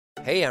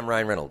Hey, I'm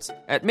Ryan Reynolds.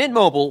 At Mint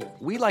Mobile,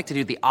 we like to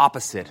do the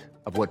opposite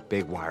of what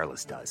Big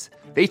Wireless does.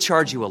 They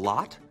charge you a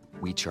lot,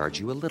 we charge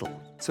you a little.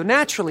 So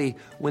naturally,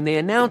 when they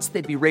announced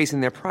they'd be raising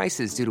their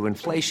prices due to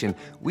inflation,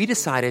 we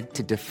decided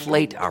to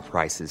deflate our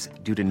prices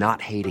due to not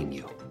hating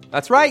you.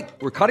 That's right.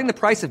 We're cutting the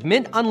price of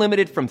Mint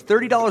Unlimited from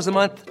 $30 a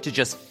month to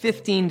just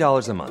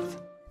 $15 a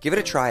month. Give it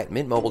a try at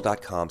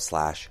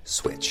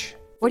mintmobile.com/switch.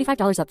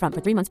 $45 up front for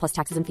 3 months plus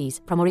taxes and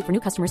fees. Promo rate for new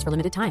customers for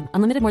limited time.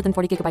 Unlimited more than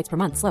 40 gigabytes per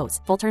month. Slows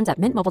full terms at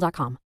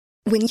mintmobile.com.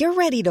 When you're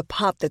ready to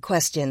pop the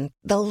question,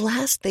 the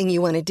last thing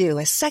you want to do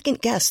is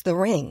second-guess the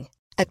ring.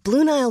 At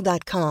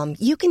BlueNile.com,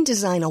 you can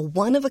design a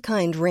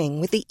one-of-a-kind ring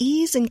with the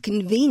ease and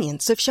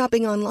convenience of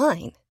shopping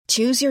online.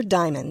 Choose your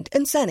diamond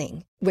and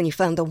setting. When you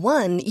find the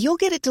one, you'll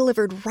get it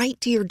delivered right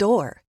to your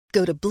door.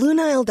 Go to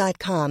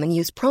BlueNile.com and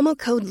use promo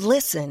code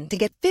LISTEN to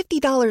get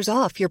 $50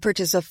 off your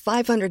purchase of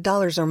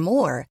 $500 or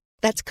more.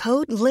 That's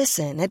code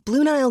LISTEN at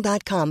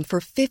BlueNile.com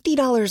for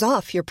 $50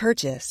 off your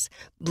purchase.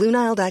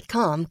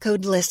 BlueNile.com,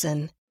 code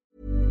LISTEN.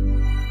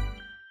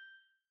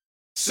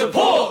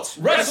 Support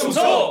Wrestle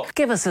Talk!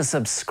 Give us a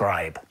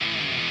subscribe.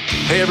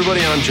 Hey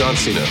everybody, I'm John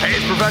Cena. Hey,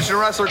 it's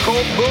professional wrestler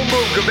Colt Boom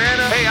Boom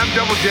Cabana. Hey, I'm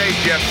Double J,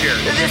 Jeff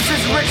Jarrett. This is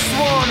Rich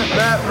Swann.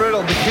 Matt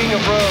Riddle, the King of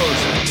Bros.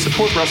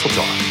 Support Wrestle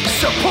Talk.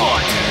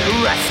 Support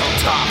Wrestle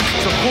Talk.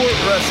 Support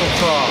Wrestle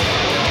Talk.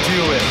 Do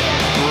it,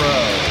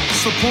 bro.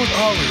 Support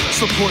Ollie.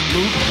 Support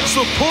Luke.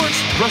 Support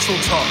Wrestle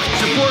Talk.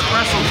 Support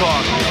Wrestle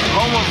Talk.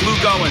 Home of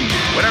Luke Owen.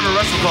 Whatever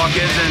Wrestle Talk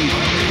is, and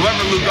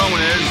whoever Luke Owen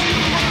is,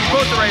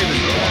 quote the Raven.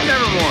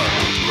 Nevermore.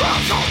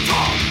 Wrestle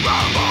Talk.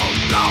 Rambo.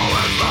 Now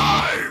is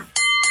live.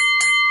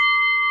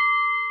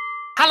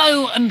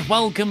 Hello and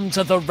welcome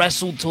to the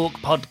Wrestle Talk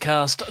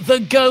podcast, the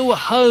Go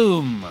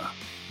Home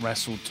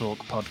Wrestle Talk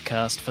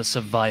podcast for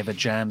Survivor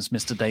Jams,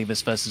 Mr.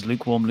 Davis versus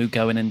Lukewarm Luke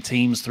Owen in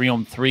teams,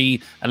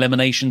 3-on-3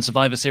 elimination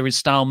Survivor Series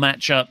style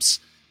matchups.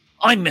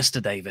 I'm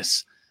Mr.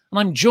 Davis, and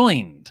I'm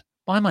joined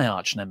by my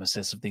arch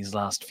nemesis of these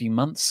last few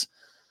months,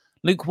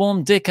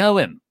 Lukewarm Dick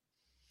Owen.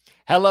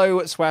 Hello,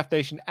 Swaff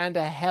Nation, and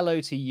a hello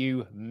to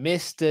you,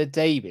 Mr.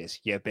 Davis,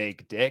 you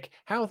big dick.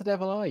 How the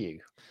devil are you?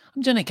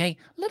 I'm doing okay,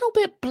 a little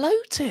bit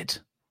bloated.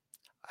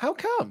 How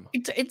come?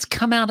 It's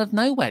come out of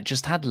nowhere.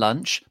 Just had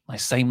lunch, my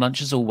same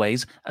lunch as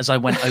always, as I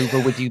went over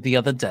with you the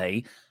other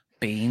day.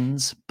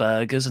 Beans,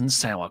 burgers, and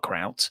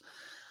sauerkraut.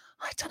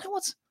 I don't know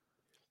what's...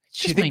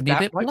 Do you think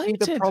that might be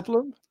the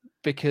problem?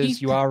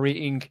 Because you are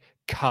eating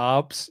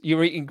carbs.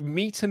 You're eating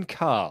meat and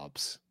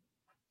carbs.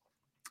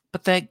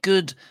 But they're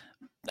good,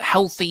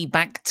 healthy,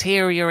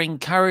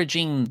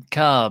 bacteria-encouraging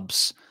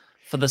carbs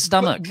for the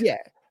stomach. But,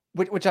 yeah,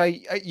 which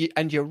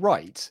and you're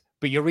right.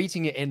 But you're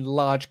eating it in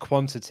large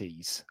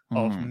quantities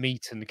of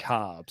meat and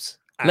carbs.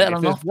 And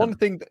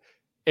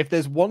if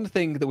there's one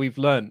thing that we've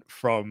learned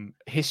from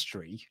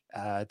history,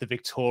 the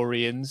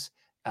Victorians,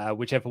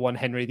 whichever one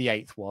Henry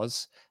VIII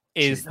was,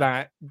 is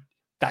that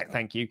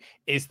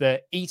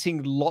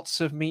eating lots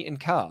of meat and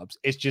carbs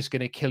is just going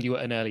to kill you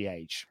at an early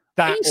age.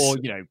 That or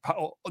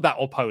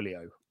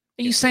polio. Are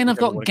you saying I've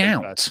got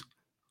gout?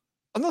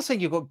 I'm not saying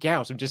you've got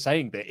gout. I'm just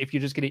saying that if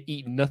you're just going to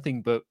eat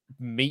nothing but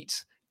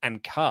meat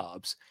and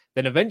carbs,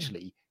 then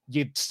eventually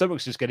your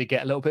stomach's just going to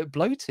get a little bit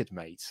bloated,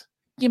 mate.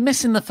 You're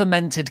missing the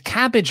fermented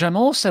cabbage I'm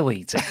also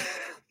eating.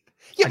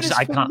 Yeah,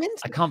 I can't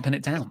pin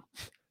it down.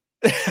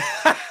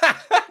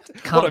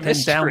 Can't pin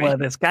down where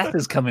this gas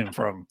is coming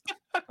from.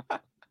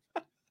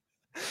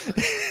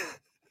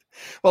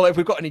 Well, if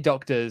we've got any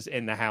doctors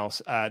in the house,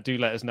 do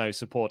let us know.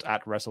 Support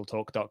at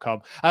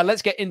WrestleTalk.com.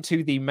 Let's get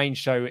into the main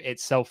show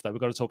itself, though.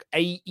 We've got to talk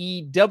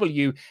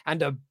AEW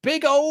and a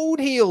big old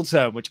heel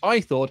turn, which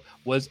I thought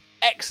was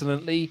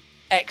excellently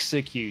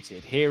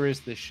executed. Here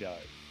is the show.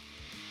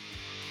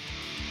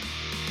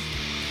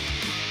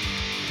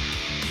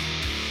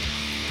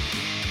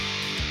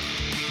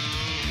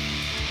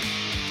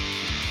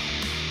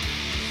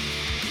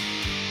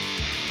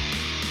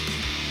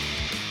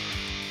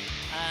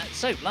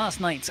 So last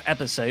night's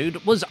episode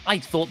was, I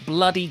thought,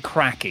 bloody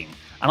cracking.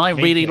 And I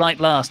really liked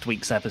last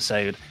week's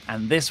episode.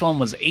 And this one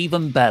was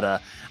even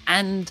better.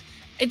 And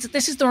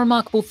this is the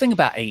remarkable thing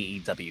about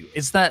AEW,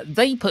 is that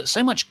they put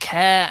so much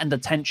care and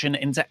attention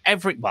into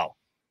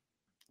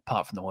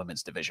apart from the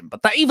women's division, but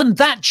even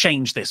that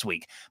changed this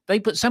week. They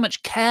put so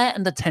much care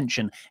and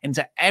attention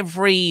into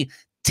every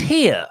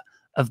tier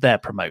of their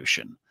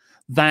promotion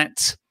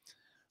that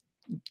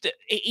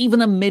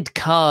even a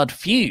mid-card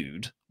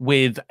feud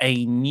with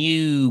a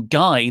new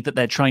guy that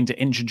they're trying to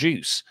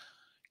introduce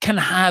can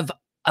have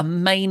a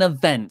main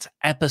event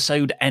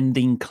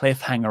episode-ending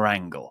cliffhanger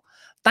angle.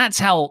 That's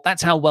how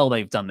well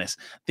they've done this.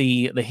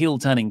 The heel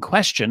turn in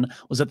question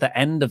was at the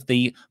end of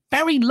the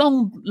very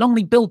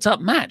longly built-up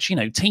match. You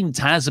know, Team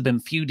Taz have been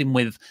feuding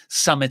with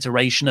some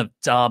iteration of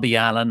Darby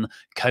Allin,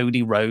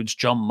 Cody Rhodes,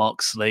 Jon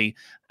Moxley,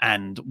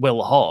 and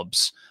Will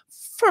Hobbs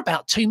for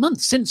about 2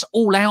 months, since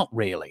All Out,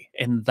 really,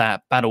 in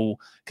that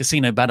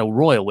Casino Battle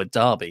Royal with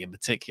Darby in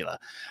particular.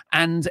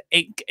 And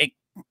it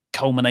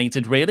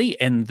culminated, really,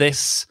 in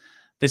this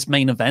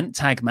main event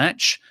tag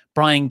match.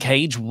 Brian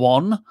Cage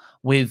won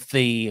with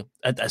a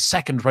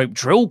second rope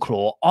drill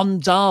claw on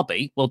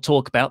Darby. We'll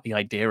talk about the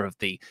idea of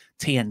the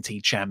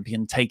TNT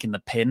champion taking the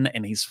pin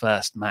in his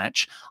first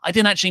match. I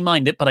didn't actually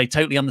mind it, but I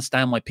totally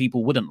understand why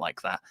people wouldn't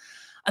like that.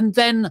 And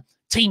then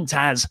Team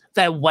Taz,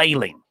 they're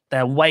wailing.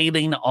 They're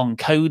wailing on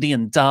Cody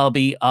and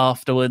Darby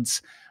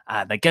afterwards.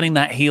 They're getting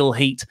that heel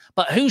heat.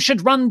 But who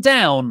should run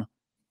down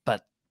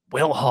but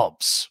Will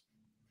Hobbs?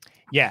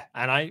 Yeah,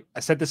 and I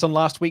said this on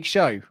last week's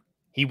show.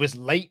 He was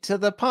late to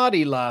the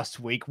party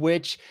last week,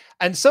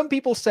 and some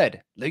people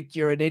said, Luke,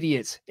 you're an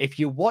idiot. If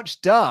you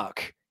watch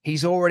Dark,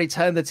 he's already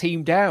turned the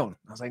team down.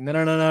 I was like,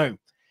 no.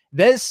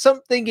 There's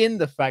something in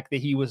the fact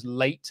that he was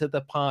late to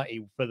the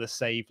party for the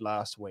save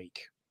last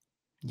week.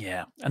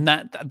 Yeah, and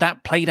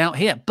that played out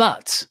here,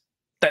 but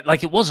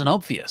it wasn't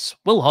obvious.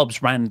 Will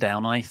Hobbs ran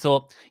down. I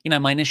thought,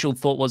 my initial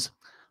thought was,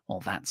 well,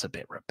 that's a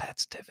bit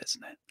repetitive,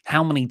 isn't it?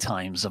 How many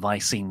times have I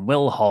seen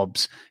Will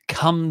Hobbs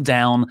come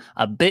down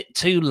a bit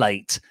too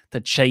late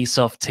to chase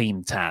off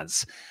Team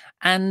Taz?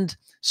 And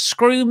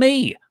screw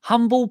me,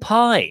 humble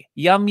pie,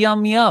 yum,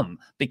 yum, yum,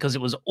 because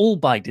it was all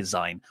by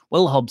design.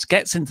 Will Hobbs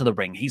gets into the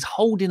ring. He's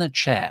holding a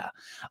chair.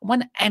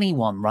 When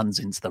anyone runs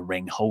into the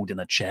ring holding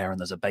a chair and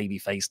there's a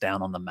babyface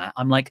down on the mat,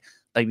 I'm like,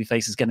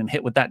 babyface is getting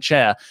hit with that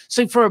chair.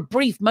 So for a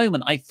brief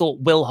moment, I thought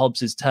Will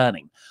Hobbs is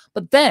turning.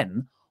 But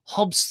then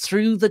Hobbs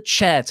threw the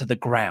chair to the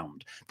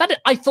ground.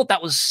 I thought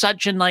that was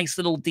such a nice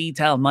little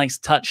detail, nice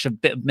touch, a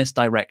bit of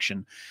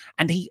misdirection.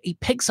 And he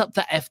picks up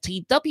the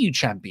FTW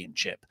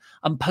championship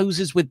and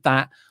poses with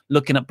that,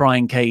 looking at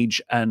Brian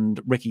Cage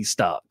and Ricky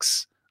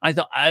Starks. I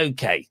thought,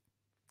 okay,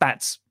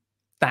 that's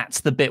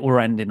the bit we're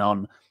ending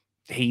on.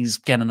 He's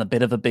getting a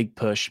bit of a big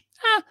push.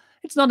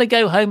 It's not a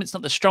go home. It's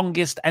not the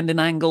strongest ending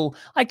angle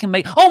I can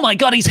make. Oh my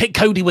God, he's hit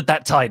Cody with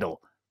that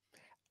title.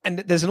 And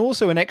there's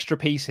also an extra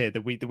piece here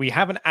that we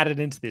haven't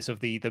added into this of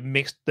the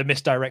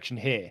misdirection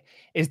here,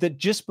 is that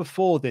just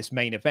before this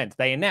main event,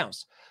 they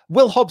announced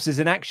Will Hobbs is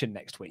in action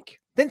next week.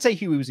 Didn't say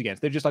who he was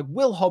against. They're just like,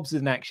 Will Hobbs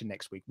is in action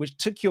next week, which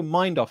took your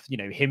mind off,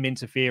 him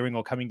interfering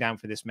or coming down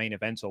for this main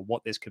event or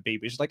what this could be.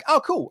 But it's just like,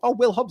 oh, cool. Oh,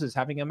 Will Hobbs is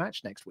having a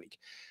match next week.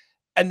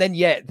 And then,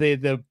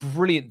 the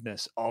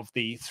brilliantness of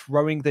the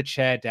throwing the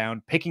chair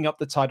down, picking up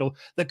the title,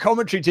 the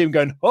commentary team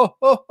going,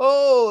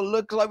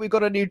 looks like we've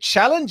got a new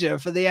challenger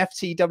for the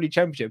FTW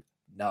Championship.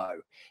 No,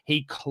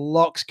 he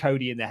clocks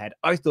Cody in the head.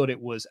 I thought it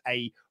was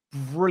a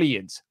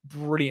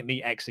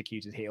brilliantly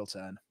executed heel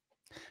turn.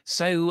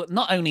 So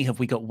not only have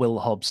we got Will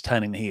Hobbs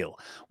turning heel,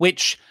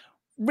 which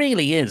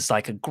really is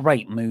like a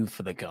great move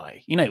for the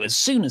guy. As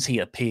soon as he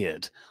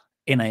appeared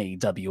in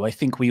AEW, I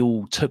think we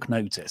all took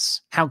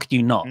notice. How could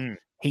you not?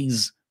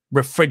 He's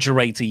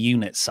refrigerator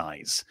unit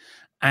size.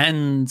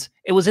 And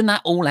it was in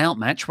that all-out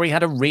match where he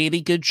had a really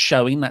good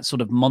showing, that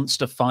sort of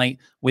monster fight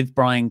with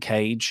Brian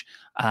Cage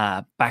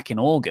back in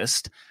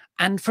August.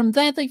 And from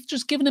there, they've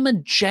just given him a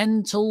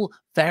gentle,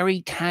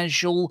 very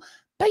casual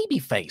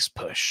babyface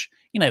push.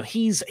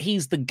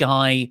 He's the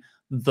guy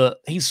that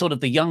he's sort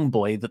of the young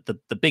boy that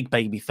the big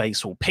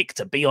babyface will pick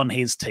to be on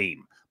his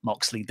team.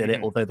 Moxley did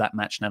it, although that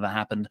match never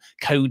happened.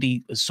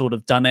 Cody has sort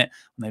of done it,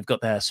 and they've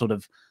got their sort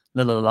of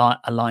little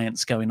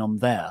alliance going on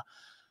there.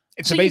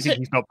 It's amazing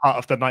he's not part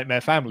of the Nightmare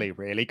family,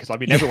 really, because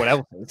everyone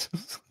else is.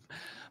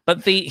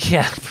 But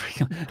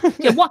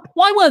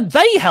why weren't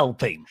they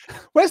helping?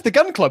 Where's the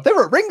Gun Club? They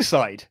were at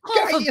ringside.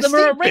 Half of them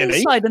are at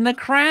ringside in the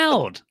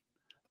crowd.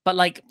 But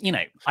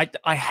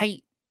I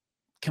hate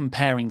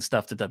comparing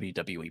stuff to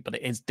WWE, but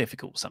it is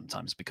difficult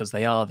sometimes because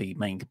they are the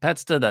main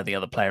competitor. They're the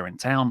other player in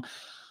town.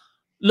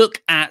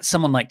 Look at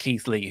someone like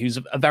Keith Lee, who's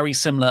a very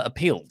similar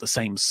appeal, the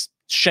same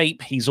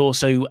shape. He's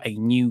also a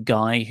new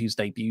guy who's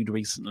debuted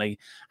recently,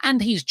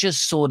 and he's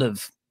just sort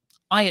of,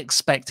 I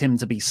expect him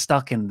to be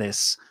stuck in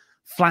this,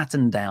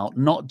 flattened out,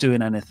 not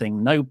doing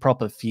anything, no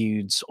proper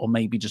feuds, or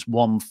maybe just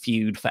one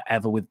feud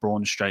forever with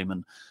Braun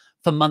Strowman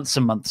for months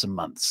and months and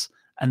months.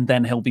 And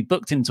then he'll be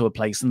booked into a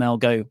place and they'll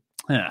go,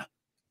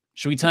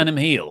 should we turn him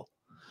heel?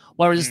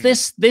 Whereas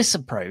this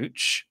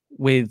approach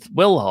with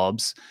Will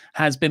Hobbs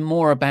has been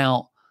more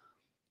about,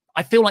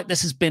 I feel like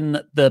this has been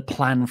the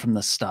plan from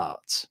the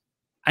start.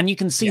 And you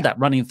can see that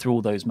running through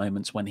all those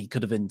moments when he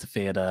could have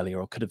interfered earlier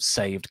or could have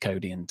saved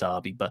Cody and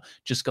Darby, but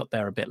just got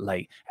there a bit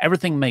late.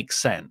 Everything makes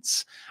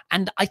sense.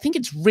 And I think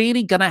it's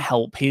really going to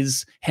help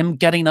him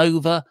getting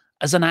over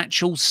as an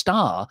actual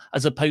star,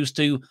 as opposed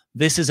to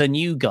this is a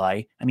new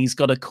guy and he's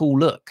got a cool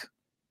look.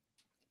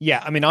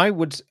 Yeah, I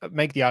would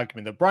make the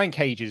argument that Brian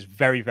Cage is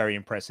very, very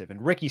impressive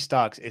and Ricky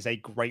Starks is a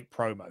great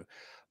promo.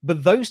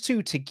 But those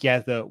two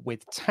together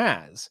with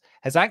Taz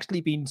has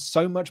actually been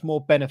so much more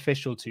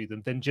beneficial to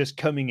them than just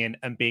coming in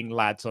and being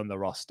lads on the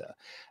roster.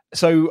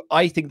 So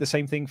I think the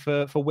same thing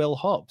for Will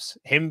Hobbs,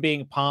 him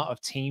being part of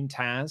Team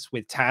Taz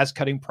with Taz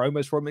cutting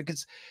promos for him.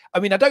 Because,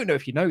 I don't know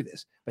if you know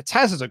this, but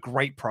Taz is a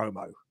great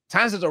promo.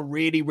 Taz is a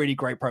really, really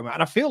great promo.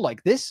 And I feel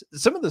like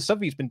some of the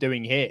stuff he's been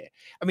doing here,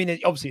 I mean,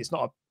 obviously it's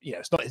not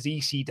his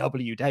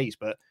ECW days,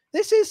 but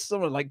this is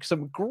sort of like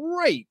some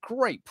great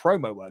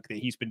promo work that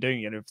he's been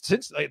doing. And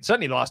since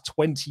certainly the last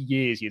 20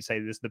 years, you'd say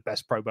this is the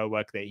best promo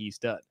work that he's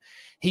done.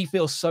 He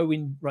feels so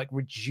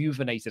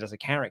rejuvenated as a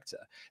character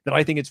that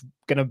I think it's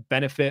going to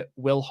benefit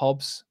Will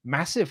Hobbs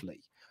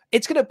massively.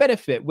 It's going to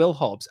benefit Will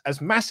Hobbs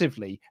as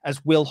massively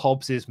as Will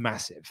Hobbs is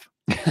massive.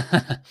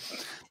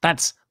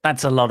 That's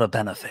a lot of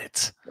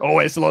benefits. Oh,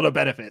 it's a lot of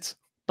benefits.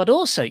 But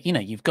also,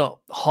 you've got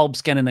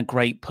Hobbs getting a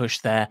great push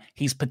there.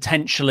 He's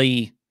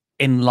potentially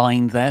in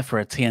line there for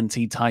a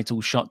TNT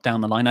title shot down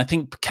the line. I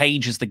think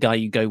Cage is the guy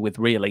you go with,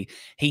 really.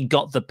 He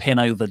got the pin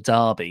over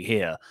Darby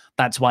here.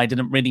 That's why I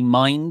didn't really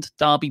mind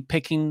Darby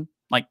taking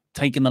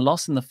the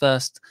loss in the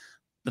first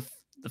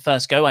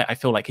go. I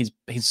feel like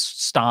his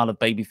style of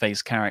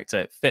babyface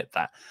character fit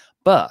that.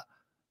 But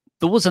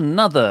there was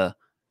another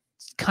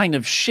kind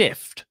of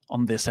shift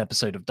on this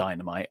episode of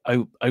Dynamite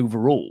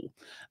overall.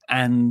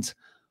 And,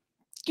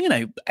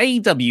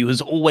 AEW has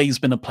always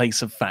been a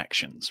place of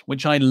factions,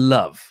 which I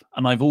love,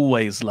 and I've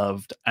always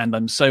loved, and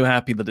I'm so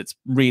happy that it's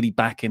really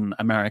back in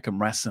American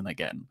wrestling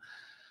again.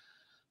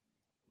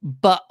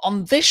 But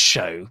on this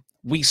show,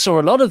 we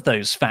saw a lot of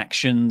those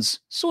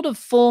factions sort of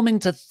form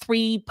into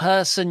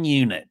 3-person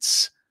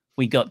units.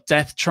 We got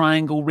Death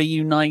Triangle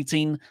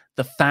reuniting.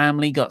 The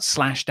family got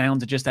slashed down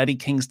to just Eddie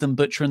Kingston,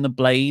 Butcher, and the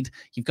Blade.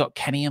 You've got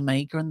Kenny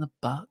Omega and the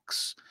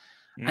Bucks.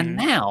 And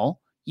now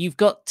you've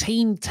got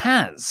Team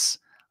Taz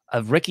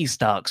of Ricky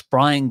Starks,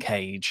 Brian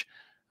Cage,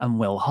 and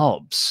Will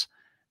Hobbs.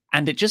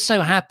 And it just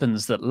so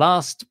happens that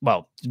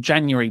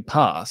January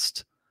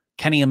past,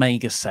 Kenny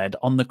Omega said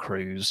on the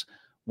cruise,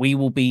 we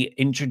will be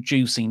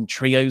introducing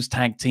Trios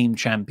Tag Team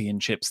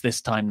Championships this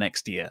time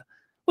next year,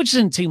 which is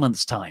in 2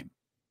 months' time.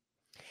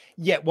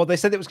 Yeah, well, they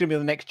said it was going to be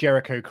the next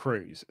Jericho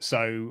Cruise.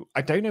 So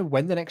I don't know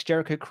when the next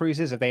Jericho Cruise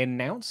is. Have they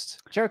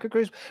announced Jericho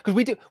Cruise? Because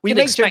we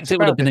expect it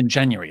would have been in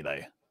January, though.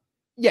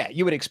 Yeah,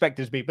 you would expect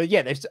it to be. But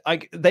yeah,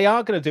 they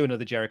are going to do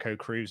another Jericho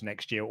Cruise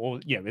next year, or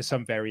there's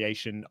some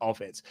variation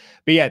of it.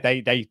 But yeah,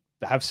 they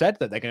have said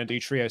that they're going to do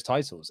Trios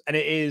titles. And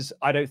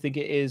I don't think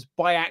it is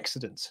by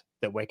accident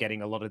that we're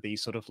getting a lot of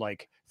these sort of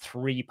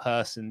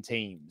 3-person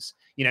teams.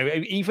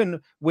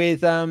 Even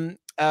with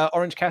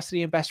Orange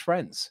Cassidy and Best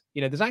Friends,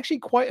 there's actually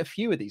quite a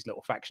few of these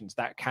little factions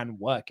that can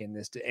work in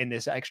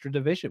this extra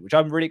division, which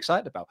I'm really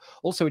excited about.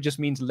 Also, it just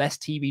means less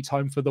TV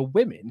time for the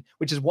women,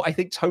 which is what I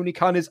think Tony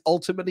Khan is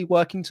ultimately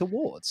working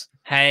towards.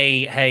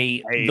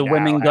 Hey, the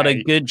women got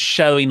a good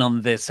showing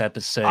on this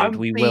episode. I'm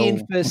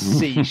being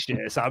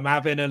facetious. I'm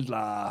having a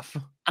laugh.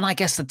 And I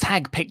guess the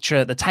tag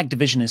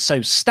division is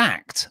so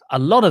stacked. A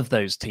lot of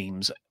those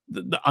teams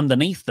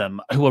underneath them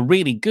who are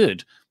really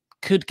good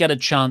could get a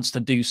chance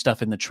to do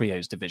stuff in the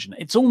Trios division.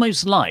 It's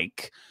almost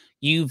like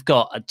you've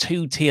got a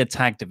 2-tier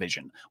tag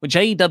division, which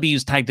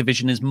AEW's tag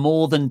division is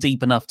more than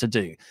deep enough to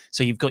do.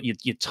 So you've got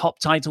your top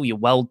title, your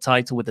world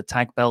title with the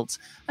tag belts,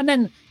 and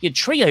then your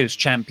Trios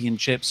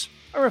championships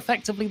are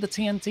effectively the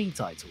TNT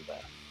title there.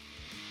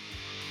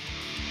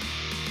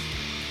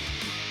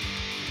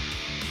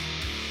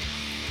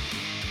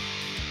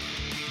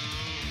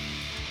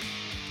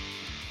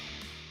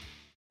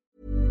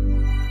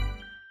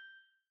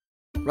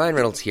 Ryan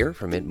Reynolds here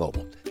from Mint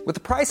Mobile. With the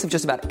price of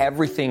just about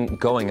everything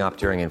going up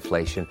during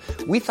inflation,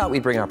 we thought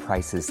we'd bring our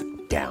prices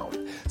down.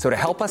 So to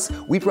help us,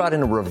 we brought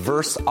in a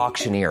reverse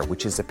auctioneer,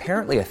 which is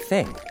apparently a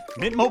thing.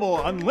 Mint Mobile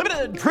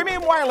Unlimited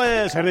Premium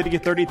Wireless. How to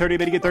get 30, 30,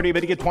 bit to get 30,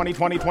 bit to get 20,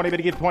 20, 20, bit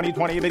to get 20,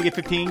 20, bit to get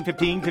 15,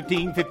 15,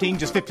 15, 15,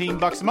 just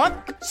 $15 a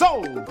month?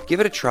 Sold!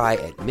 Give it a try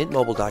at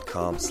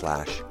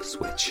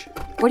mintmobile.com/switch.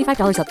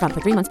 $45 up front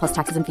for 3 months plus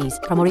taxes and fees.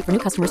 Promo rate for new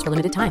customers for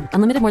limited time.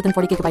 Unlimited more than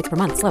 40 gigabytes per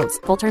month. Slows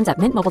full terms at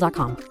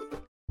mintmobile.com.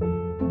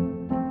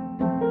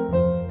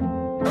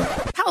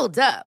 Hold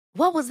up.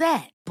 What was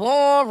that?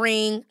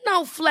 Boring.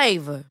 No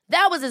flavor.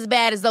 That was as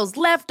bad as those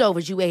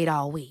leftovers you ate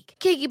all week.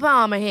 Keke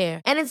Palmer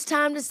here. And it's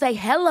time to say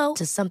hello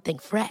to something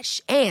fresh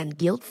and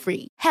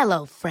guilt-free.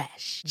 Hello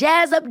Fresh.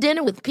 Jazz up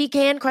dinner with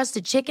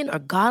pecan-crusted chicken or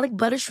garlic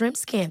butter shrimp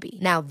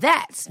scampi. Now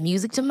that's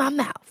music to my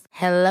mouth.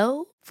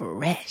 Hello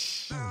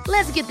Fresh.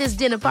 Let's get this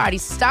dinner party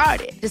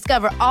started.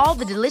 Discover all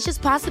the delicious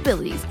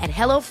possibilities at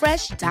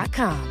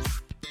HelloFresh.com.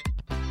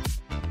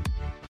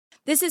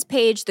 This is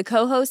Paige, the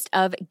co-host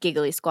of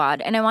Giggly Squad,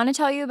 and I want to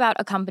tell you about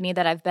a company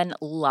that I've been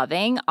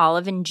loving,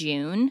 Olive &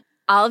 June.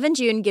 Olive &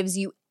 June gives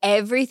you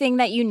everything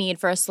that you need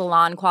for a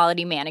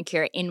salon-quality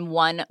manicure in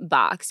one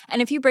box.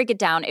 And if you break it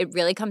down, it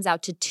really comes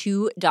out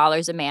to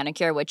 $2 a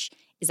manicure, which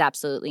is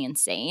absolutely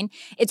insane.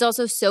 It's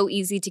also so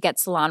easy to get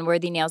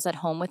salon-worthy nails at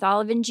home with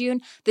Olive &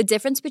 June. The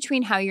difference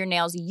between how your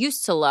nails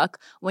used to look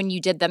when you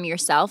did them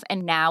yourself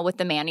and now with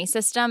the Mani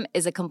system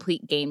is a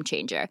complete game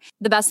changer.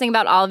 The best thing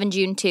about Olive &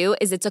 June, too,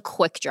 is it's a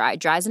quick dry.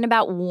 Dries in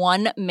about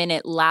 1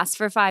 minute, lasts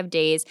for 5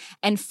 days,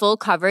 and full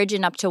coverage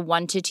in up to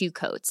 1 to 2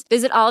 coats.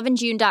 Visit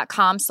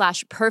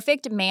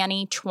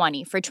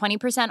oliveandjune.com/perfectmani20 for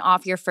 20%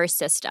 off your first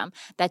system.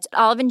 That's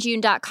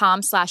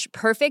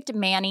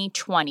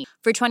oliveandjune.com/perfectmani20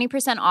 for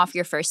 20% off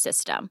your first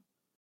system.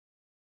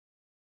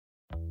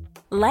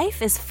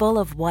 Life is full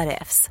of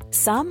what-ifs.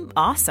 Some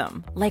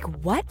awesome, like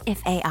what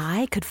if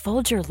AI could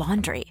fold your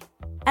laundry?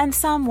 And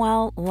some,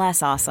 well,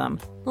 less awesome,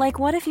 like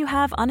what if you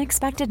have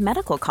unexpected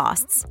medical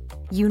costs?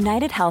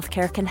 United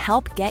Healthcare can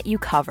help get you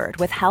covered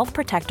with Health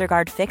Protector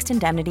Guard fixed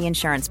indemnity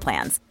insurance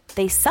plans.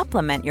 They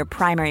supplement your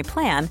primary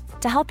plan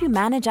to help you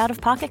manage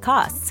out-of-pocket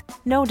costs.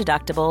 No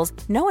deductibles,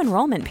 no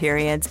enrollment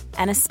periods,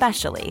 and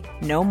especially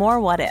no more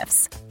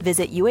what-ifs.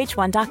 Visit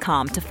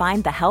uh1.com to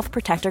find the Health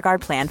Protector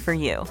Guard plan for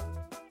you.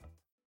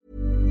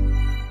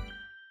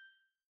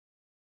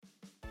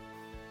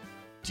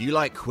 Do you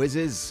like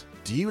quizzes?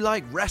 Do you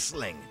like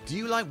wrestling? Do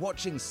you like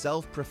watching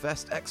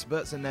self-professed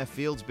experts in their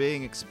fields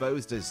being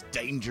exposed as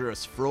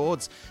dangerous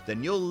frauds?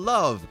 Then you'll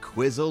love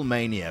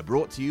Quizzlemania,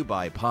 brought to you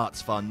by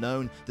Parts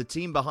Unknown, the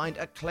team behind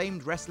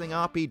acclaimed wrestling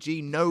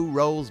RPG No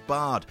Rolls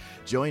Barred.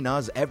 Join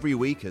us every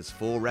week as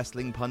 4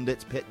 wrestling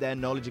pundits pit their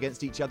knowledge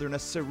against each other in a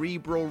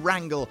cerebral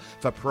wrangle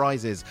for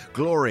prizes,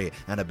 glory,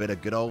 and a bit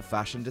of good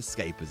old-fashioned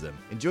escapism.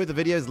 Enjoy the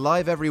videos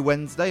live every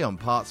Wednesday on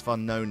Parts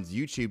Unknown's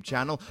YouTube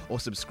channel,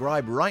 or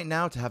subscribe right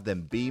now to have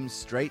them beamed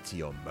straight to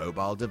your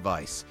mobile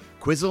device.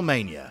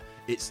 Quizzlemania,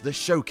 it's the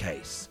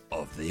showcase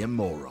of the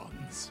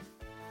immorons.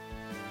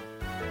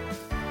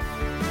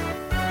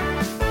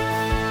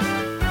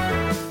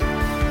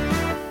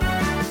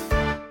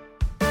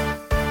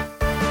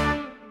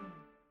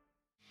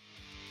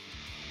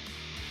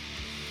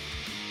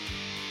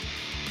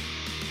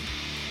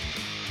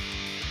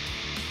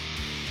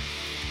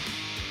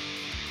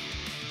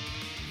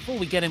 Before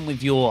we get in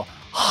with your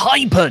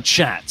hyper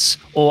chats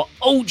or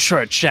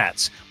ultra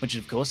chats, which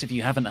of course, if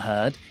you haven't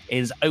heard,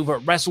 is over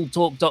at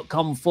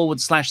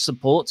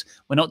wrestletalk.com/support.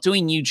 We're not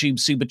doing YouTube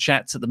super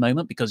chats at the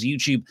moment because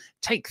YouTube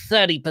take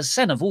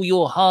 30% of all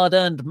your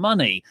hard-earned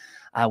money.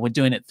 We're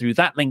doing it through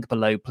that link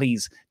below.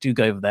 Please do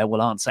go over there.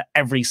 We'll answer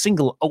every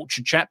single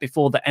ultra chat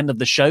before the end of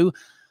the show.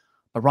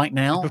 But right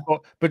now,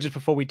 just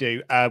before we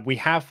do, we've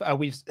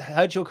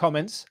heard your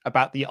comments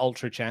about the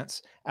ultra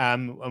chats,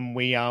 and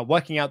we are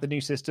working out the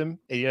new system.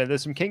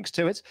 There's some kinks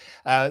to it.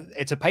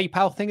 It's a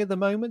PayPal thing at the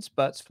moment,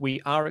 but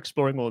we are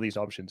exploring all these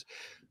options.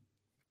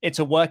 It's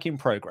a work in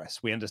progress.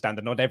 We understand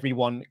that not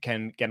everyone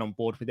can get on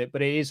board with it,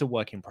 but it is a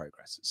work in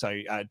progress. So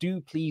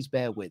do please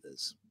bear with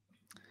us.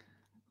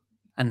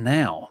 And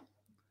now,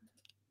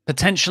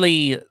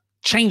 potentially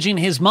changing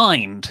his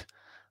mind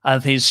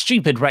of his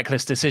stupid,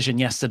 reckless decision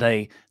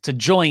yesterday to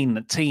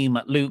join Team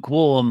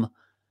Lukewarm,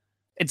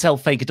 it's El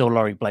Fakador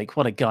Laurie Blake.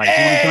 What a guy. Do you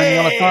want to join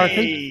the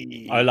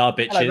Authority? Hola,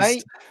 bitches. Hello,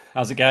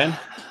 how's it going?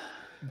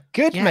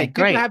 Good, mate.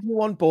 Good to have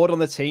you on board on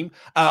the team.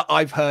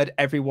 I've heard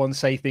everyone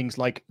say things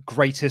like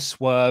greatest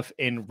swerve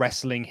in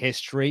wrestling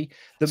history.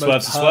 The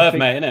Swerve's a swerve,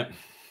 mate, isn't it?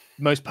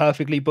 Most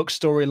perfectly booked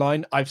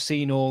storyline I've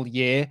seen all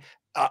year.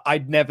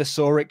 I never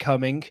saw it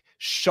coming.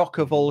 Shock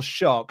of all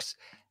shocks.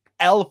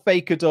 El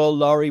Fakador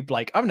Laurie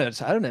Blake. I don't know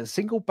a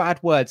single bad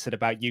word said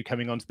about you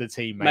coming onto the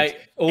team, mate.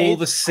 All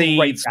the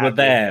seeds were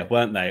there,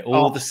 weren't they?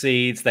 All the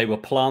seeds, they were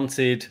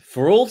planted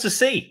for all to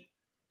see.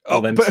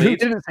 But who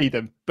didn't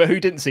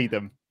see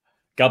them?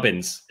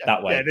 Gubbins,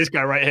 that way. Yeah, this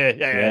guy right here.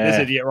 Yeah, this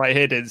idiot right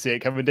here didn't see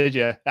it coming, did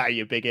you?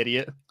 You big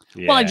idiot.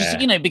 Yeah. Well, I just,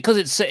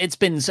 because it's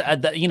been,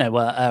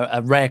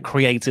 a rare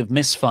creative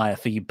misfire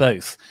for you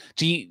both.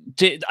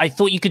 I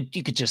thought you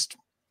could just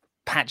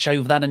patch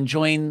over that and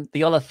join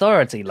the All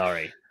Authority,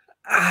 Laurie.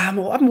 I'm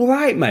all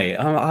right, mate.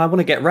 I want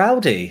to get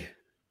rowdy.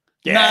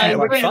 Yeah,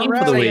 we're fun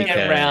for the weekend.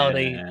 Get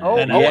rowdy. Hang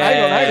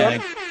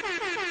on.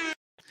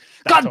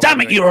 God damn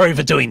it, you're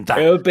overdoing that.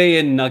 It'll be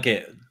a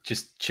Nugget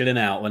just chilling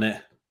out, won't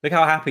it? Look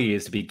how happy he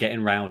is to be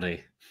getting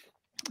rowdy.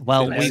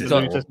 Well, we've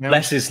got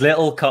bless his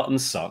little cotton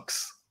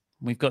socks.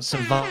 We've got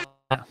Survivor.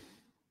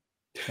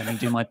 Let me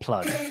do my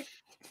plug.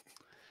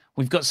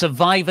 We've got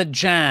Survivor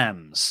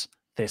Jams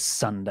this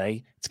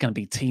Sunday. It's going to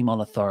be Team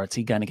All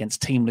Authority going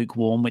against Team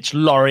Lukewarm, which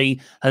Laurie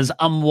has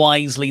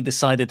unwisely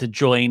decided to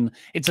join.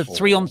 It's a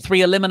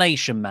 3-on-3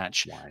 elimination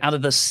match. Out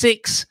of the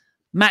 6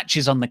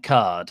 matches on the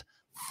card,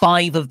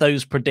 5 of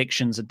those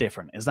predictions are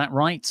different. Is that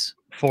right?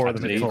 4 of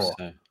them are different.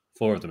 So.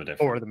 4 of them are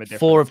different. 4 of them are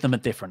different. 4 of them are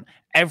different.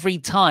 Every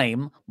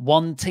time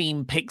one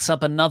team picks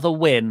up another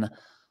win,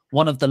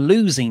 one of the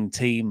losing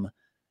team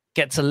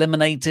gets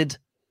eliminated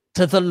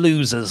to the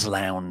Losers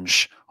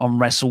Lounge on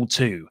Wrestle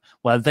 2,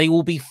 where they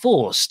will be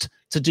forced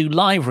to do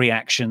live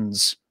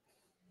reactions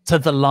to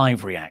the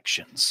live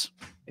reactions.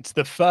 It's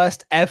the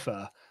first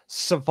ever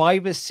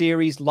Survivor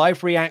Series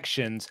live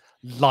reactions.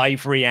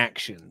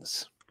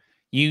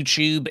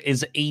 YouTube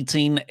is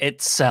eating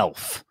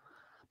itself.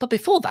 But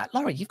before that,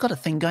 Laurie, you've got a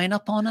thing going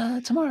up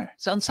on tomorrow.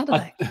 So on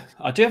Saturday.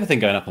 I do have a thing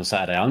going up on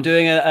Saturday. I'm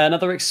doing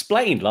another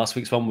Explained. Last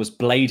week's one was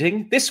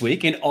Blading. This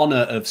week, in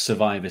honor of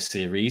Survivor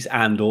Series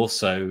and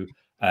also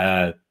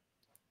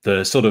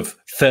the sort of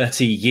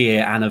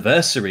 30-year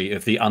anniversary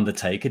of The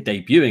Undertaker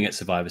debuting at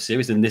Survivor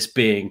Series, and this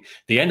being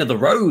the end of the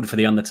road for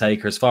The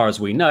Undertaker as far as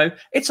we know,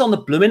 it's on the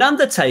blooming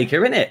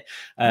Undertaker, isn't it?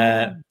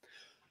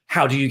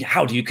 How do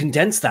you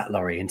condense that,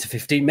 Laurie, into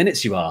 15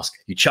 minutes, you ask?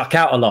 You chuck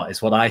out a lot,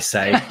 is what I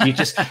say. You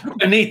just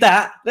don't need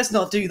that. Let's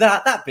not do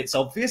that. That bit's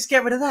obvious.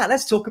 Get rid of that.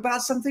 Let's talk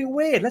about something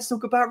weird. Let's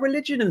talk about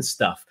religion and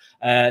stuff.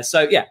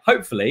 So, yeah,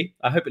 hopefully,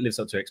 I hope it lives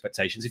up to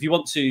expectations. If you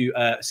want to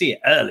see it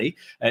early,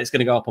 it's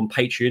going to go up on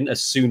Patreon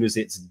as soon as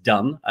it's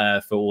done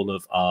for all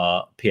of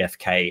our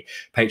PFK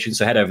patrons.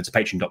 So head over to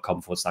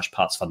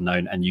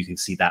patreon.com/partsfunknown and you can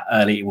see that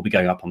early. It will be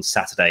going up on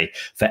Saturday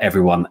for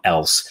everyone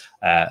else.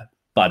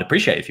 But I'd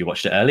appreciate it if you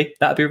watched it early.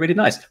 That'd be really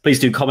nice. Please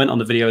do comment on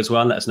the video as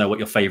well and let us know what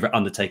your favorite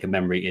Undertaker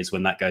memory is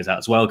when that goes out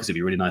as well, because it'd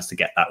be really nice to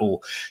get that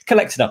all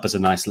collected up as a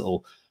nice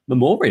little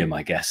memoriam,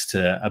 I guess,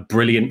 to a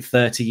brilliant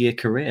 30-year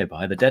career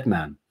by the dead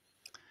man.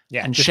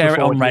 Yeah, and share it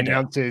on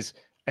Reddit.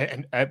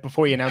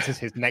 Before he announces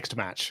his next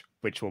match,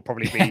 which will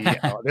probably be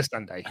this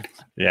Sunday.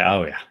 Yeah,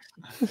 oh yeah.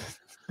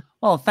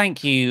 Well,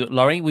 thank you,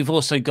 Laurie. We've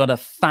also got a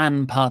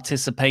fan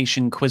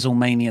participation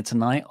Quizzlemania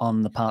tonight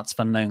on the Parts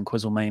Unknown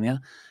Quizzlemania.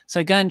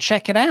 So go and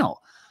check it out.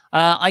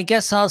 I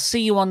guess I'll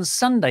see you on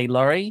Sunday,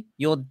 Laurie.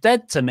 You're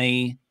dead to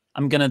me.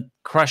 I'm going to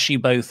crush you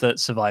both at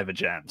Survivor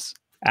Jams.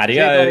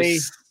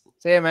 Adios.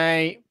 See you,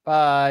 mate.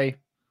 Bye.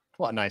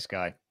 What a nice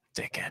guy.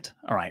 Dickhead.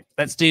 All right,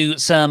 let's do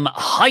some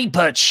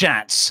hyper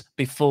chats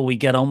before we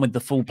get on with the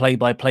full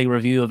play-by-play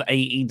review of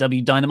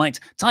AEW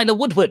Dynamite. Tyler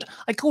Woodward.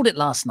 I called it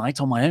last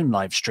night on my own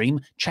live stream.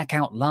 Check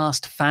out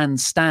Last Fan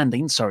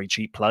Standing. Sorry,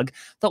 cheap plug.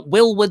 That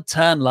Will would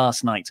turn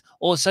last night.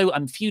 Also,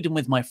 I'm feuding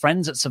with my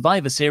friends at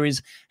Survivor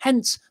Series.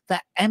 Hence the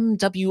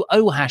MWO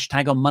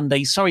hashtag on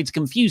Monday. Sorry to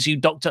confuse you,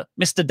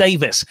 Mr.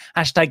 Davis.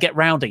 Hashtag get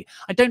rowdy.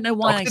 I don't know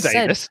why Dr. I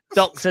Davis. said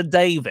Dr.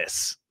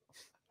 Davis.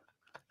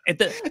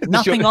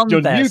 Nothing on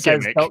there new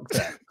says gimmick.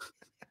 doctor.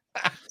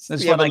 It's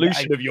the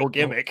evolution of your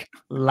gimmick.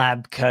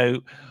 Lab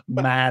coat,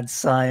 mad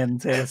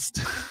scientist.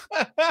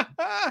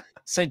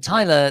 So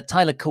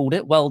Tyler called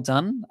it. Well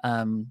done.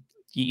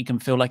 You can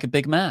feel like a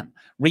big man.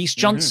 Reese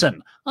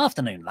Johnson.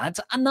 Afternoon, lads.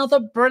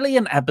 Another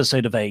brilliant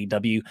episode of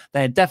AEW.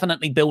 They're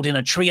definitely building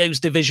a trios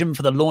division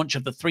for the launch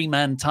of the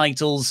 3-man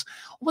titles.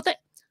 What they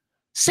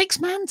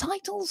 6-man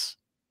titles?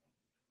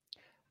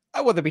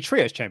 Oh, well, there'd be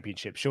trios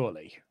championship,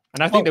 surely.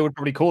 And I think they would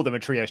probably call them a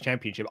trios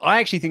championship. I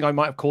actually think I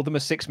might have called them a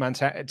 6-man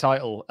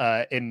title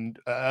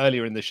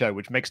earlier in the show,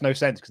 which makes no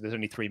sense because there's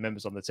only 3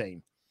 members on the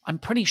team. I'm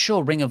pretty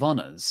sure Ring of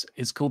Honors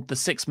is called the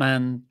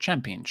 6-man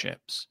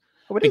championships.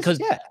 Oh, it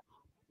is? Yeah.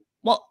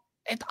 Well,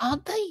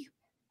 aren't they?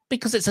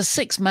 Because it's a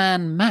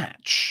 6-man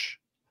match.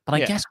 But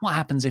I guess what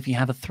happens if you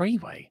have a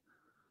 3-way?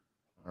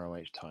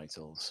 ROH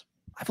titles.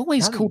 I've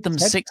always called them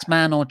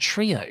 6-man or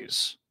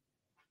trios.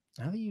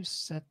 Now that you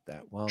said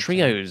that, well,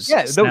 trios.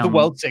 Yeah, the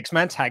World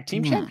 6-man Tag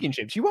Team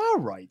Championships. You are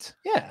right.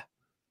 Yeah.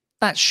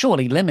 That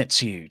surely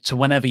limits you to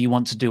whenever you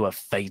want to do a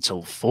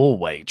fatal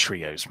 4-way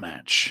trios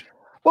match.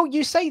 Well,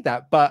 you say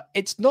that, but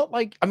it's not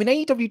like, I mean,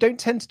 AEW don't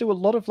tend to do a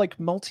lot of like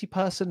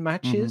multi-person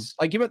matches.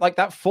 Like, even like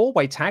that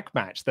 4-way tag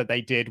match that they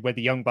did where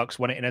the Young Bucks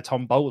won it in a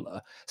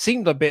tombola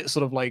seemed a bit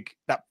sort of like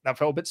that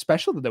felt a bit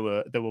special that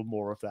there were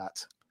more of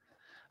that.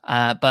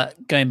 But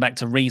going back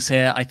to Reese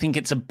here, I think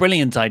it's a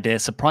brilliant idea.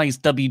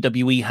 Surprised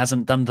WWE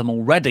hasn't done them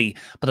already,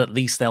 but at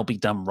least they'll be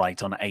done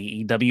right on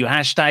AEW.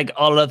 Hashtag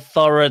All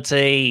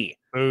Authority.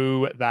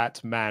 Boo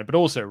that man. But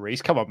also,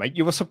 Reese, come on, mate.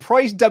 You were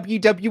surprised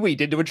WWE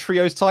didn't do a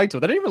trios title.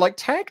 They don't even like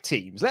tag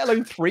teams, let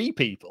alone 3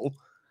 people.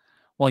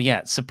 Well,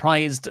 yeah,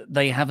 surprised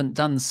they haven't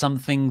done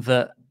something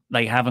that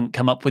they haven't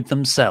come up with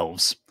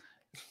themselves.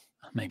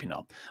 Maybe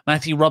not.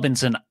 Matthew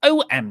Robinson.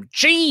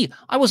 OMG!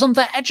 I was on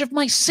the edge of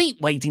my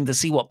seat waiting to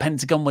see what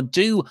Pentagon would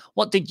do.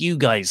 What did you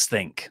guys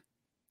think?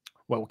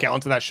 Well, we'll get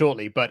onto that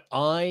shortly, but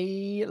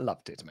I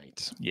loved it,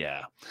 mate.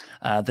 Yeah.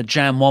 The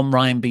Jam 1,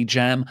 Ryan B.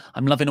 Jam.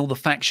 I'm loving all the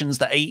factions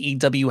that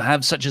AEW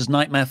have, such as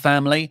Nightmare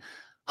Family,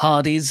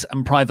 Hardy's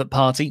and Private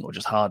Party, or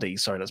just Hardy,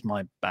 sorry, that's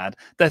my bad,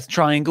 Death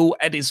Triangle,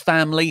 Eddie's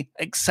Family,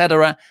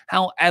 etc.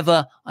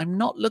 However, I'm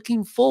not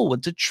looking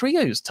forward to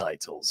trios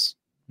titles.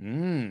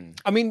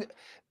 I mean,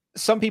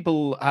 some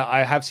people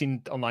I have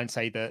seen online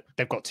say that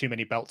they've got too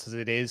many belts as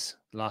it is.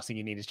 The last thing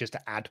you need is just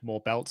to add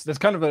more belts. There's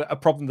kind of a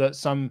problem that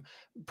some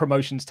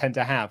promotions tend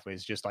to have,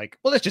 is just like,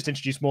 well, let's just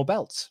introduce more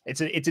belts.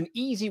 It's an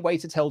easy way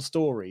to tell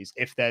stories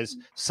if there's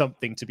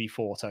something to be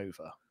fought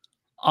over.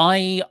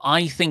 I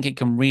think it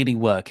can really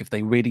work if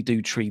they really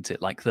do treat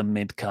it like the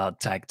mid-card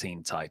tag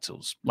team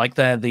titles, like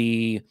they're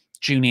the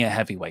junior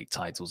heavyweight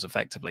titles,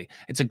 effectively.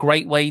 It's a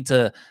great way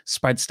to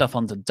spread stuff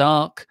onto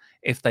Dark.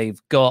 If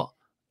they've got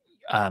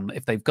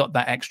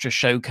that extra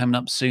show coming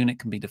up soon, it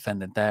can be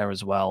defended there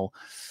as well.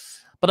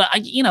 But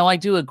I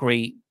do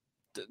agree,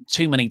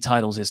 too many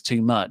titles is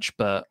too much,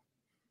 but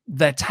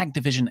their tag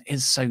division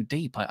is so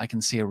deep. I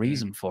can see a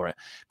reason for it.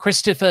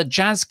 Christopher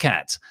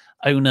Jazzcat,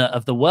 owner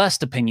of the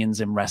worst opinions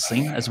in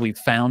wrestling, as we've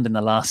found in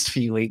the last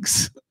few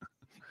weeks.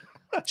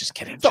 Just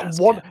kidding.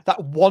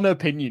 That one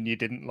opinion you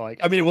didn't like.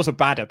 I mean, it was a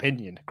bad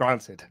opinion,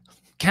 granted.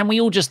 Can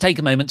we all just take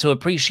a moment to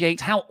appreciate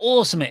how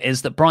awesome it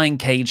is that Brian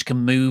Cage can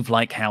move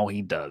like how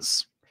he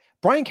does?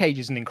 Brian Cage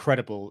is an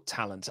incredible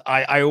talent.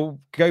 I'll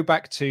go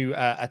back to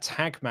a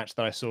tag match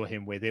that I saw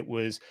him with. It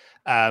was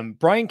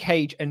Brian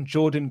Cage and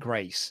Jordan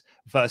Grace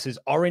versus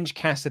Orange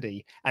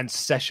Cassidy and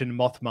Session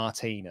Moth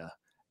Martina.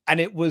 And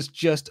it was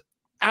just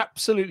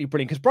absolutely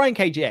brilliant because Brian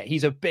Cage, yeah,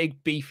 he's a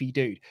big, beefy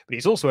dude, but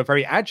he's also a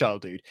very agile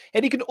dude.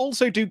 And he can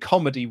also do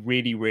comedy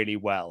really, really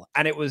well.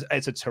 And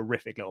it's a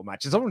terrific little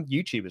match. It's on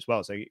YouTube as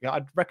well. So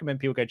I'd recommend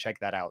people go check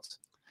that out.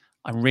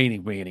 I really,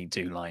 really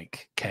do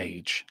like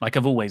Cage. Like,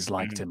 I've always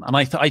liked him. And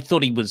I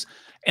thought he was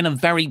in a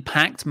very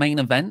packed main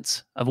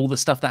event of all the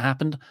stuff that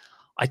happened.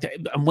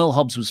 And Will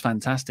Hobbs was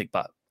fantastic,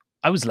 but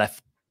I was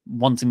left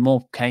wanting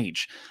more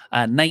Cage.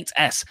 Nate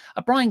S.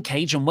 A Brian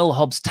Cage and Will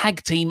Hobbs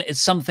tag team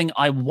is something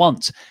I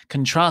want.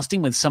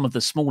 Contrasting with some of the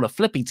smaller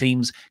flippy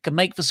teams can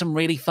make for some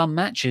really fun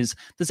matches.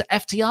 Does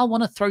FTR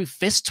want to throw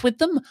fists with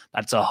them?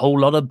 That's a whole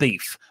lot of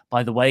beef.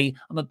 By the way,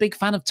 I'm a big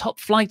fan of Top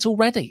Flight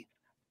already.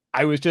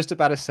 I was just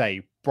about to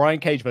say, Brian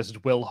Cage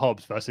versus Will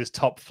Hobbs versus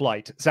Top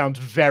Flight sounds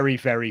very,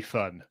 very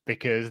fun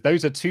because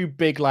those are two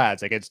big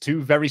lads against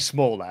two very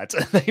small lads,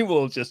 and they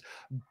will just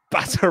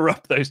batter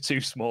up those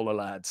two smaller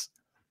lads.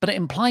 But it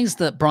implies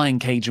that Brian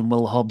Cage and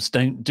Will Hobbs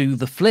don't do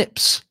the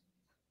flips.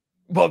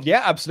 Well,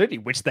 yeah, absolutely,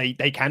 which they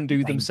can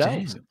do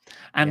themselves.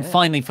 And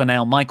finally, for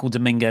now, Michael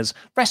Dominguez.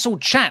 Wrestle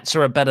Chats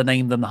are a better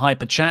name than the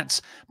Hyper Chats.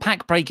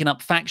 Pac breaking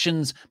up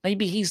factions.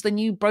 Maybe he's the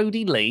new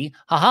Brody Lee.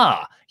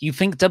 Haha. You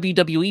think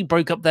WWE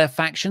broke up their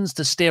factions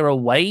to steer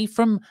away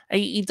from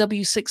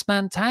AEW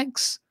six-man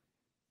tags?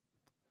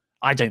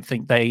 I don't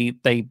think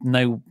they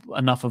know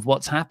enough of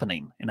what's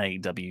happening in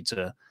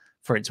AEW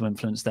for it to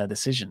influence their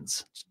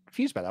decisions.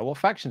 Confused about that. What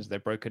factions have they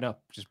broken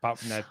up? Just apart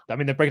from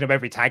they're breaking up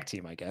every tag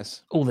team, I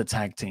guess. All the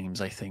tag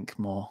teams, I think,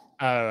 more.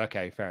 Oh,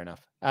 okay, fair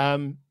enough.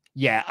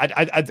 Yeah,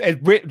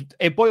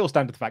 it boils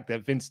down to the fact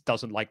that Vince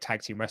doesn't like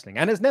tag team wrestling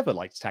and has never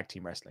liked tag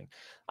team wrestling.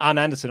 Arn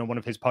Anderson on one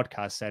of his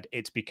podcasts said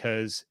it's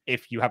because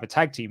if you have a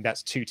tag team,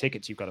 that's 2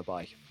 tickets you've got to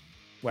buy.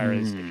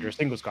 Whereas if you're a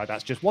singles guy,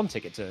 that's just 1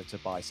 ticket to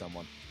buy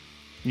someone.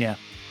 Yeah.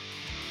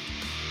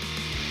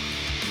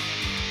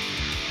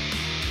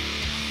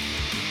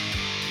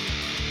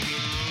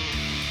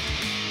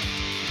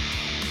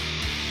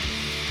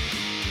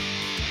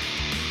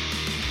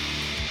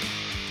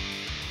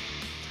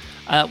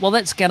 Well,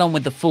 let's get on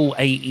with the full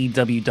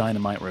AEW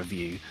Dynamite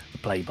review, the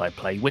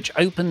play-by-play, which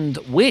opened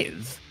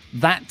with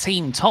that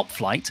team Top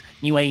Flight,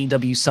 new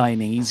AEW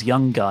signees,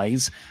 young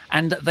guys,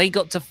 and they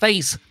got to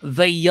face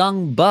the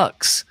Young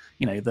Bucks,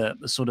 you know, the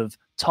sort of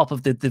top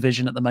of the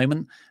division at the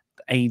moment,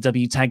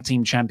 AEW Tag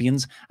Team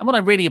Champions. And what I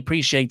really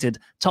appreciated,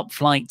 Top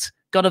Flight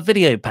got a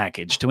video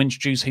package to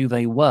introduce who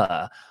they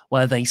were,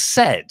 where they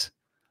said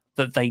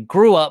that they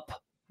grew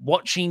up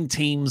watching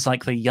teams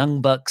like the Young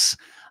Bucks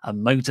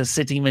and Motor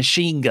City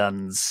Machine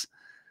Guns,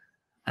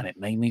 and it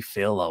made me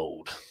feel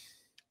old.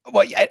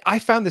 Well, I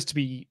found this to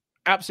be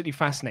absolutely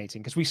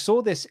fascinating because we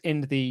saw this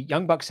in the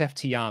Young Bucks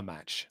FTR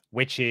match,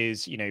 which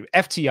is, you know,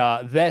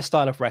 FTR, their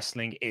style of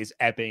wrestling is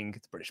ebbing,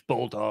 the British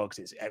Bulldogs,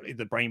 it's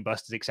the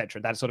Brainbusters,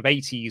 etc. That sort of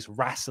 80s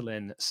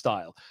wrestling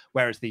style.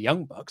 Whereas the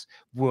Young Bucks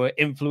were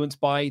influenced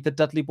by the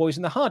Dudley Boys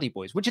and the Hardy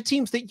Boys, which are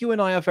teams that you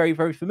and I are very,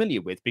 very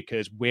familiar with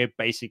because we're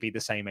basically the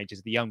same age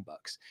as the Young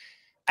Bucks.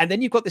 And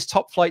then you've got this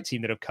Top Flight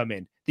team that have come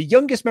in. The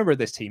youngest member of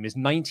this team is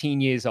 19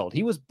 years old.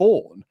 He was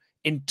born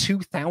in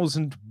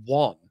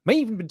 2001, may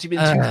even be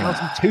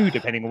 2002,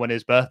 depending on when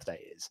his birthday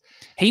is.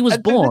 He was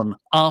born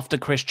after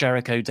Chris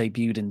Jericho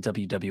debuted in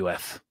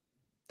WWF.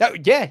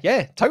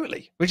 Yeah,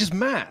 totally, which is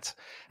mad.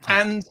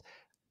 And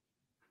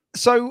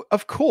so,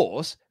 of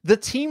course, the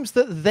teams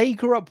that they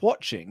grew up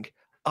watching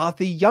are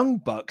the Young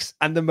Bucks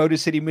and the Motor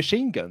City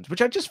Machine Guns,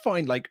 which I just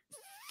find like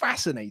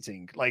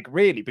fascinating, like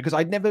really, because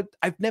I've never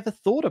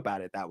thought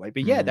about it that way.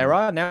 But yeah, there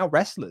are now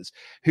wrestlers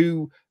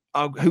who've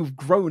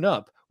grown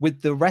up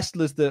with the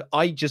wrestlers that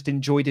I just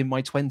enjoyed in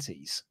my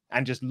 20s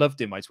and just loved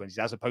in my 20s,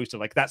 as opposed to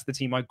like that's the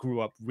team I grew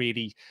up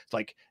really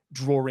like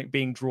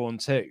being drawn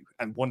to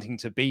and wanting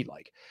to be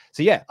like.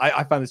 So yeah,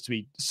 I found this to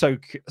be so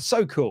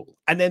cool.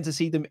 And then to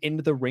see them in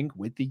the ring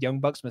with the Young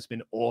Bucks must have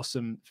been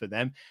awesome for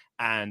them.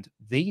 And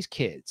these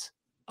kids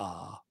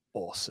are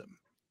awesome.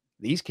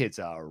 These kids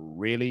are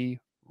really,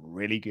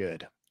 really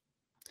good.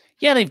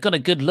 Yeah, they've got a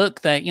good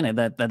look. They're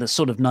the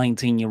sort of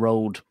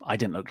 19-year-old. I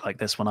didn't look like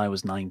this when I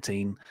was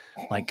 19.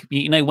 Like,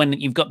 you know, when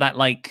you've got that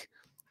like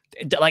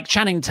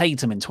Channing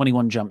Tatum in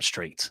 21 Jump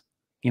Street,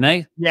 you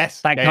know?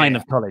 Yes. That kind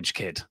of college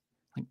kid.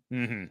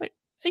 Like,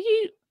 are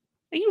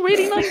you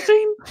really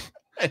 19?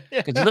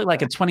 Because you look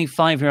like a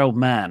 25-year-old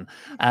man,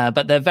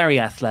 but they're very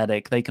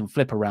athletic. They can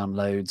flip around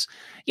loads.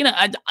 You know,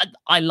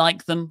 I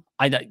like them.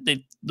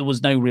 There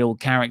was no real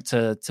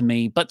character to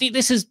me, but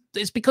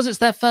it's because it's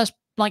their first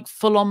like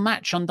full-on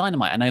match on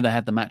Dynamite. I know they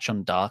had the match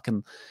on Dark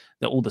and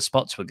that all the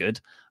spots were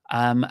good.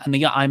 And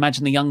I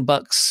imagine the Young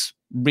Bucks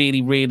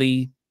really,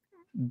 really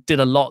did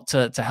a lot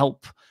to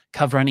help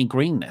cover any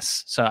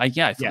greenness. So I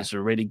thought it was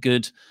a really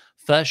good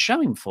first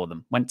showing for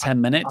them. Went 10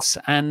 minutes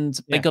and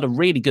they got a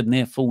really good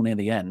near fall near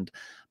the end.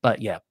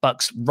 But yeah,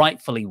 Bucks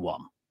rightfully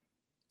won.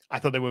 I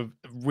thought they were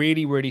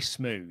really, really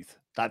smooth.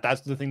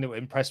 That's the thing that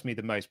impressed me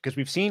the most, because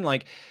we've seen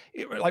like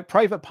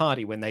Private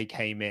Party when they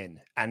came in,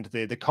 and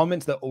the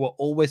comments that were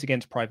always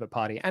against Private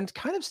Party and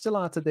kind of still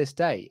are to this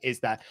day is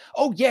that,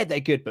 oh yeah, they're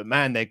good, but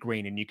man, they're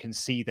green, and you can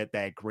see that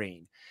they're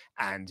green.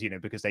 And, you know,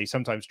 because they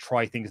sometimes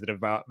try things that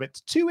are a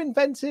bit too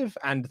inventive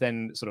and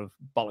then sort of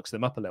bollocks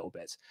them up a little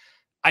bit.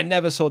 I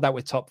never saw that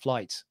with Top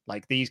Flight.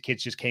 Like, these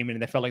kids just came in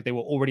and they felt like they were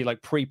already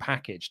like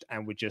pre-packaged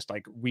and were just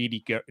like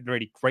really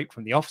great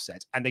from the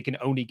offset, and they can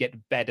only get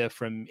better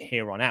from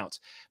here on out.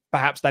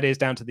 Perhaps that is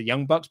down to the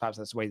Young Bucks. Perhaps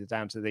that's the way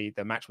down to the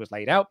match was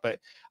laid out. But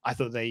I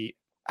thought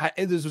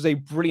this was a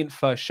brilliant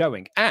first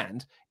showing.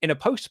 And in a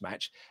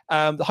post-match,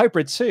 the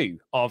Hybrid 2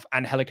 of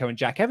Angelico and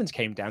Jack Evans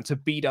came down to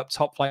beat up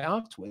Top Flight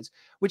afterwards,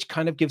 which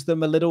kind of gives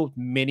them a little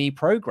mini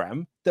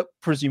program that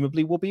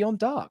presumably will be on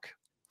Dark.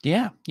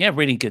 Yeah,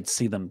 really good to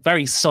see them.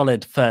 Very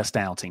solid first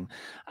outing.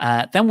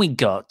 Then we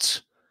got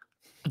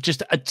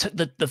just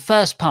the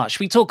first part.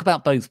 Should we talk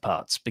about both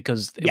parts?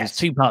 Because it was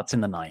 2 parts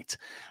in the night.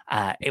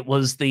 It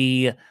was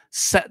the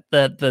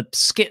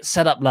skit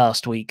set up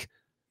last week.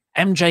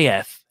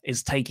 MJF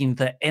is taking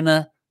the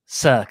Inner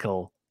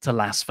Circle to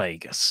Las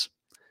Vegas.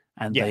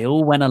 And they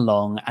all went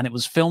along, and it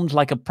was filmed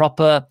like a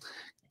proper...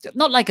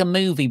 not like a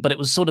movie, but it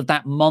was sort of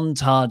that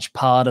montage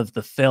part of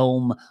the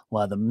film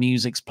where the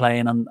music's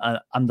playing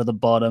under the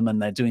bottom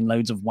and they're doing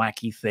loads of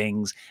wacky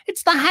things.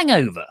 It's The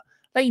Hangover.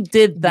 They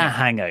did The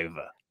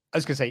Hangover. I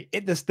was going to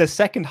say, the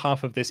second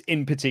half of this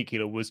in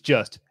particular was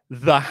just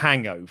The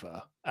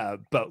Hangover,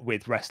 but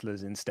with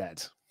wrestlers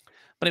instead.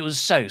 But it was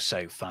so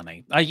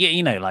funny.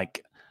 You know,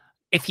 like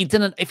if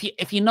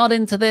you're not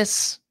into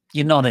this,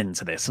 you're not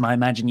into this. And I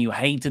imagine you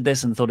hated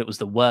this and thought it was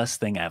the worst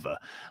thing ever.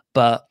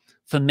 But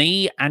for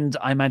me, and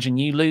I imagine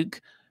you,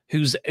 Luke,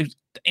 who's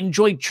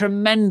enjoyed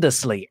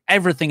tremendously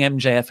everything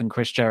MJF and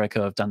Chris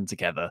Jericho have done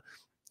together.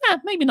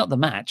 Maybe not the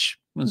match.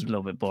 It was a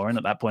little bit boring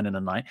at that point in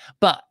the night.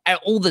 But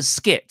all the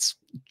skits,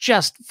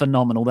 just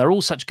phenomenal. They're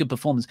all such good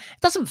performances.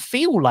 It doesn't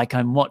feel like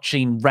I'm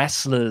watching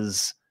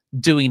wrestlers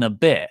doing a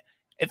bit.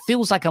 It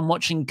feels like I'm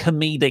watching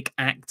comedic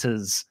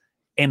actors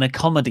in a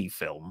comedy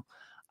film.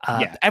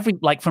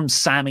 From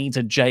Sammy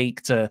to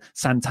Jake to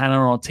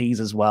Santana Ortiz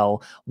as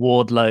well,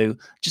 Wardlow,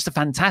 just a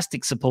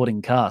fantastic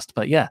supporting cast.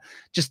 But yeah,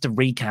 just to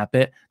recap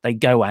it, they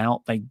go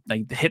out, they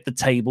hit the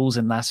tables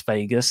in Las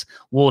Vegas.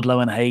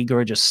 Wardlow and Hager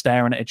are just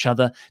staring at each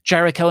other.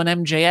 Jericho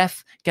and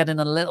MJF get in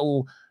a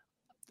little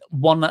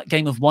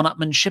game of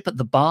one-upmanship at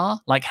the bar,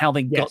 like how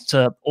they got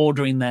to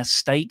ordering their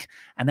steak,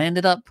 and they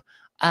ended up.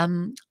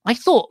 I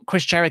thought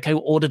Chris Jericho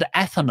ordered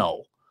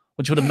ethanol,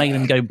 which would have made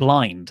him go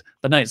blind,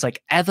 but no, it's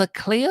like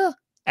Everclear.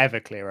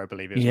 Everclear, I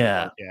believe.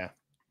 Yeah.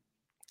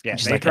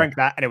 They drank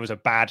that, and it was a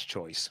bad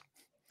choice.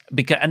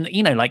 Because, and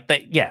you know, like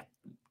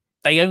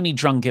they only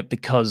drunk it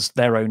because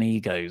their own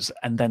egos,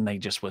 and then they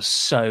just were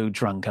so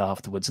drunk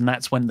afterwards, and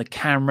that's when the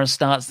camera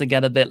starts to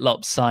get a bit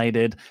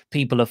lopsided.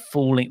 People are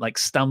falling, like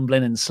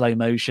stumbling in slow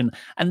motion,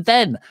 and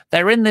then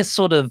they're in this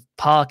sort of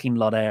parking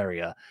lot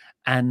area,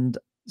 and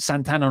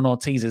Santana and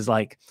Ortiz is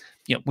like,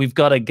 you know, we've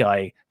got a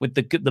guy with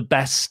the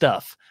best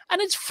stuff,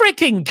 and it's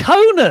freaking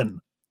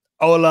Conan.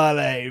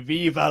 Olale,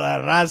 viva la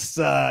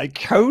raza.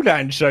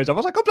 Conan shows up. I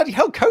was like, oh, bloody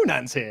hell,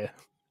 Conan's here.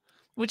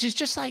 Which is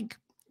just like,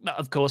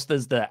 of course,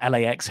 there's the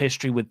LAX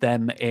history with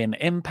them in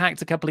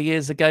Impact a couple of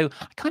years ago.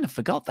 I kind of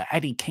forgot that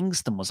Eddie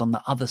Kingston was on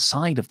the other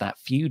side of that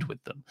feud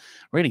with them.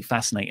 Really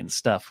fascinating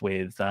stuff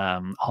with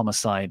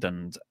Homicide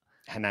and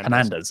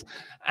Hernandez.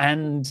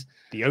 And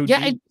the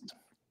OG.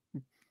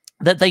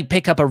 That they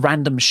pick up a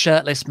random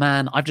shirtless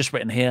man. I've just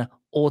written here,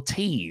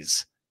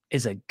 Ortiz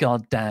is a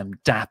goddamn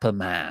dapper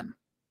man.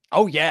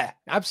 Oh, yeah,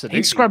 absolutely.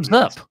 He scrubs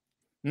up.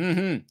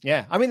 Mm-hmm.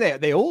 Yeah, I mean,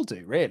 they all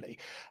do, really.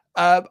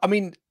 I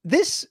mean, do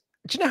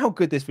you know how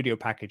good this video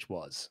package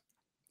was?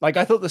 Like,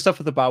 I thought the stuff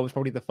at the bar was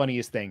probably the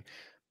funniest thing.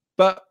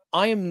 But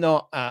I'm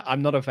not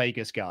a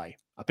Vegas guy.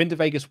 I've been to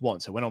Vegas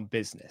once. I went on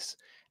business.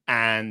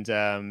 And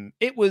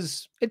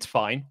it's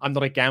fine. I'm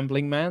not a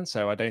gambling man,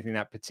 so I don't think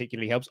that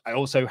particularly helps. I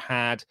also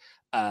had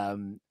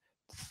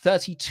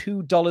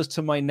 $32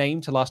 to my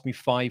name to last me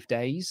 5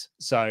 days,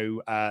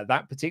 so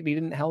that particularly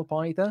didn't help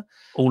either.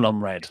 All on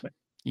red.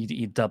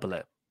 You double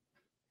it.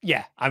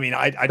 Yeah, I mean,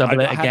 I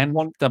double it again.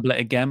 Double it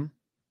again.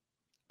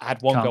 I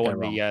had one go on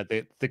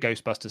the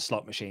Ghostbusters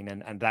slot machine,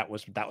 and that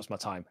was my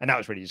time, and that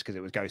was really just because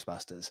it was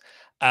Ghostbusters.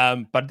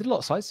 But I did a lot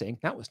of sightseeing.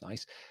 That was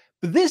nice.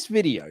 But this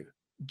video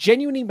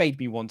genuinely made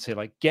me want to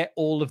like get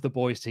all of the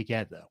boys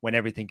together when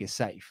everything is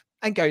safe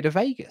and go to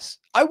Vegas.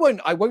 I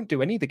won't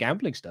do any of the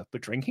gambling stuff, but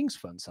drinking's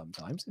fun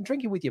sometimes, and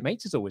drinking with your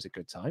mates is always a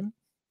good time.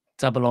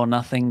 Double or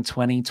Nothing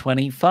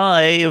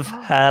 2025.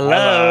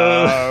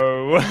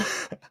 Hello.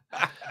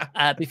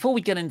 Before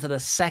we get into the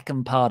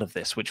second part of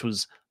this, which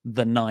was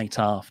the night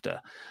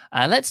after,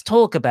 let's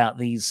talk about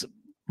these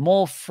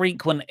more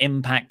frequent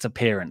Impact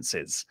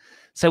appearances.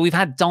 So we've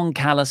had Don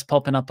Callis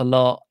popping up a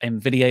lot in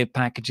video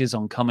packages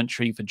on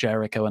commentary for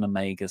Jericho and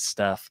Omega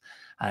stuff.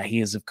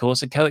 He is, of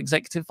course, a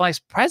co-executive vice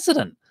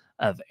president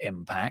of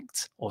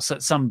Impact, or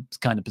some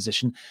kind of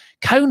position.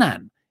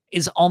 Conan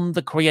is on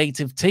the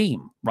creative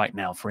team right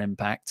now for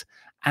Impact.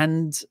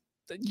 And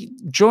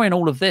during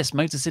all of this,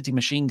 Motor City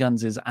Machine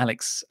Guns'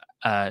 Alex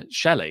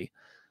Shelley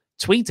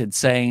tweeted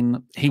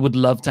saying he would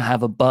love to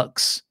have a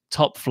Bucks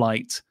Top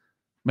Flight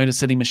Motor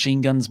City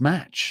Machine Guns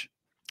match.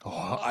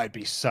 Oh, I'd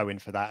be so in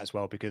for that as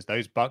well, because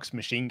those Bucks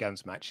Machine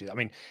Guns matches, I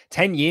mean,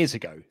 10 years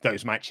ago,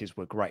 those matches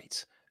were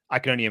great. I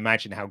can only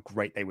imagine how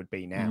great they would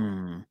be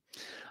now.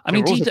 I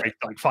mean,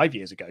 like 5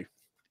 years ago.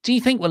 Do you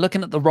think we're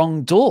looking at the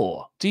wrong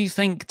door? Do you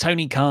think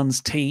Tony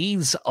Khan's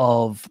tease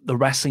of the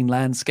wrestling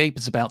landscape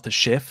is about to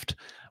shift?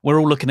 We're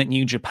all looking at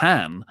New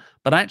Japan,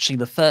 but actually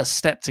the first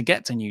step to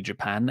get to New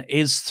Japan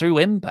is through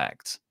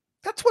Impact.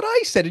 That's what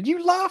I said, and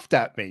you laughed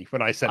at me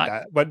when I said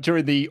that. But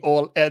during the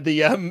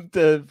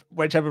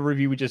whichever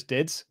review we just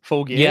did,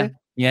 Full Gear.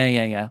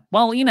 Yeah.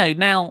 Well,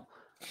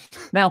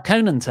 now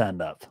Conan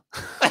turned up.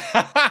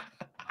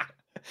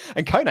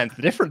 And Conan's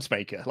the difference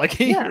maker. Like,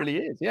 he really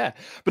is, yeah.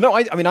 But no,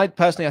 I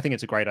personally, I think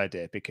it's a great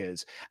idea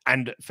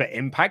and for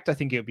Impact, I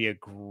think it would be a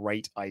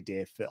great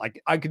idea for,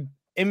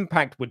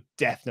 Impact would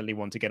definitely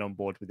want to get on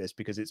board with this,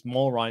 because it's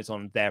more eyes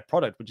on their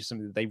product, which is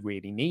something that they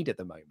really need at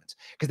the moment.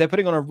 Because they're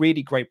putting on a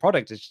really great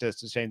product. It's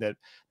just a shame that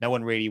no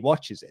one really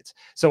watches it.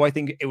 So I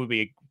think it would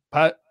be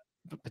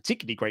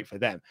particularly great for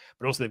them.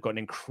 But also they've got an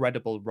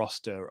incredible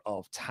roster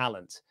of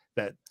talent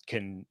that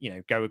can,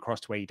 go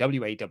across to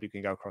AEW. AEW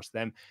can go across to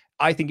them.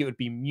 I think it would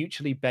be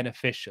mutually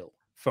beneficial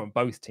from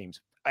both teams.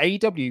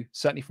 AEW,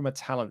 certainly from a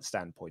talent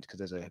standpoint, because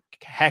there's a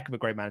heck of a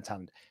great amount of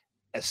talent,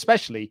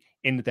 especially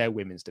in their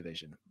women's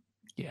division.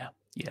 Yeah,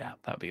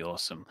 that'd be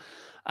awesome.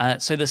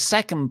 So the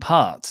second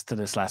part to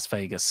this Las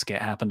Vegas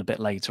skit happened a bit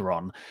later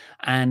on,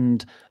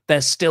 and they're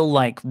still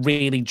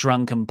really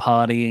drunk and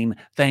partying.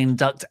 They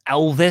induct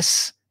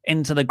Elvis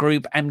into the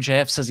group.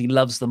 MJF says he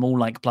loves them all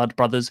like blood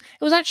brothers.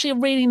 It was actually a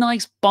really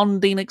nice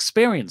bonding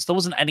experience. There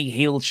wasn't any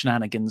heel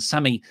shenanigans.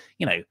 Sammy,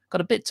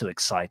 got a bit too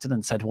excited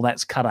and said, well,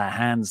 let's cut our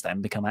hands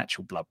then, become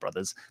actual blood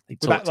brothers.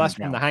 That's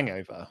from The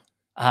Hangover.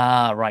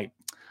 Right.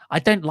 I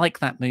don't like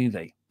that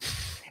movie.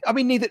 I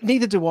mean,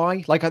 neither do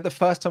I. The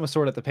first time I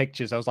saw it at the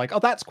pictures, I was like, oh,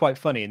 that's quite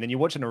funny. And then you're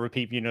watching a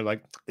repeat,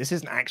 this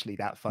isn't actually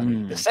that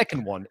funny. The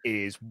second one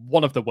is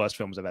one of the worst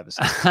films I've ever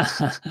seen.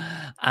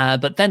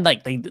 But then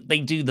they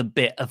do the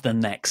bit of the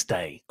next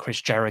day. Chris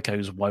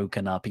Jericho's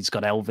woken up. He's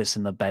got Elvis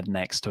in the bed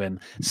next to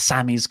him.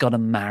 Sammy's got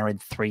him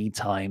married 3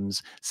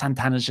 times.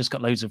 Santana's just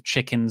got loads of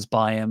chickens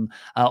by him.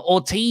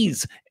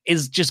 Ortiz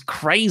is just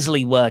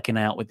crazily working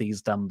out with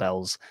these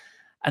dumbbells.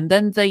 And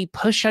then they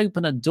push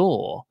open a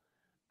door,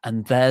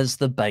 and there's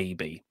the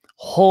baby.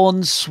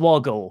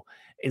 Hornswoggle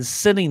is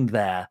sitting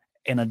there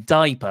in a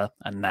diaper,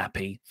 a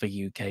nappy for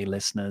UK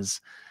listeners,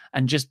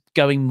 and just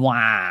going,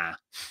 wah.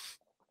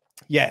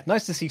 Yeah,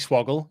 nice to see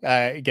Swoggle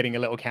getting a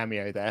little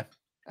cameo there.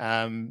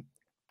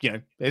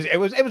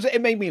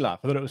 It made me laugh.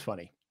 I thought it was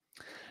funny.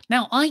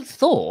 Now, I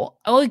thought,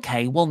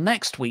 okay, well,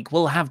 next week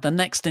we'll have the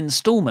next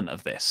installment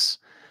of this.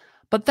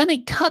 But then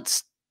it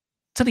cuts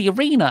to the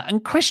arena,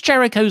 and Chris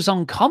Jericho's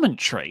on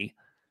commentary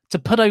to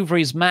put over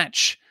his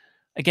match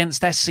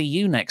against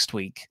SCU next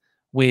week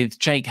with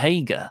Jake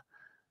Hager.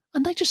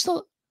 And I just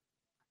thought,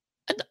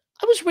 and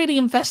I was really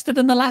invested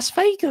in the Las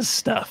Vegas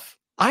stuff.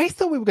 I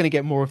thought we were going to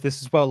get more of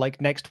this as well,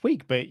 next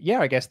week. But yeah,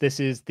 I guess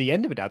this is the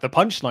end of it now. The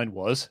punchline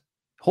was,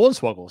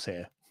 Hornswoggle's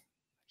here.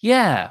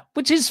 Yeah,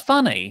 which is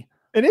funny.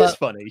 It is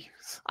funny.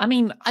 I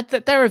mean,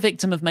 they're a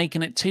victim of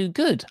making it too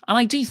good. And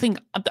I do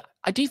think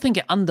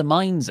it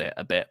undermines it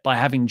a bit by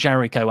having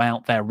Jericho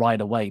out there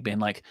right away being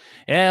like,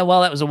 yeah,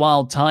 well, that was a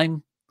wild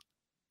time.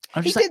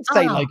 He did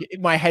say,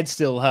 my head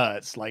still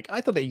hurts.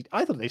 I thought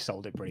they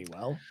sold it pretty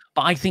well.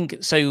 But I think,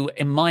 so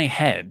in my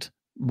head,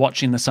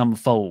 watching this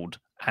unfold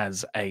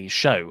as a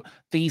show,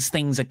 these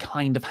things are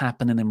kind of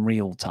happening in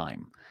real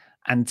time.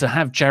 And to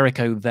have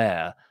Jericho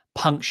there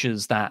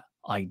punctures that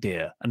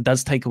idea and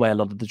does take away a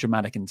lot of the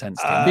dramatic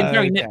intensity. I'm being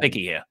very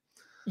nitpicky here.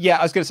 Yeah,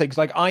 I was going to say,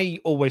 because I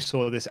always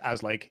saw this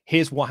as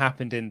here's what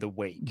happened in the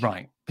week,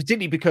 right?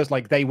 Particularly because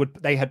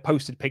they had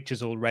posted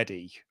pictures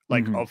already,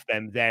 of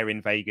them there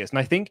in Vegas, and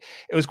I think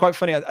it was quite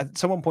funny.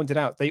 Someone pointed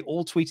out they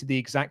all tweeted the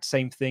exact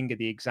same thing at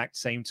the exact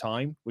same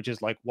time, which is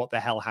what the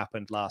hell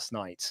happened last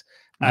night.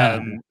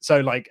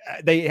 So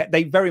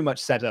they very much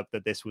set up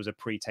that this was a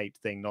pre-taped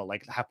thing, not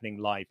happening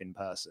live in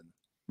person.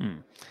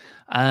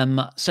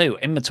 So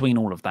in between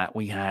all of that,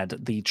 we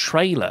had the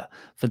trailer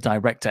for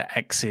Director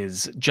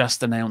X's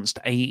just announced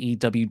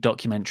AEW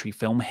documentary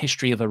film,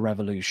 History of a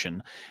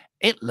Revolution.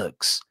 It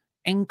looks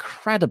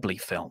incredibly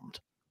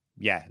filmed.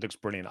 Yeah, it looks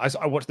brilliant.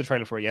 I watched the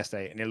trailer for it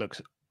yesterday, and it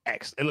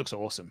looks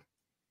awesome.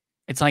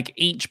 It's like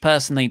each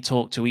person they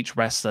talk to, each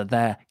wrestler,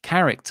 their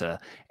character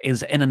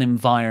is in an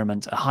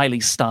environment, a highly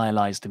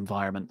stylized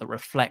environment that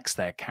reflects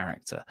their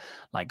character.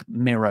 Like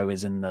Miro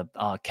is in the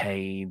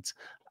arcade.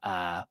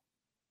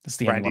 That's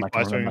the only one I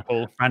can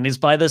remember. Randy's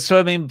by the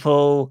swimming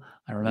pool.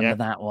 I remember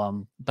that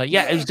one. But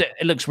yeah,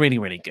 it looks really,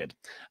 really good.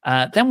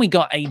 Then we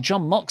got a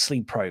Jon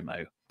Moxley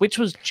promo, which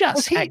was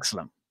just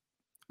excellent.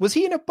 Was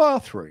he in a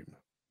bathroom?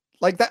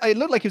 It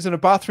looked like he was in a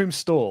bathroom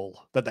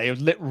stall that they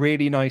lit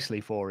really nicely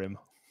for him.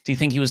 Do you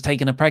think he was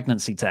taking a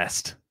pregnancy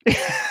test?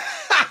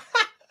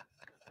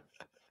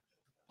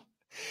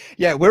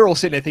 Yeah, we're all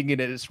sitting there thinking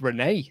it's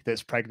Renee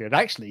that's pregnant.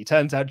 Actually, it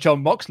turns out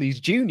Jon Moxley's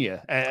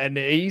junior, and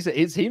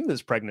it's him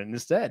that's pregnant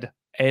instead.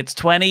 It's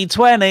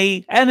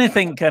 2020.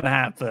 Anything can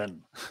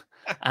happen.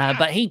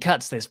 But he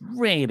cuts this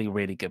really,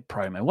 really good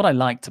promo. What I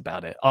liked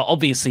about it,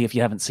 obviously, if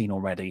you haven't seen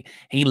already,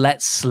 he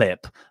lets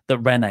slip that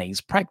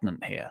Renee's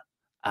pregnant here,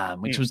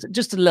 which was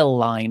just a little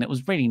line. It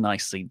was really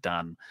nicely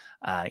done.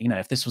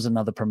 If this was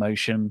another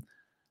promotion,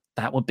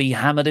 that would be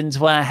hammered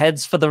into our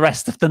heads for the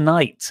rest of the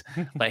night.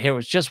 But here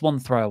was just one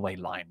throwaway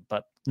line,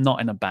 but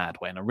not in a bad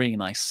way, in a really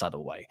nice,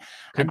 subtle way.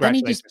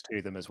 Congratulations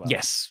to them as well.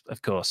 Yes,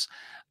 of course.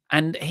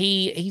 And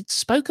he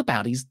spoke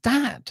about his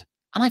dad.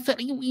 And I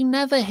felt you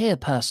never hear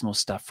personal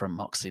stuff from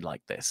Moxley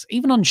like this,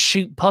 even on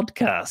shoot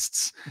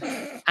podcasts.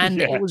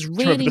 And it was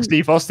really the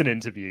Steve Austin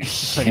interview.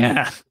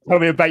 Yeah. Tell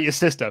me about your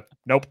sister.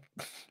 Nope.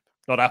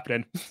 Not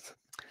happening.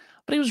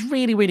 But it was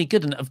really, really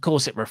good. And of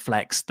course it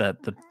reflects the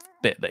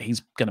bit that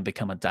he's going to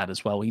become a dad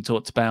as well. He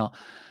talked about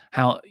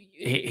how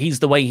he's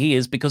the way he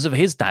is because of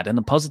his dad in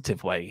a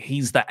positive way.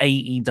 He's the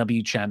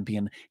AEW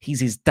champion. He's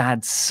his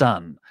dad's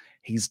son.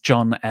 He's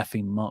Jon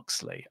effing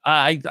Moxley.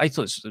 I thought it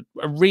was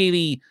a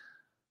really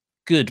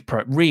good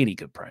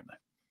promo.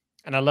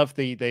 And I love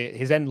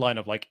his end line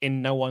of like,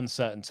 in no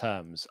uncertain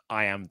terms,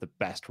 I am the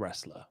best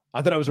wrestler.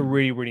 I thought it was a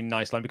really, really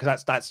nice line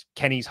because that's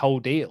Kenny's whole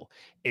deal,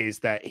 is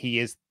that he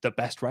is the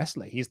best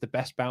wrestler. He's the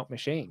best bout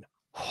machine.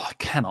 Oh, I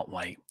cannot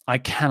wait. I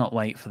cannot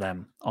wait for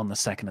them on the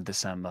 2nd of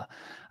December.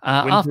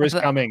 Winter is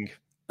coming.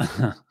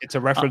 It's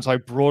a reference I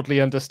broadly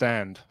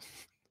understand.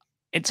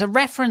 It's a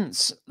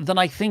reference that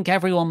I think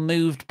everyone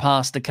moved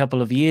past a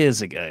couple of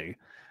years ago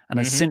and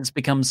has since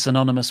become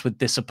synonymous with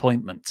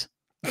disappointment.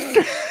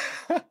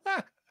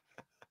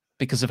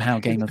 Because of how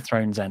Game of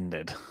Thrones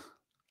ended.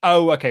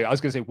 Oh, okay. I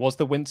was going to say, was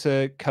the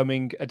winter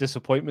coming a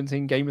disappointment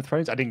in Game of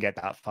Thrones? I didn't get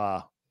that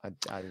far.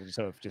 I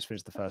sort of just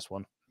finished the first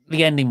one.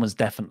 The ending was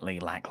definitely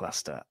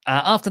lackluster.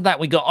 After that,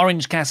 we got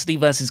Orange Cassidy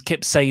versus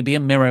Kip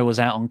Sabian. Miro was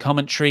out on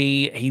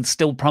commentary. He's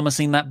still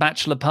promising that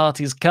bachelor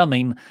party's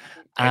coming.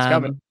 It's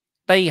coming.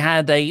 They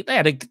had a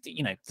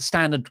the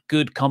standard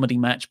good comedy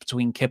match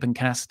between Kip and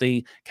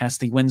Cassidy.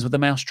 Cassidy wins with a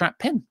mousetrap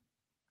pin.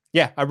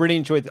 Yeah, I really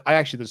enjoyed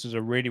it. This was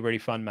a really, really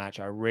fun match.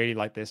 I really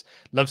like this.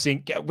 Love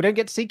seeing, we don't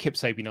get to see Kip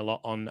Sabian a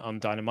lot on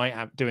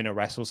Dynamite doing a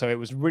wrestle, so it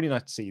was really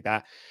nice to see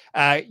that.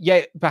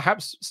 Yeah,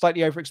 perhaps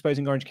slightly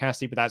overexposing Orange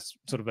Cassidy, but that's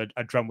sort of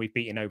a drum we've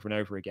beaten over and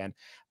over again.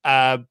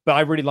 But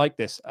I really like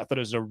this. I thought it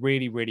was a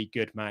really, really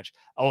good match.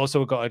 I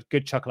also got a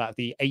good chuckle out of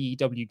the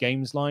AEW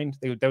games line.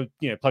 They were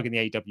plugging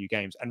the AEW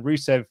games, and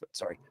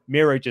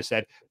Miro just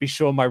said, "Be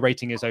sure my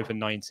rating is over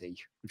 90,"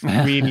 which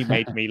really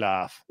made me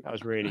laugh. That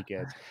was really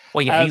good.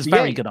 Well, yeah, he's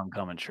very good on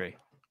commentary.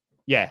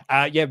 Yeah,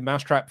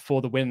 mousetrap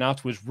for the win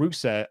afterwards.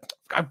 Rusev.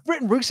 I've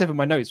written Rusev in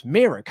my notes.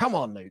 Miro, come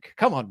on, Luke.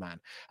 Come on, man.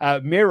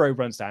 Miro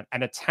runs down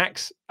and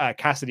attacks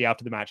Cassidy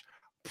after the match.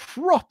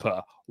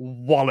 Proper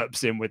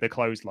wallops him with a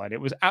clothesline. It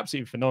was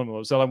absolutely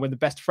phenomenal. So when the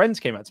best friends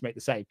came out to make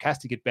the save,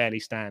 Cassidy could barely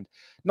stand.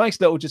 Nice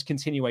little just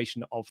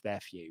continuation of their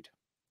feud.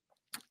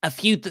 A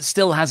feud that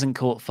still hasn't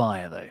caught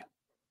fire, though.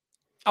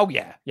 Oh,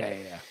 yeah.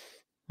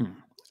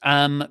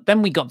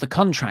 Then we got the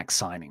contract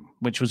signing,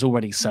 which was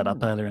already set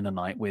up earlier in the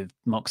night with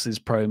Mox's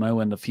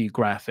promo and a few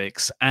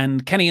graphics.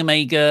 And Kenny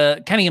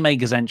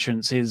Omega's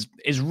entrance is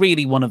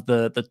really one of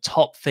the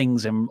top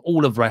things in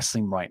all of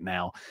wrestling right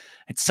now.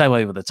 It's so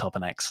over the top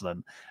and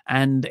excellent.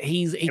 And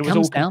he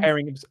comes down.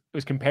 It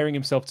was comparing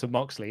himself to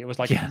Moxley. It was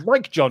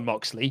like Jon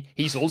Moxley,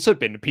 he's also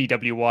been a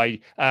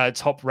PWI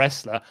top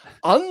wrestler.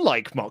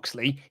 Unlike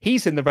Moxley,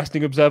 he's in the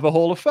Wrestling Observer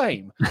Hall of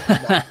Fame.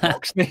 Like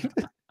Moxley.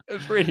 It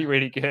was really,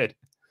 really good.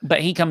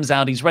 But he comes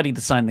out, he's ready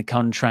to sign the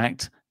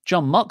contract.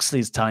 Jon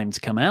Moxley's time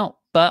to come out,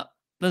 but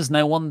there's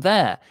no one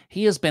there.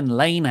 He has been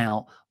lain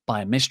out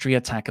by a mystery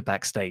attacker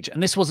backstage.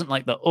 And this wasn't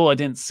like I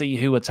didn't see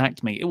who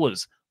attacked me. It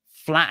was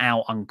flat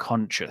out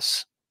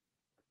unconscious.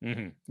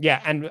 Mm-hmm.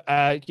 Yeah, and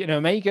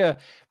Omega,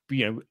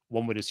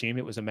 one would assume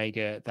it was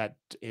Omega that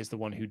is the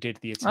one who did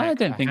the attack. I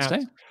don't think so.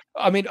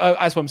 I mean,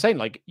 as what I'm saying,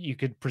 like, you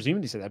could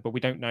presumably say that, but we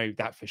don't know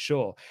that for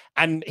sure.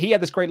 And he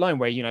had this great line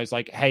where, it's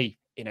like, hey,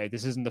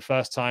 this isn't the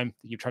first time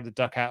that you've tried to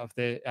duck out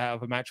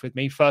of a match with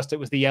me. First it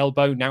was the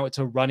elbow, now it's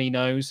a runny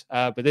nose.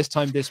 But this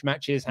time this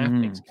match is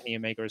happening. So Kenny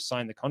Omega has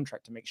signed the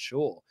contract to make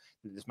sure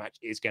that this match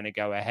is going to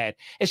go ahead.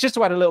 It's just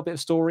to add a little bit of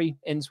story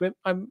into it.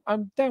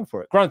 I'm down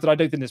for it. Granted, I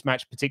don't think this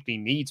match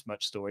particularly needs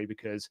much story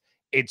because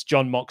it's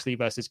Jon Moxley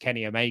versus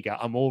Kenny Omega.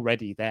 I'm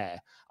already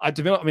there. I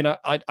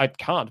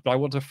can't, but I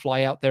want to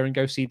fly out there and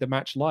go see the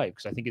match live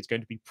because I think it's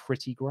going to be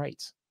pretty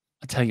great.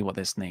 I tell you what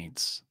this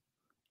needs.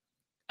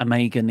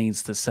 Omega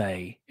needs to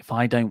say, if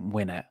I don't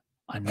win it,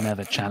 I'm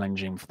never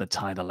challenging for the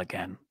title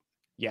again.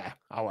 Yeah.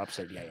 Oh,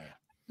 absolutely. Yeah.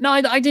 No,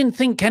 I didn't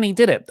think Kenny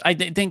did it. It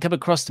didn't come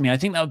across to me. I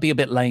think that would be a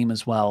bit lame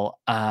as well.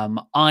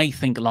 I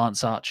think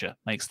Lance Archer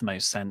makes the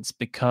most sense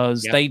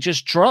because they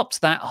just dropped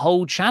that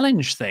whole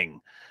challenge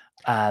thing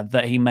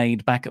that he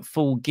made back at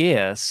Full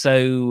Gear.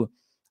 So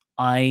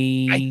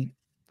I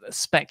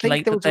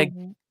speculate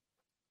that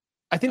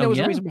I think there was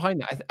a reason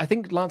behind that. I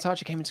think Lance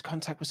Archer came into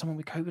contact with someone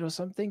with COVID or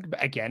something.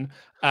 But again,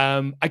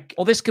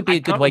 this could be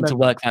a good way to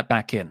work that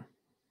back in.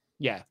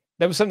 Yeah,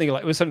 there was something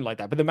like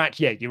that. But the match,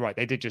 yeah, you're right.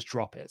 They did just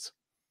drop it.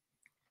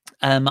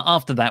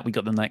 After that, we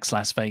got the next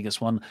Las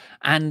Vegas one,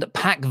 and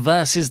Pac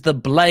versus the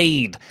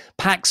Blade.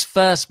 Pac's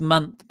first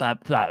match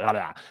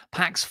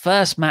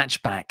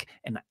back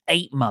in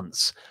 8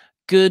 months.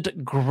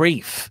 Good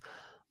grief!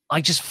 I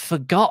just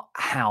forgot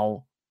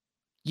how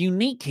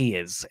unique he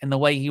is in the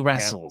way he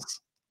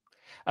wrestles.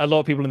 Yeah. A lot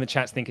of people in the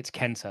chats think it's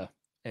Kenta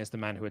is the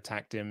man who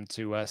attacked him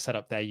to set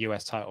up their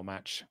US title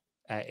match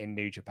in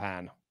New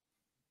Japan.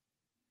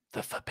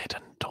 The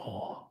Forbidden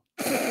Door.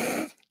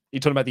 You're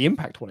talking about the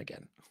Impact one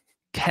again.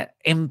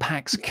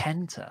 Impact's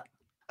Kenta.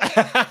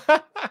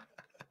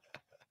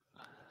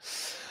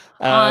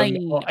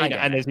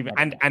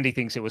 And he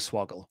thinks it was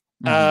Swoggle.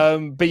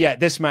 Mm-hmm. But yeah,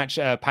 this match,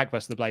 Pac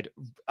versus the Blade,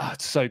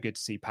 it's so good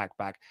to see Pac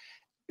back.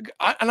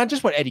 I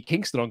just want Eddie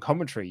Kingston on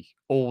commentary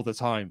all the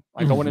time.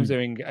 Like I want him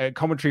doing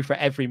commentary for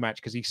every match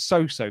because he's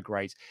so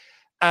great.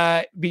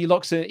 But he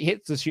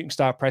hits the shooting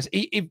star press.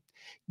 They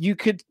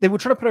were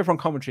trying to put over on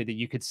commentary that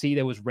you could see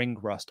there was ring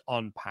rust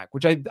on Pac,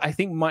 which I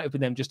think might have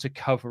been them just to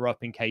cover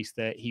up in case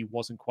that he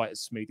wasn't quite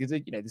as smooth.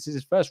 This is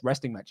his first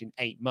wrestling match in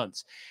 8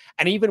 months.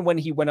 And even when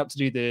he went up to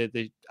do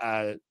the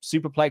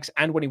superplex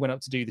and when he went up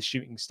to do the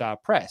shooting star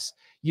press,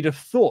 you'd have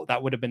thought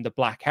that would have been the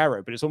Black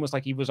Arrow, but it's almost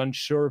like he was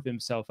unsure of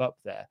himself up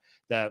there.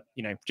 That,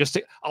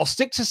 I'll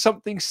stick to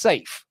something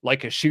safe,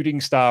 like a shooting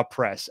star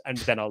press, and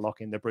then I'll lock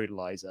in the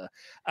brutalizer.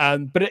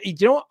 But you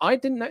know what? I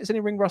didn't notice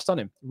any ring rust on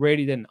him.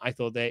 Really didn't. I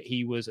thought that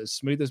he was as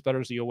smooth as butter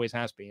as he always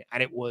has been.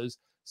 And it was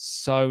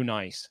so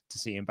nice to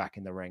see him back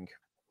in the ring.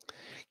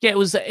 Yeah,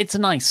 it's a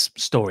nice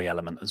story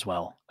element as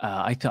well.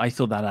 I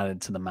thought that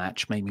added to the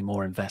match, made me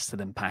more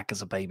invested in Pac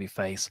as a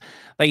babyface.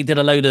 They did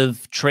a load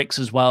of tricks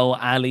as well.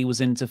 Ali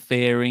was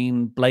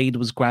interfering, Blade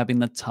was grabbing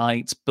the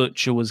tights,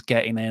 Butcher was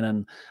getting in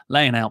and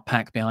laying out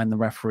Pac behind the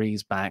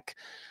referee's back.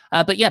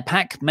 But yeah,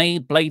 Pac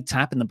made Blade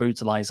tap in the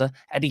brutalizer.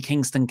 Eddie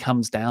Kingston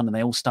comes down and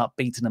they all start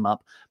beating him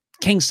up.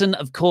 Kingston,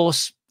 of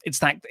course, it's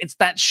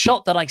that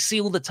shot that I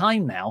see all the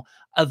time now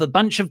of a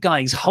bunch of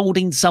guys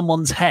holding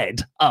someone's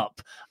head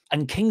up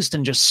and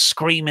Kingston just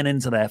screaming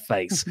into their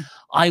face,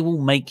 I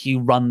will make you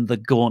run the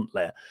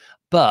gauntlet.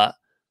 But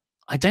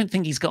I don't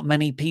think he's got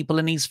many people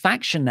in his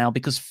faction now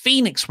because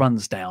Phoenix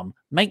runs down,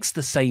 makes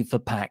the save for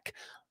Pac.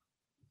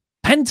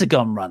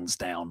 Pentagon runs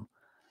down,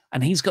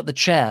 and he's got the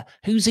chair.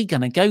 Who's he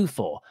going to go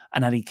for?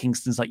 And Eddie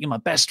Kingston's like, you're my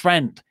best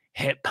friend.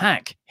 Hit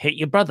Pac. Hit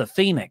your brother,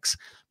 Phoenix.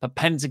 But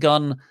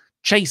Pentagon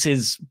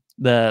chases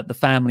the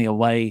family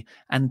away,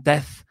 and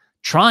Death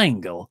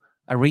Triangle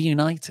are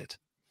reunited.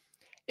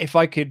 If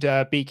I could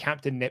be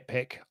Captain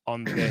Nitpick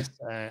on this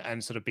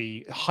and sort of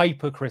be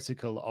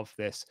hypercritical of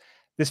this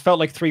felt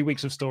like 3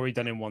 weeks of story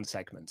done in one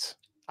segment.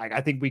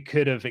 I think we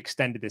could have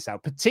extended this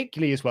out,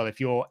 particularly as well. If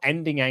your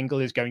ending angle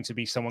is going to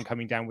be someone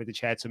coming down with a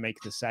chair to make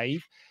the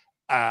save,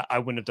 I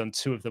wouldn't have done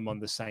 2 of them on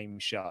the same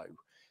show.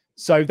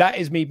 So that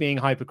is me being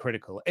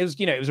hypercritical. It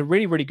was a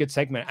really, really good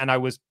segment. And I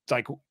was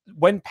like,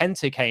 when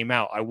Penta came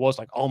out, I was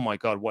like, oh my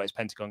God, what is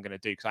Pentagon going to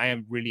do? Because I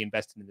am really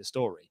invested in the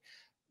story.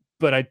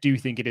 But I do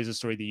think it is a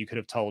story that you could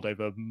have told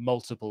over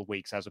multiple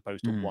weeks as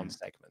opposed to one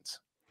segment.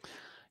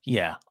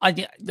 Yeah, I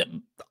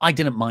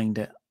didn't mind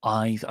it.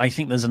 I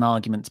think there's an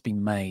argument to be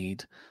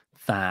made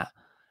that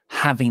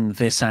having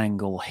this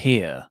angle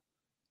here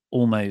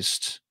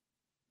almost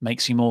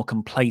makes you more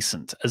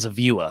complacent as a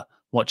viewer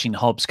watching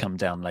Hobbs come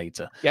down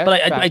later. Yeah,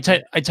 but I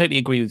totally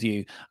agree with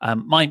you.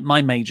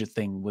 My major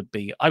thing would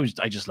be I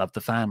just love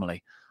the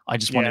family. I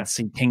just wanted to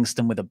see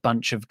Kingston with a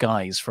bunch of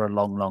guys for a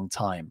long, long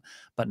time.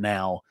 But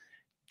now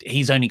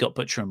he's only got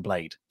Butcher and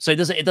Blade, so it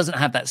doesn't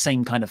have that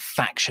same kind of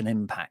faction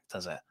impact,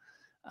 does it?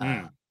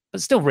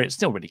 But still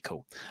really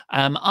cool.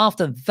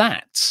 After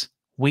that,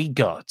 we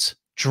got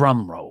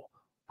drumroll.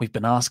 We've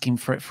been asking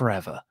for it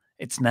forever.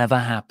 It's never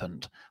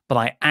happened, but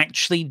I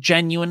actually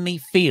genuinely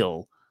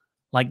feel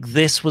like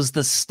this was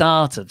the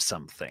start of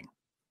something.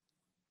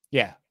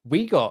 Yeah,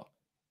 we got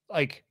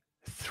like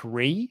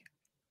 3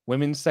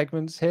 women's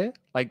segments here.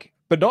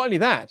 But not only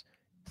that,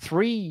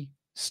 3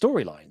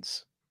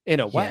 storylines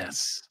in a way.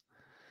 Yes.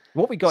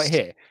 What we got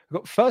here, we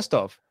got first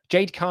off,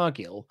 Jade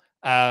Cargill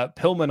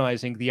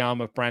Pillmanizing the arm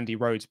of Brandy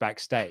Rhodes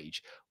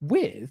backstage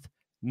with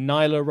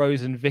Nyla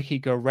Rose and Vicky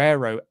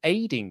Guerrero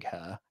aiding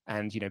her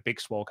and,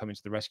 Big Swole coming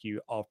to the rescue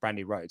of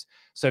Brandy Rhodes.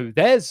 So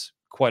there's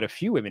quite a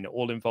few women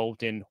all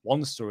involved in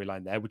one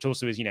storyline there, which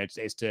also is,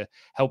 is to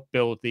help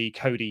build the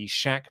Cody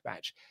Shaq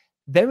match.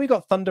 Then we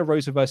got Thunder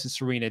Rosa versus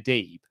Serena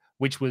Deeb,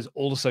 which was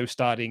also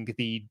starting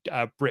the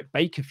Britt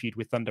Baker feud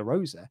with Thunder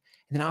Rosa.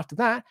 And then after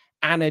that,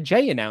 Anna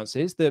Jay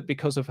announces that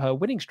because of her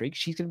winning streak,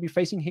 she's going to be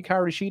facing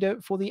Hikaru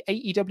Shida for the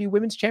AEW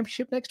Women's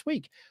Championship next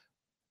week.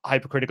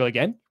 Hypercritical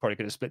again. Probably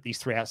could have split these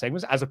 3 out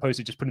segments as opposed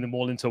to just putting them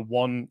all into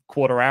 1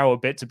 quarter-hour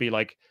bit to be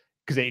like,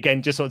 because it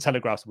again just sort of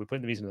telegraphs that we're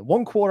putting these in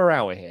 1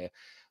 quarter-hour here.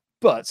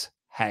 But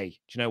hey,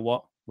 do you know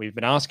what? We've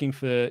been asking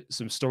for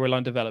some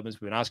storyline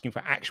developments. We've been asking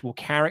for actual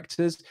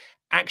characters.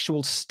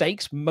 actual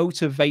stakes,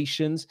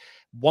 motivations,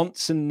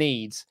 wants and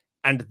needs.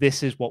 And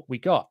this is what we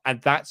got.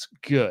 And that's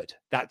good.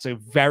 That's a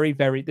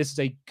this is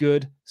a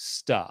good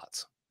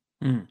start.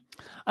 And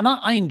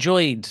I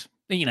enjoyed,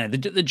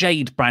 the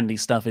Jade Brandy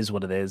stuff is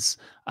what it is.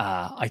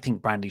 I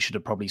think Brandy should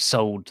have probably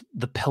sold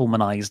the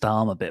Pillmanized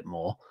arm a bit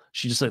more.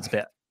 She just looks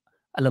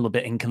a little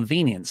bit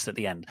inconvenienced at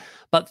the end.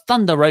 But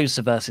Thunder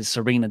Rosa versus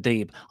Serena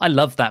Deeb. I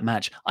love that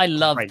match. I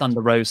love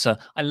Thunder Rosa.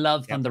 I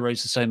love Thunder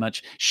Rosa so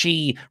much.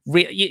 She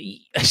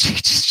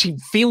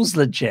feels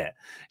legit.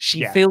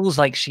 She feels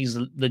like she's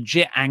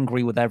legit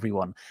angry with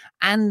everyone.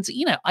 And,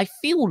 I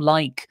feel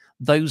like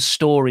those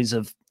stories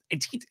of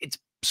it's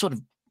sort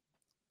of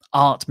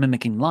art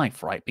mimicking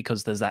life, right?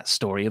 Because there's that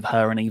story of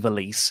her and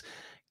Ivelisse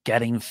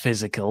getting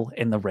physical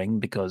in the ring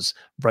because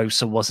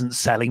Rosa wasn't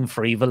selling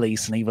for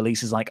Ivelisse, and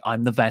Ivelisse is like,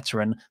 I'm the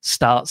veteran,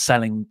 start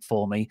selling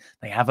for me.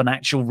 They have an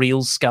actual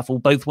real scuffle.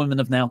 Both women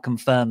have now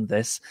confirmed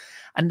this.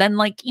 And then,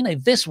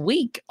 this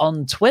week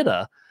on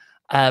Twitter,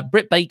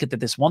 Britt Baker did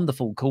this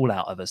wonderful call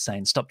out of her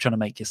saying, stop trying to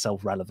make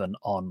yourself relevant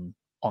on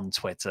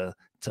Twitter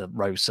to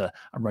Rosa.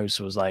 And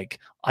Rosa was like,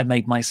 I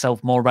made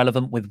myself more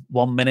relevant with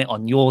 1 minute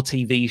on your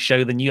TV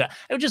show than you.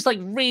 It was just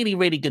really,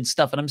 really good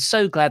stuff. And I'm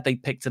so glad they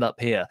picked it up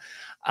here.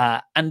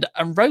 And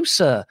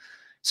Rosa,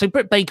 so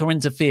Britt Baker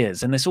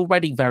interferes in this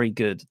already very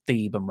good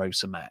Deeb and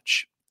Rosa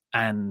match.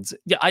 And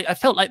I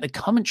felt like the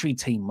commentary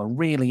team were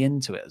really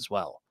into it as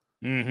well.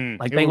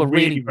 Mm-hmm. They were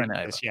really putting it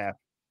over.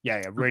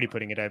 Yeah, really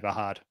putting it over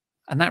hard.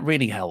 And that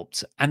really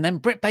helped. And then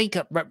Britt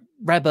Baker,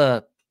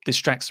 Reba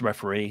distracts the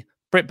referee.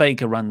 Britt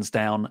Baker runs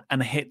down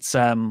and hits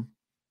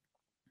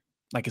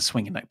like a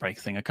swinging neck break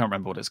thing. I can't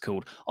remember what it's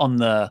called on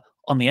the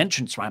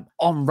entrance ramp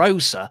on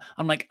Rosa.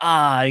 I'm like,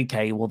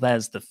 okay, well,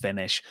 there's the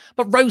finish.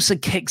 But Rosa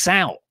kicks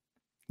out.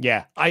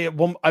 Yeah, at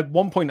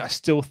one point I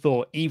still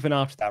thought even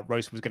after that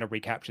Rosa was going to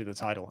recapture the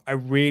title. I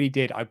really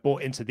did. I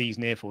bought into these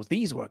near falls.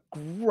 These were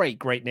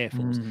great near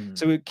falls.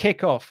 So it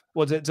kick off,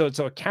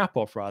 so a cap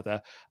off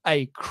rather,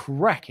 a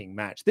cracking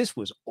match. This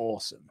was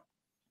awesome.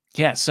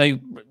 Yeah, so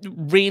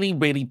really,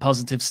 really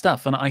positive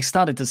stuff. And I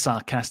started to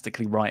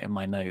sarcastically write in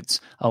my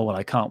notes, oh, well,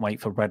 I can't wait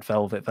for Red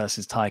Velvet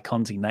versus Ty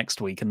Conti next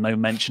week, and no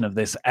mention of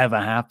this ever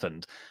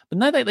happened. But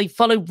no, they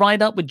followed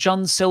right up with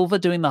John Silver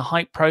doing the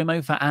hype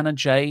promo for Anna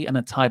Jay and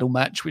a title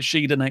match with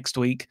Shida next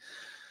week.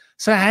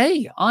 So,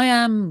 hey,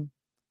 I'm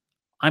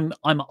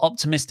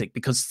optimistic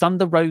because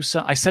Thunder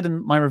Rosa, I said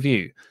in my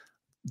review,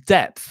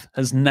 depth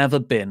has never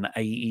been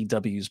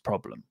AEW's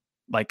problem.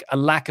 Like a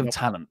lack of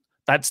talent.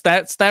 That's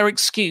their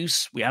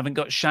excuse. We haven't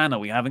got Shanna.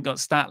 We haven't got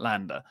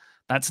Statlander.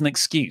 That's an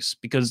excuse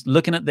because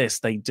looking at this,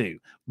 they do.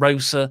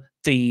 Rosa,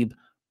 Deeb,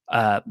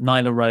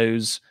 Nyla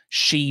Rose,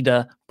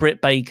 Shida,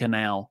 Britt Baker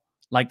now.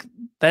 Like,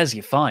 there's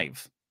your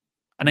five.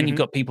 And then you've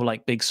got people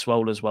like Big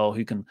Swole as well,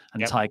 and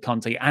Ty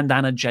Conti and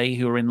Anna Jay,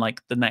 who are in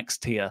like the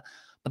next tier.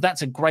 But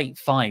that's a great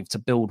five to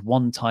build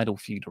one title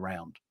feud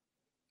around.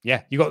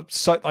 Yeah, you got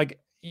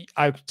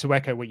to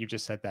echo what you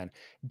just said then,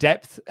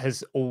 depth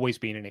has always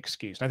been an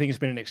excuse. And I think it's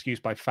been an excuse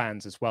by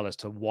fans as well as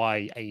to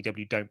why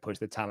AEW don't push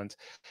the talent.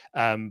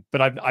 But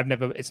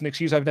it's an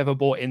excuse I've never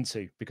bought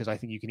into because I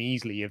think you can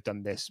easily have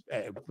done this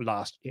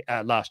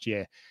last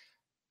year.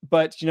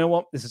 But you know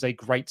what? This is a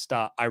great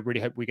start. I really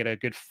hope we get a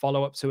good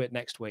follow-up to it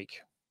next week.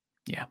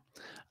 Yeah.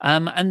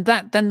 And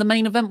then the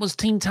main event was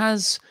Team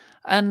Taz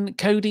and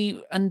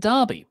Cody and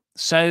Darby.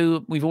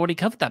 So we've already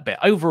covered that bit.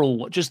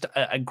 Overall, just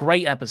a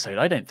great episode.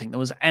 I don't think there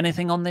was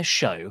anything on this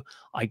show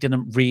I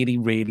didn't really,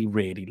 really,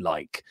 really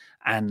like.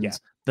 And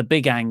the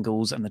big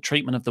angles and the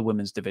treatment of the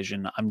women's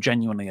division, I'm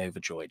genuinely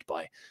overjoyed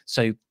by.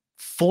 So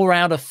 4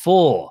 out of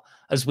 4,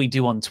 as we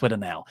do on Twitter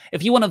now.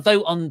 If you want to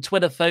vote on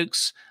Twitter,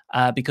 folks,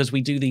 because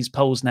we do these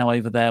polls now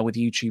over there with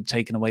YouTube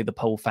taking away the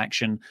poll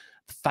function.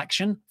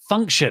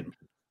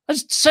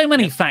 There's so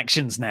many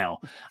factions now.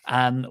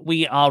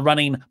 We are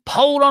running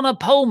poll on a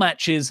poll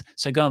matches.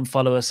 So go and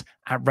follow us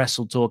at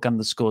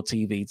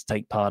WrestleTalk_TV to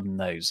take part in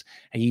those.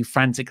 Are you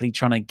frantically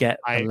trying to get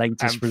the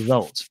latest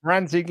results?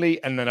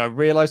 Frantically. And then I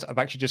realized I've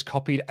actually just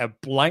copied a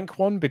blank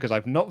one because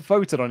I've not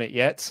voted on it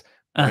yet.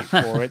 Wait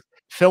for it.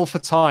 Fill for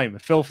time.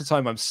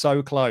 I'm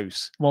so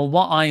close. Well,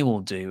 what I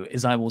will do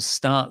is I will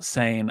start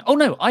saying,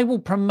 I will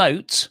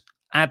promote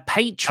our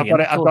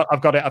Patreon.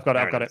 I've got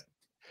it.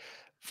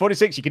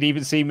 46, you can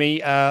even see me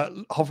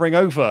hovering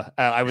over.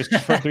 I was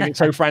doing it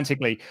so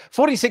frantically.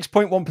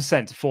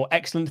 46.1% for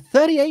excellent,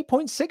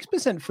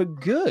 38.6% for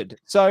good.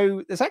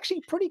 So it's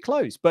actually pretty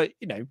close. But,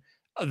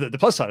 the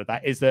plus side of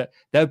that is that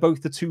they're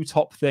both the two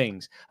top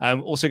things.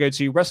 Also go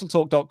to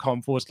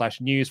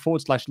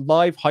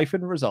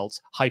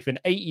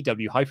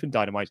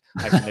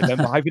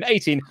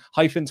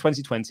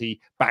wrestletalk.com/news/live-results-AEW-Dynamite-November-18-2020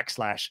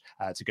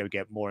 to go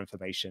get more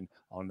information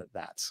on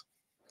that.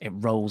 It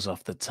rolls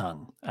off the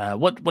tongue.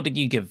 What did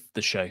you give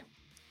the show?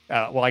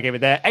 Well, I gave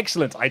it there.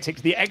 Excellent. I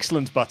ticked the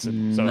excellent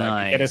button so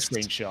I could get a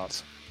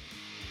screenshot.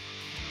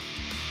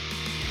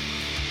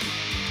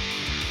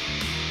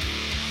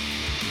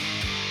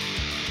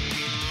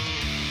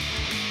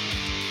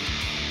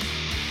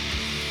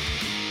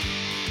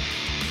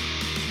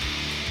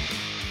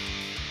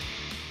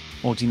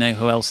 Or do you know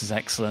who else is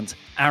excellent?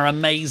 Our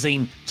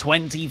amazing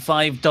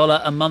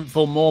 $25 a month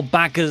or more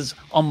backers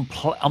on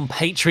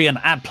Patreon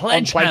at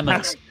Pledge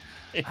Hammers.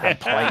 At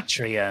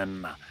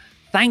Patreon.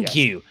 Thank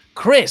you,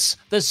 Chris,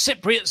 the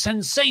Cypriot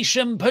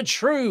sensation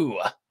Petru.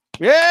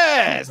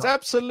 Yes,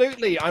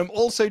 absolutely. I'm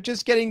also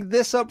just getting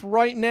this up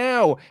right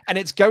now, and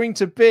it's going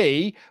to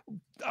be.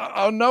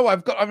 Oh no,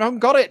 I haven't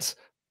got it.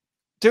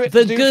 Do it.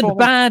 The good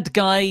bad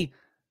guy,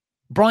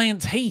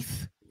 Bryant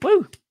Heath.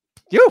 Woo.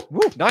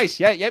 Woo, nice.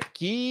 Yeah, yep.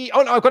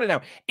 Oh no, I've got it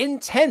now.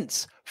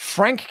 Intense.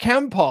 Frank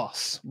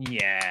Campos.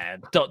 Yeah. ...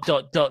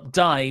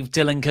 Dive.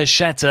 Dylan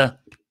Cachetta.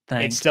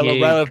 It's still a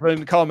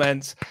relevant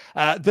comment.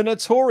 The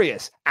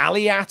Notorious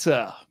Ali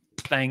Atta.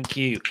 Thank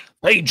you.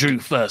 They drew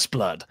first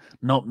blood,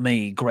 not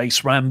me,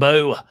 Grace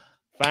Rambo.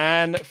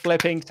 Fan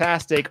flipping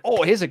tastic.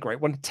 Oh, here's a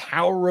great one.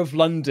 Tower of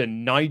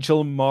London,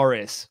 Nigel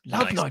Morris.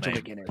 Love Nigel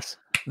McGuinness.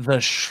 The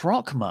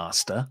Schrock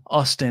Master,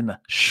 Austin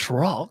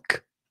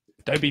Schrock.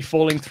 Don't be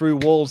falling through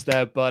walls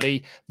there,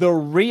 buddy. The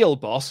Real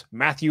Boss,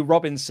 Matthew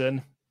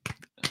Robinson.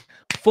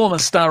 Former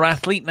star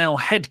athlete, now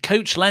head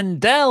coach,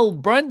 Lendell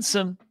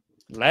Brunson.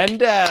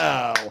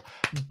 Lendell.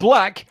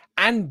 Black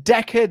and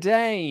Decker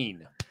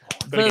Dane.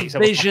 The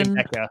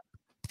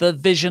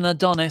Vision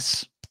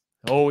Adonis.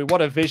 Oh,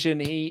 what a vision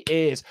he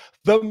is.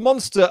 The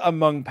monster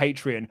among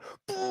Patreon,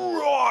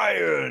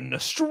 Brian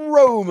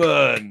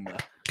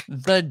Strowman.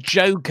 The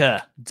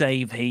Joker,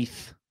 Dave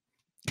Heath.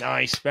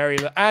 Nice,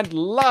 and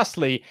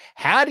lastly,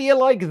 how do you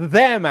like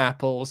them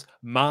apples,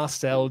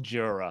 Marcel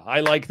Jura?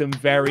 I like them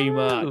very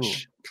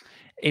much.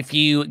 If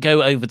you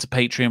go over to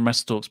Patreon,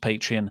 Wrestle Talk's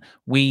Patreon,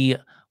 we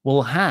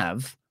will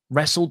have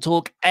Wrestle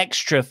Talk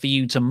Extra for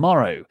you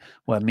tomorrow,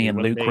 where me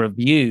and Luke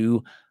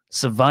review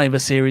Survivor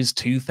Series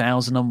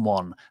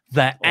 2001,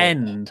 the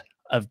end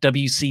of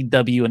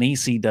WCW and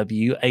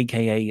ECW,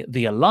 aka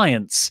The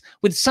Alliance,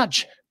 with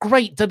such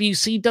great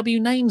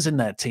WCW names in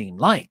their team,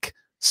 like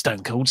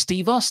Stone Cold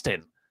Steve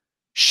Austin,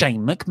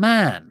 Shane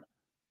McMahon,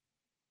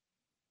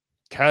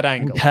 Kurt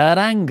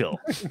Angle.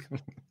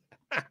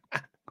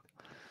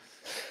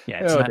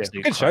 Yeah, it's an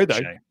absolute good show, though.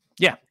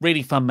 Yeah,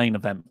 really fun main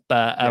event.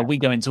 But we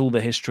go into all the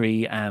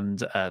history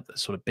and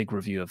sort of big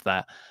review of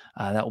that.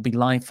 That will be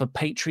live for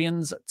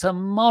Patreons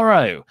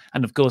tomorrow.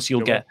 And of course,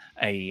 you'll get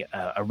a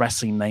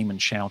wrestling name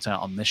and shout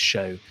out on this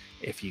show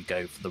if you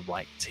go for the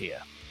right tier.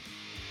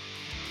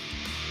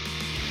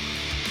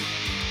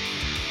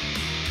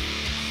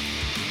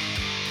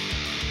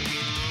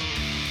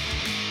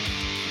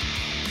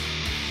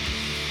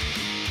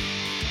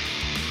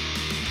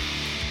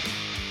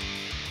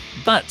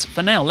 But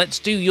for now, let's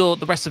do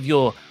the rest of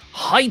your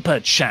hyper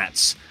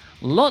chats.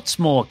 Lots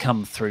more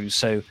come through,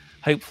 so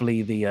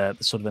hopefully the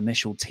sort of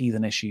initial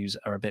teething issues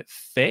are a bit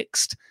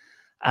fixed.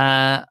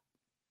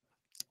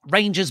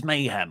 Rangers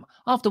Mayhem.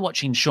 After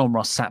watching Sean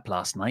Ross Sapp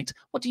last night,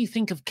 what do you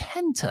think of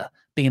Kenta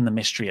being the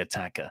mystery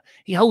attacker?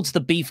 He holds the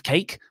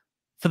beefcake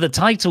for the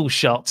title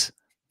shot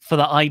for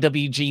the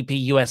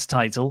IWGP US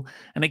title,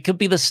 and it could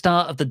be the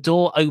start of the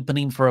door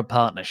opening for a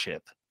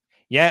partnership.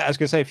 Yeah, I was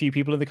going to say a few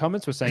people in the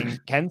comments were saying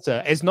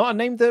Kenta is not a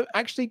name that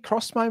actually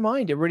crossed my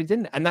mind. It really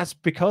didn't. And that's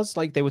because,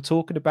 like, they were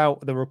talking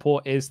about, the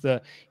report is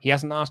that he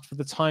hasn't asked for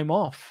the time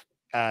off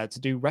to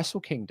do Wrestle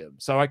Kingdom.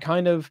 So I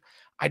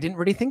didn't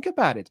really think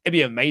about it. It'd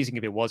be amazing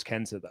if it was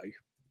Kenta,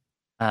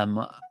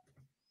 though.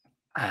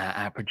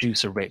 Our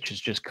producer, Rich, has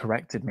just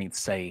corrected me to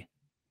say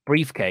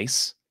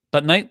briefcase.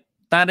 But no,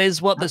 that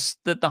is what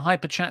the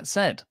hyper chat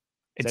said.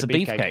 It's a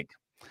beefcake.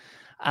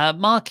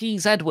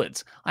 Marquise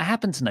Edwards. I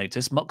happened to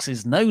notice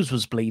Mox's nose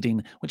was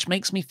bleeding, which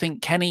makes me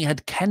think Kenny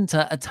had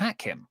Kenta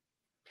attack him.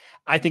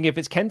 I think if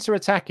it's Kenta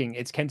attacking,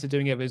 it's Kenta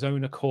doing it of his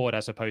own accord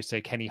as opposed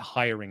to Kenny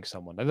hiring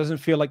someone. It doesn't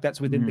feel like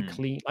that's within the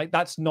clean. Like,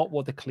 that's not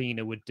what the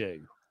cleaner would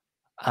do.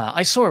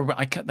 I saw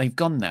they've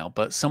gone now,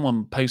 but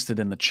someone posted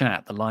in the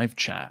chat, the live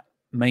chat,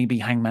 maybe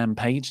Hangman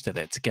Page did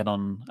it to get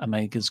on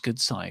Omega's good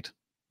side.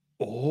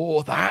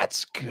 Oh,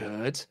 that's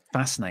good.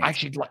 Fascinating.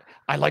 Actually,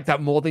 I like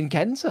that more than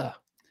Kenta.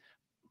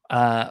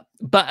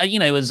 But you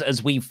know,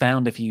 as we've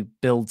found, if you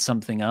build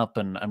something up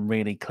and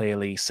really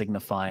clearly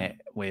signify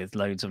it with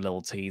loads of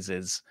little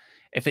teasers,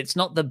 if it's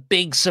not the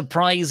big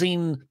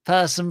surprising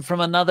person from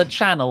another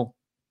channel,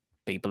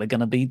 people are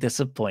going to be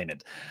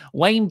disappointed.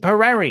 Wayne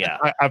Pereira.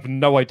 I have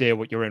no idea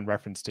what you're in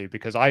reference to,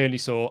 because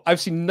I've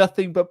seen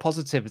nothing but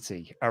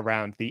positivity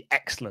around the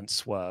excellent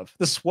swerve.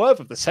 The swerve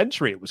of the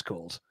century, it was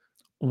called.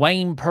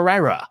 Wayne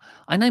Pereira.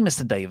 I know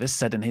Mr. Davis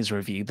said in his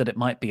review that it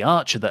might be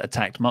Archer that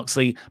attacked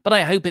Moxley, but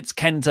I hope it's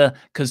Kenta,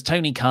 because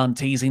Tony Khan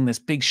teasing this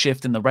big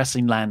shift in the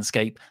wrestling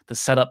landscape to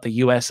set up the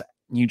US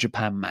New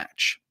Japan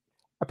match.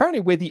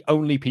 Apparently we're the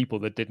only people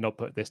that did not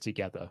put this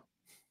together.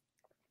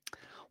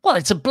 Well,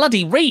 it's a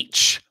bloody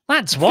reach.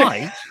 That's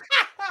why.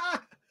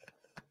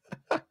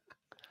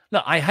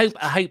 Look, I hope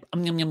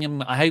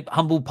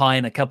Humble Pie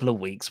in a couple of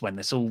weeks when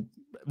this all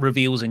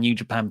reveals a New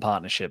Japan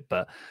partnership,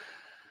 but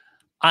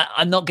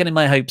I'm not getting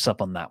my hopes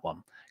up on that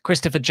one.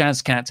 Christopher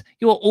Jazzcat,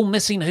 you are all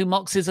missing who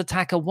Mox's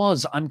attacker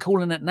was. I'm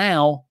calling it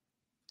now.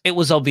 It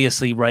was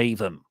obviously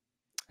Raven.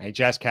 Hey,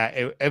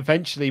 Jazzcat,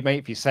 eventually, mate,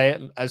 if you say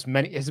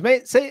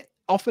it say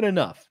often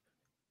enough,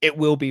 it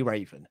will be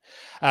Raven.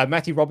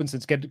 Matthew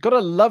Robinson's gotta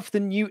love the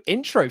new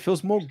intro. It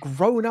feels more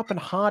grown up and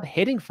hard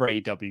hitting for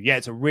AEW. Yeah,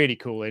 it's a really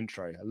cool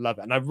intro. I love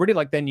it. And I really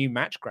like their new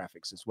match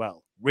graphics as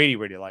well. Really,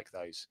 really like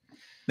those.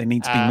 They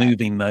need to be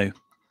moving, though.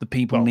 The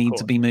people need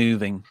to be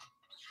moving.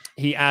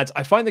 He adds,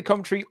 I find the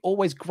commentary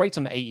always great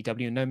on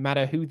AEW. No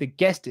matter who the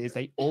guest is,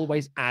 they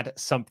always add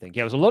something. Yeah,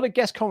 there was a lot of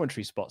guest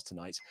commentary spots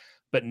tonight,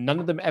 but none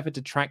of them ever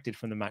detracted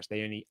from the match.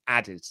 They only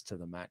added to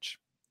the match.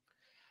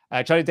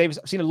 Charlie Davis,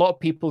 I've seen a lot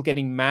of people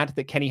getting mad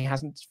that Kenny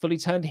hasn't fully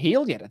turned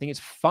heel yet. I think it's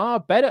far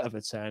better of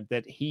a turn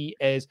that he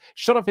is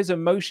shut off his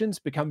emotions,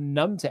 become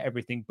numb to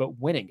everything, but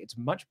winning. It's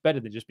much better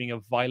than just being a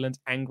violent,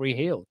 angry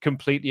heel.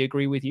 Completely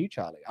agree with you,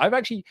 Charlie. I've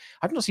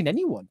not seen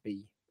anyone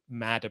be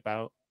mad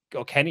about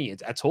or Kenny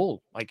at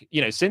all. Like, you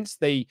know, since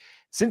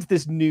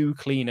this new,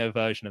 cleaner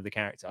version of the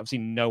character, I've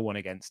seen no one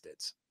against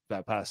it.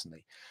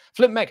 Personally,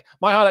 Flip Mech,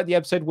 my highlight of the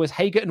episode was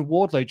Hager and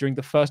Wardlow during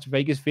the first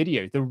Vegas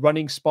video. The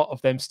running spot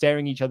of them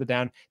staring each other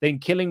down, then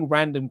killing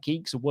random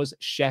geeks was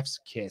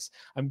chef's kiss.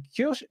 I'm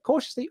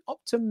cautiously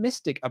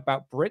optimistic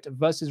about Britt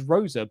versus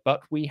Rosa,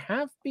 but we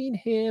have been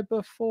here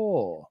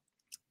before.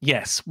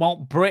 Yes, well,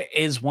 Britt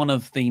is one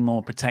of the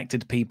more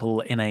protected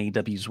people in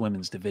AEW's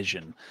women's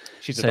division.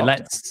 She's a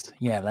doctor.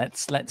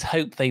 let's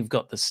hope they've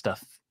got the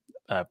stuff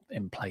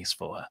in place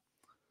for her.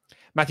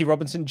 Matthew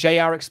Robinson,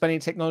 JR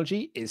explaining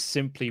technology is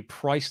simply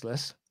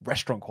priceless.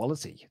 Restaurant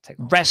quality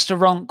technology.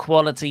 Restaurant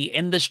quality,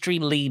 industry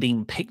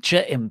leading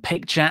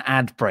picture-in-picture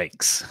ad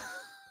breaks.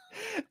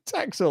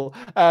 Taxel,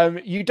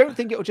 you don't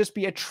think it'll just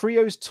be a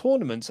trios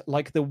tournament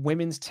like the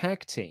women's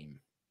tag team?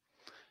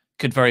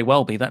 Could very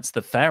well be. That's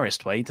the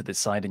fairest way to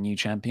decide a new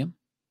champion.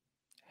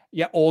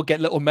 Yeah, or get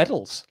little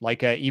medals like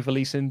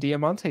Ivelisse and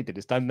Diamante did.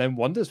 It's done them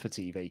wonders for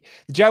TV.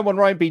 The Jad one,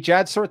 Ryan B.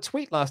 Jad, saw a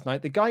tweet last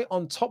night. The guy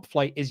on Top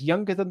Flight is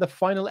younger than the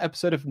final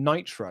episode of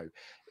Nitro.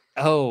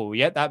 Oh,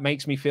 yeah, that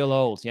makes me feel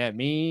old. Yeah,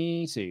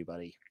 me too,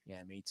 buddy.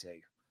 Yeah, me too.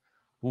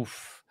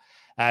 Oof.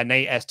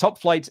 Nate S. Top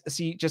Flight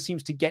just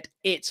seems to get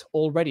it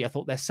already. I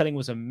thought their selling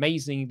was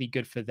amazingly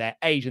good for their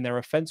age and their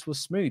offense was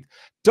smooth.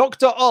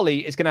 Dr.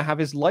 Ollie is going to have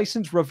his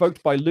license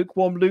revoked by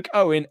lukewarm Luke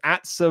Owen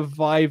at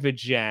Survivor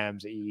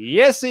Jams.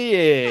 Yes, he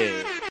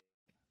is.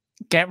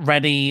 Get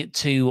ready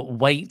to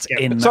wait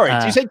in... Sorry,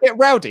 did you say get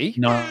rowdy?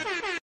 No.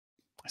 I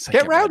said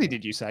get rowdy,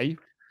 did you say?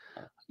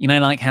 You know,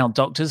 like how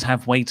doctors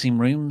have waiting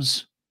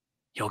rooms?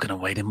 You're going to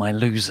wait in my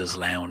loser's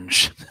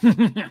lounge.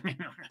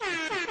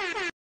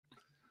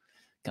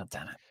 God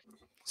damn it.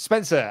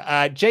 Spencer,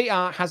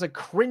 JR has a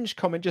cringe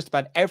comment just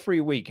about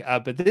every week,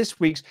 but this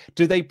week's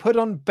 "do they put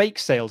on bake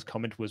sales"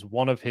 comment was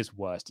one of his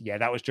worst. Yeah,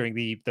 that was during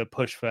the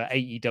push for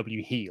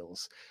AEW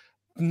heels.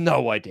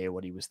 No idea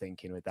what he was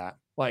thinking with that.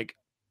 Like,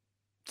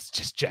 it's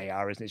just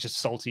JR, isn't it? It's just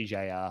salty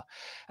JR.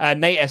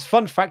 Nate S.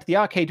 Fun fact, the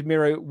arcade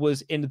mirror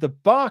was in the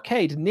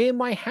Barcade near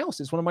my house.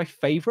 It's one of my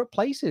favorite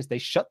places. They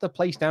shut the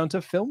place down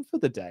to film for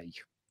the day.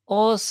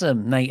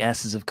 Awesome. Nate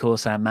S. is, of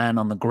course, our man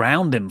on the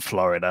ground in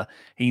Florida.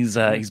 He's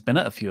been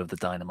at a few of the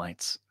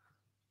Dynamites.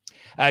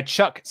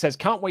 Chuck says,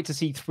 can't wait to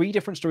see 3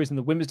 different stories in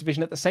the women's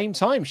division at the same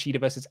time. Shida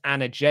versus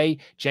Anna Jay,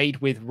 Jade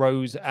with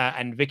Rose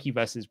and Vicky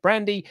versus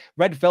Brandy,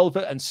 Red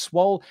Velvet and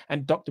Swole,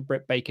 and Dr.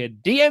 Britt Baker,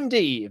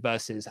 DMD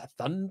versus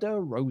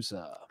Thunder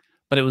Rosa.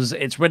 But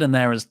it's written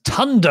there as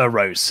Thunder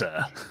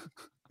Rosa.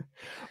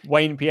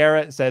 Wayne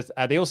Pierre says,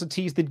 they also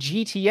teased the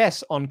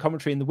GTS on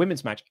commentary in the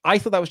women's match. I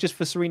thought that was just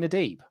for Serena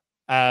Deeb.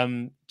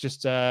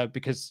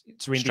 Because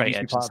Serena Straight Deeb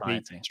Edge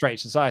Society. Straight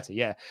Edge Society,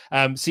 yeah.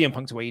 CM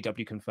Punk to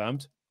AEW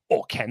confirmed.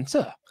 Or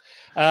Kenta.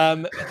 Are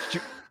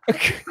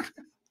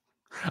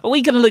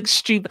we going to look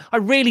stupid? I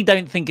really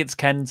don't think it's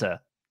Kenta.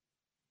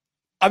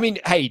 I mean,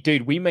 hey,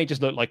 dude, we may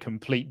just look like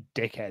complete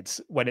dickheads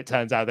when it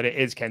turns out that it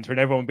is Kenta, and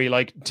everyone will be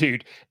like,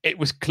 dude, it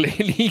was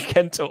clearly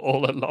Kenta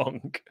all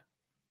along.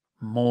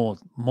 More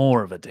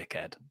of a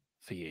dickhead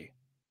for you.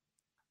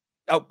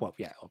 Oh, well,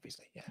 yeah,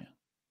 obviously, yeah.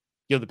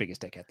 You're the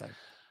biggest dickhead, though.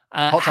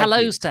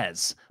 Hello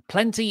says,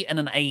 plenty in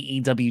an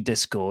AEW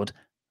Discord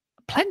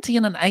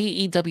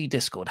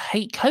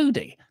hate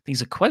Cody.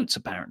 These are quotes,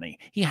 apparently.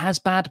 He has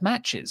bad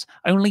matches,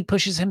 only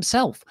pushes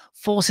himself,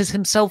 forces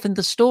himself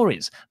into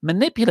stories,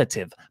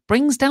 manipulative,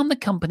 brings down the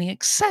company,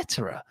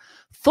 etc.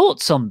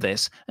 Thoughts on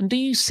this? And do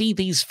you see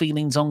these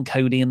feelings on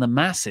Cody and the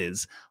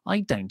masses?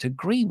 I don't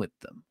agree with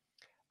them.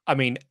 I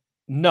mean,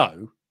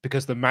 no,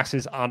 because the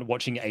masses aren't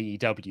watching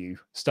AEW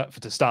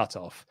to start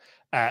off,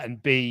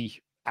 and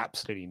B,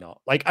 absolutely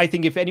not. Like, I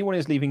think if anyone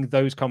is leaving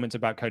those comments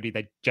about Cody,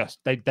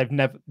 they've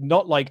never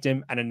not liked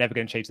him and are never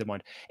going to change their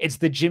mind. It's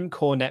the Jim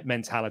Cornette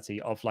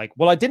mentality of like,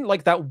 well, I didn't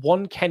like that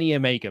one Kenny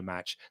Omega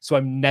match, so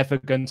I'm never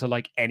going to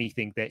like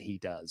anything that he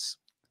does.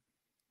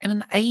 In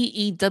an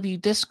AEW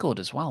Discord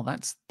as well.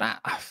 That's that.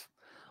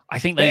 I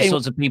think those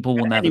sorts of people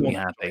will never be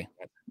happy.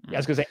 Yeah, I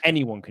was going to say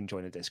anyone can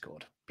join a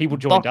Discord. People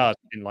joined us,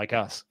 didn't like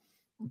us.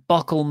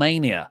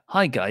 Bucklemania.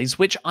 Hi guys,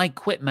 which I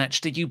Quit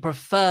match did you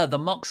prefer? The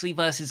Moxley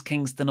versus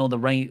Kingston or the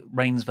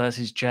Reigns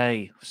versus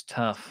Jay? It was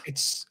tough.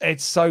 It's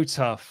so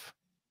tough.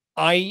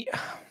 I'll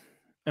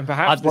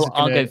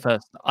go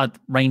first.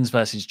 Reigns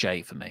versus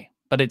Jay for me.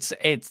 but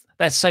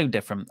they're so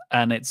different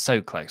and it's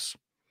so close.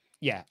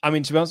 Yeah, I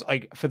mean, to be honest,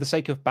 for the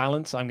sake of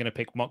balance, I'm going to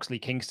pick Moxley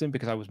Kingston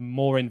because I was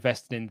more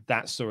invested in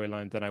that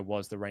storyline than I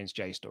was the Reigns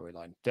Jay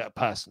storyline,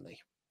 personally.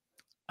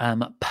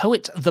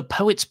 The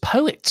Poet's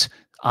Poet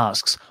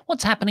asks,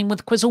 what's happening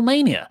with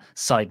Quizzlemania?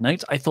 Side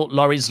note, I thought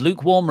Laurie's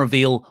lukewarm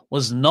reveal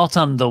was not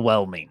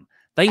underwhelming.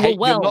 They were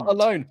well. You're not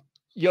alone.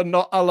 You're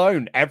not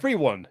alone.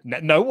 Everyone,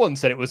 no one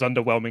said it was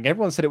underwhelming.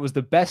 Everyone said it was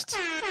the best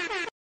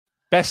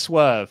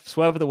swerve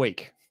of the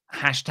week.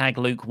 Hashtag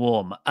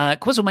lukewarm.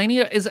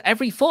 Quizzlemania is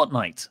every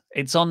fortnight.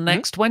 It's on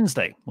next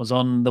Wednesday. Was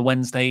on the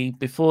Wednesday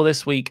before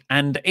this week.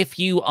 And if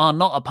you are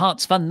not a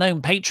Parts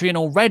Unknown Patreon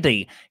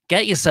already,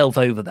 get yourself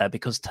over there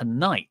because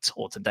tonight,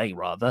 or today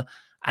rather,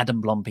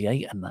 Adam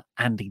Blompier and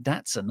Andy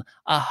Datson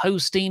are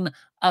hosting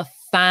a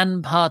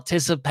fan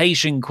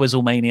participation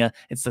Quizzlemania.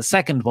 It's the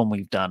second one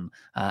we've done,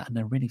 and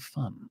they're really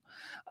fun.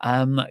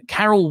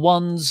 Carol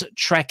Wands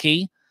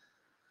Trekkie.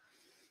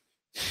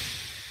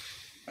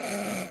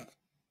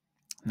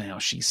 Now,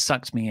 she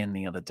sucked me in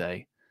the other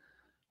day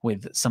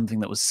with something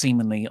that was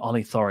seemingly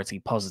Authority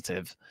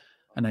positive,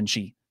 and then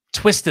she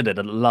twisted it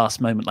at the last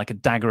moment like a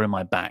dagger in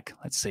my back.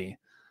 Let's see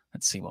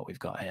what we've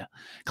got here.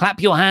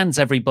 Clap your hands,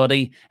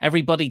 everybody.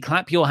 Everybody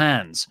clap your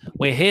hands.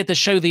 We're here to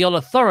show the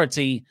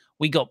Authority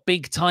we got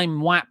big-time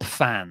WAP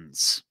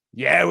fans.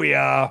 Yeah, we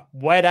are.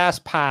 Wet-ass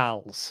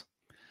pals.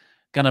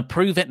 Gonna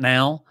prove it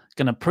now.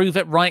 Gonna prove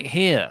it right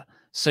here.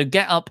 So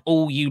get up,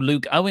 all you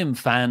Luke Owen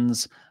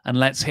fans, and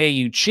let's hear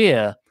you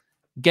cheer.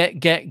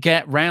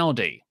 Get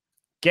rowdy.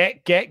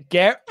 Get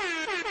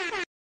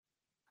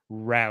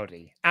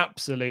rowdy.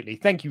 Absolutely.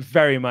 Thank you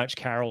very much,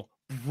 Carol.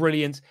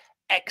 Brilliant.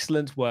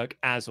 Excellent work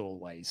as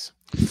always.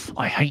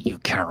 I hate you,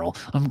 Carol.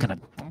 I'm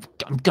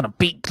gonna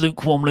beat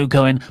lukewarm Luke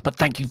Owen, but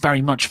thank you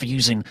very much for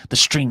using the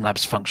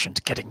Streamlabs function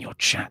to get in your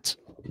chat.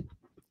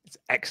 It's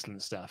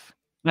excellent stuff.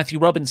 Matthew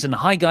Robinson,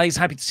 hi guys,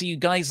 happy to see you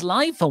guys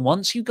live for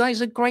once. You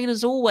guys are great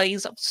as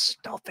always. Oh,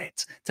 stop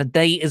it.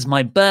 Today is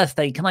my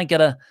birthday. Can I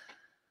get a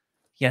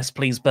yes,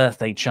 please,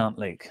 birthday chant,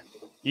 Luke?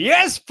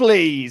 Yes,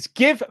 please.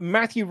 Give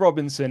Matthew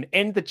Robinson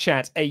in the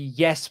chat a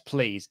yes,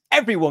 please.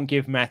 Everyone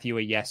give Matthew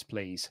a yes,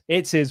 please.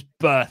 It's his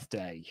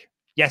birthday.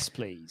 Yes,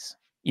 please.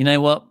 You know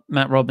what,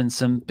 Matt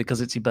Robinson, because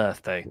it's your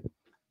birthday.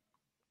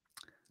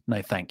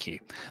 No, thank you.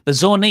 The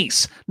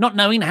Zornice, not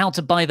knowing how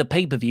to buy the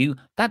pay-per-view,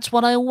 that's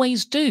what I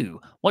always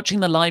do. Watching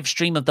the live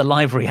stream of the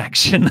live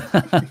reaction.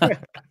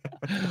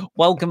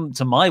 Welcome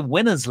to my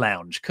winner's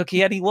lounge.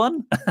 Cookie,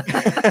 anyone?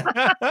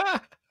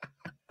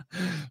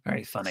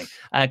 Very funny.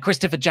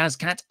 Christopher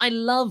Jazzcat, I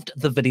loved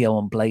the video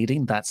on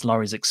blading. That's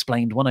Laurie's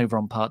Explained one over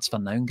on Parts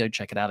Unknown. Go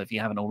check it out if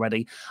you haven't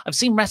already. I've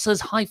seen wrestlers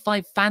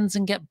high-five fans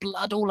and get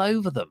blood all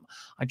over them.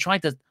 I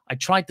tried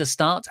to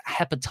start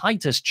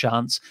hepatitis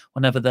chants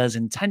whenever there's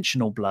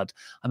intentional blood.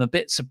 I'm a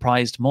bit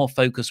surprised more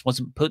focus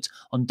wasn't put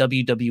on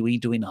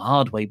WWE doing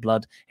hard way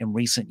blood in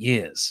recent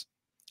years.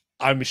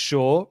 I'm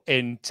sure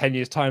in 10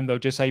 years' time they'll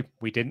just say,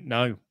 we didn't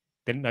know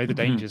the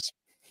dangers.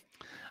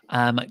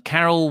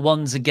 Carol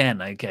once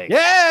again, okay.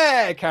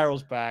 Yeah,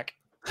 Carol's back.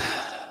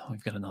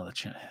 We've got another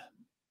chat here.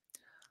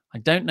 I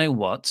don't know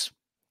what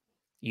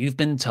you've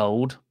been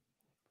told,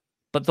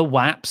 but the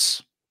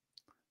WAPs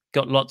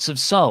got lots of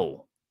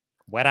soul.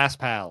 Wet-ass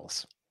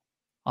pals.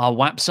 Our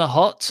WAPs are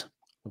hot.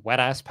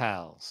 Wet-ass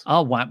pals.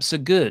 Our WAPs are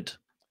good.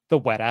 The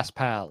wet-ass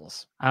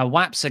pals. Our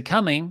WAPs are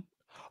coming.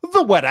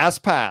 The wet-ass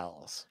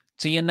pals.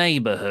 To your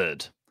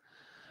neighborhood.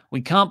 We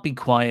can't be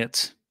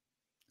quiet.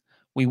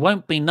 We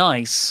won't be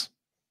nice.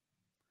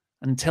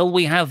 Until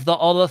we have the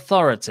All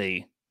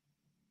Authority.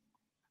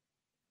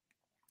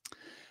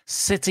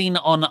 Sitting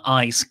on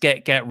ice,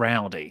 get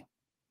rowdy.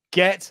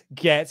 Get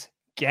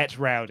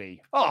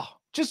rowdy. Oh,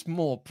 just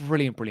more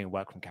brilliant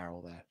work from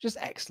Carol there. Just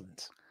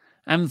excellent.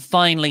 And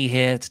finally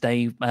here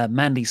today,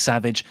 Mandy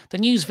Savage. The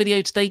news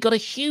video today got a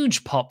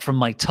huge pop from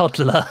my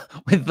toddler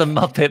with the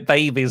Muppet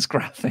Babies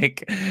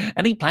graphic.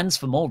 Any plans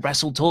for more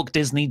Wrestle Talk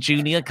Disney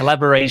Junior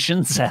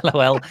collaborations?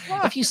 LOL.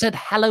 If you said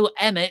hello,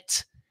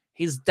 Emmett,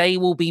 his day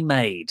will be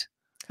made.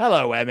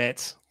 Hello,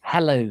 Emmett.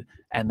 Hello,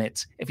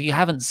 Emmett. If you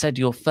haven't said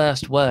your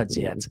first words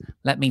yet,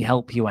 let me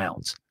help you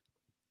out.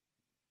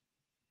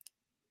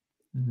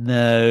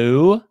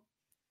 No.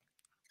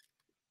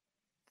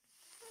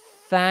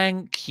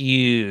 Thank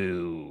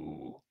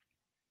you.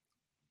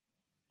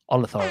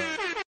 Oliver.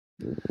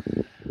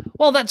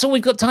 Well, that's all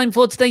we've got time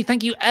for today.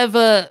 Thank you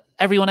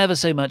everyone ever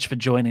so much for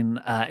joining.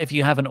 If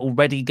you haven't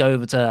already, go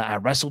over to our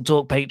Wrestle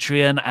Talk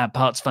Patreon, our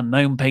Parts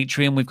Unknown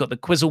Patreon. We've got the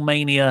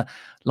Quizzlemania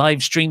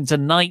live stream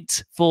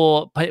tonight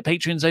for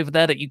patrons over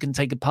there that you can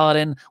take a part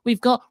in.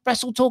 We've got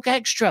Wrestle Talk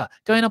Extra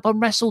going up on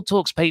Wrestle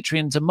Talk's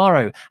Patreon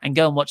tomorrow. And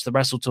go and watch the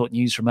Wrestle Talk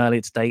news from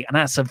earlier today and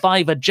our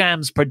Survivor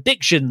Jams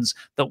predictions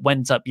that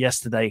went up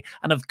yesterday.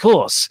 And of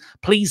course,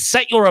 please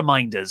set your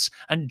reminders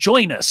and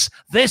join us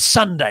this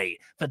Sunday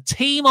for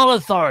Team All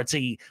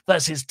Authority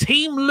versus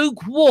Team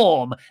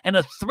Lukewarm in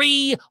a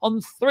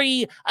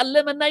 3-on-3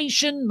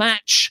 elimination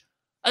match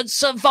at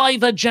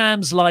Survivor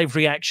Jam's live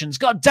reactions.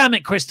 God damn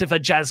it, Christopher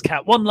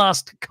Jazzcat. One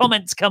last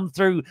comment to come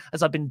through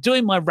as I've been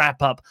doing my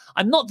wrap-up.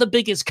 I'm not the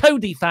biggest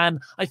Cody fan.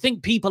 I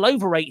think people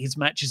overrate his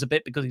matches a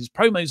bit because his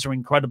promos are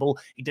incredible.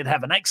 He did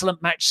have an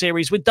excellent match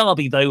series with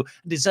Darby, though,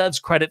 and deserves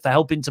credit for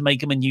helping to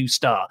make him a new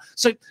star.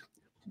 So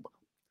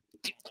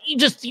you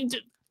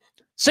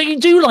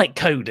do like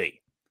Cody.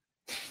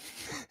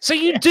 So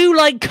you do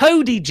like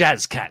Cody,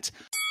 Jazzcat.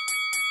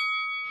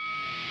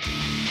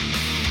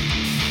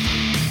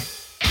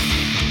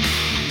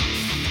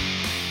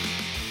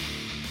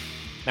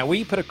 Now,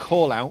 we put a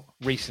call out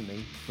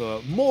recently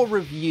for more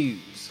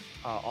reviews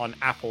on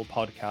Apple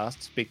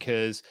Podcasts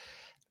because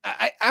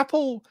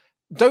Apple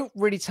don't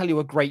really tell you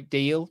a great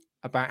deal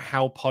about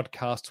how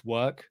podcasts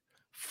work.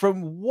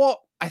 From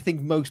what I think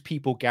most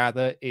people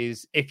gather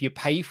is if you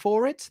pay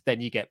for it,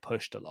 then you get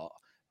pushed a lot.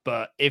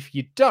 But if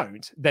you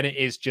don't, then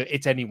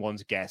it's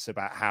anyone's guess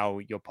about how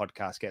your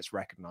podcast gets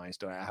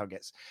recognized or how it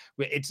gets.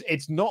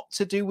 It's not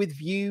to do with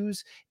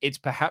views. It's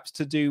perhaps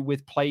to do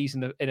with plays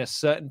in a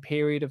certain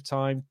period of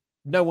time.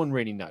 No one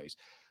really knows.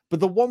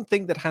 But the one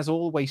thing that has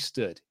always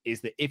stood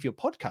is that if your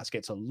podcast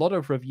gets a lot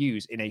of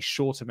reviews in a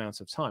short amount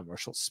of time or a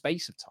short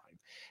space of time,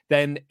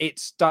 then it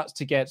starts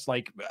to get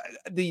like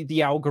the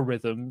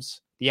algorithms,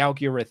 the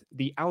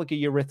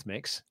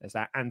algorithmics, as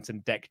that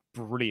Anton Deck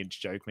brilliant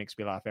joke makes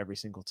me laugh every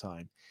single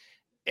time.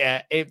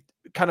 It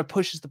kind of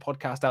pushes the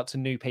podcast out to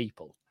new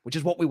people, which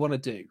is what we want to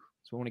do.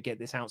 So we want to get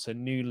this out to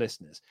new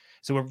listeners.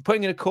 So we're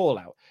putting in a call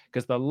out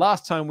because the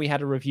last time we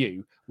had a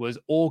review was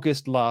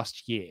August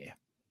last year.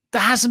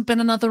 There hasn't been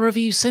another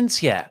review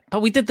since yet, but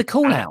we did the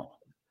call out.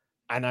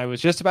 And I was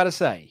just about to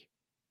say,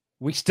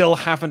 we still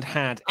haven't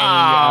had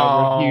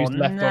any reviews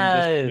left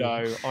on this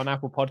show on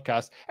Apple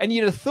Podcasts. And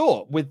you'd have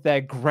thought with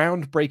their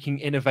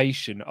groundbreaking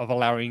innovation of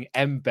allowing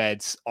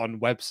embeds on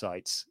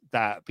websites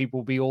that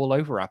people will be all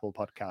over Apple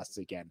Podcasts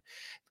again.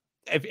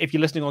 If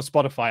you're listening on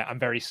Spotify, I'm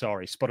very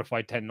sorry.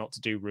 Spotify tend not to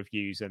do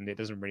reviews and it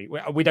doesn't really...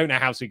 We don't know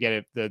how to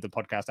get the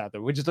podcast out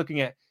there. We're just looking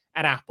at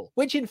Apple,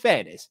 which in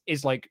fairness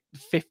is like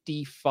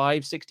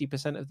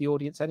 55-60% of the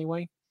audience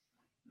anyway.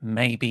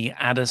 Maybe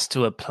add us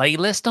to a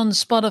playlist on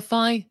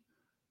Spotify.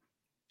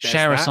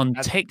 Share us on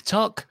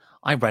TikTok.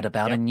 I read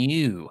about a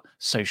new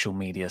social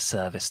media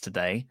service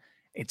today.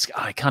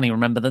 I can't even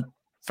remember the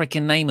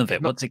freaking name of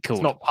it. What's it called?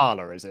 It's not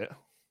Parler, is it?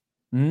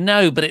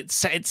 No, but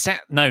it's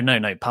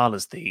no.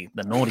 Parler's the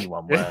naughty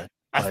one where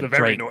that's the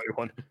very naughty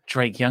one.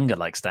 Drake Younger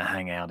likes to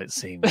hang out. It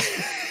seems.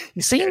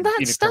 You seen that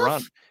Gina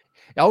stuff? Carano.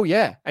 Oh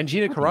yeah, and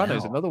Gina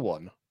Carano's another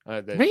one.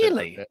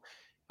 Really?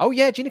 Oh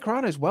yeah, Gina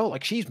Carano as well.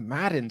 Like she's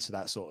mad into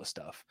that sort of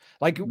stuff.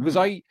 Like because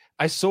I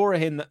saw her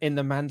in The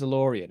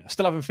Mandalorian. I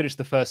still haven't finished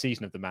the first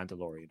season of The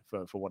Mandalorian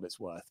for what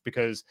it's worth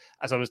because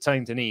as I was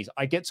telling Denise,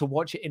 I get to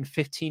watch it in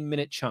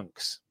 15-minute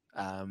chunks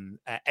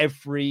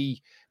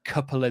every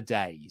couple of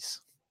days.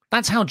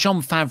 That's how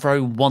Jon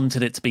Favreau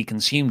wanted it to be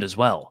consumed as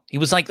well. He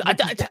was like, I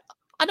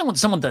don't want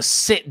someone to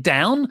sit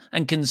down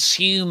and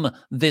consume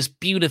this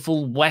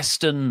beautiful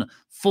Western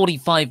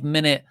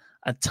 45-minute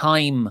a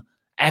time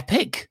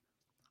epic.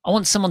 I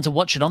want someone to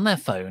watch it on their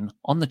phone,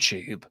 on the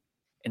tube,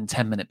 in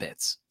 10-minute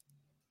bits.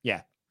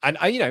 Yeah. And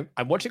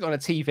I'm watching it on a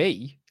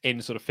TV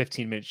in sort of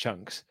 15-minute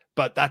chunks,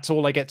 but that's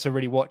all I get to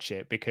really watch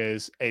it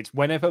because it's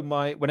whenever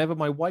my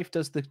wife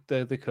does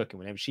the cooking,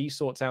 whenever she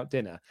sorts out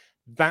dinner,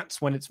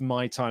 that's when it's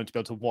my time to be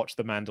able to watch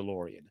The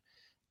Mandalorian.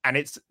 And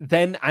it's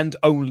then and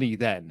only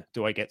then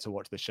do I get to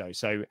watch the show.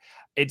 So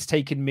it's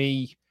taken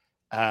me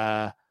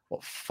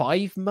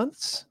 5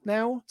 months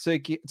now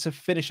to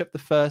finish up the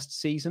first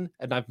season,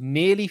 and I've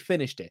nearly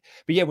finished it.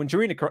 But yeah, when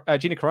Gina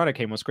Carano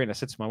came on screen, I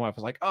said to my wife, I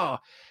was like, "Oh,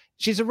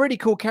 she's a really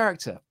cool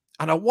character,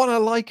 and I want to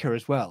like her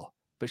as well,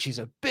 but she's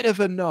a bit of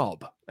a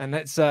knob, and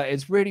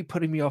it's really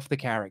putting me off the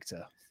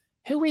character."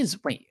 Who is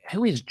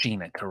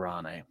Gina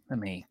Carano?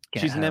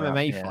 She's an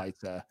MMA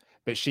fighter,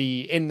 but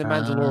in The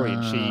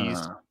Mandalorian, she's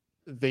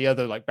the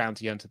other like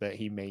bounty hunter that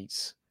he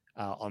meets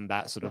on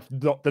that sort of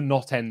the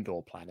not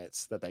Endor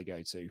planets that they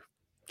go to.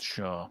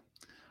 Sure.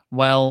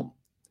 Well,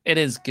 it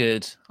is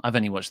good. I've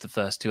only watched the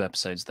first 2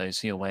 episodes though,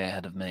 so you're way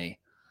ahead of me.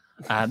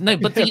 No,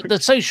 but the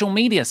social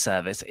media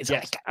service is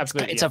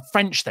it's a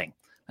French thing.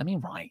 Let me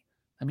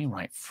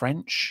write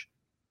French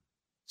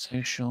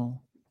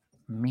social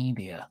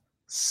media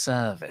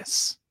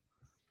service.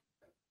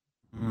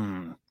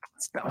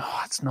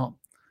 That's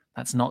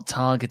not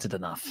targeted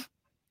enough.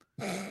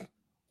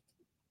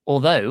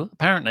 Although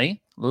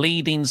apparently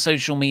leading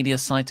social media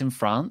site in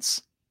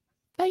France,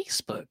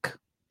 Facebook,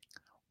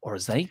 or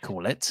as they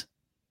call it,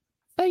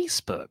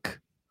 Facebook.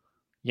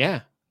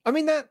 Yeah, I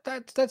mean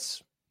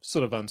that's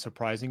sort of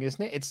unsurprising,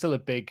 isn't it? It's still a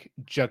big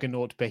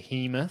juggernaut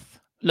behemoth.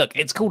 Look,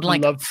 it's called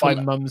like loved by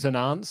mums and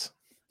aunts.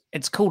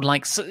 It's called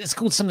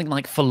something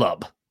like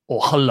Falub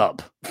or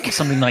Halub, or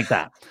something like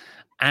that.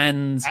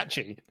 And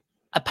actually,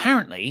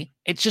 apparently,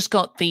 it's just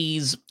got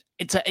these.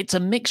 It's a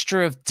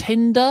mixture of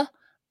Tinder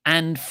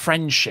and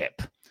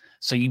friendship.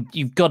 So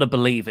you've got to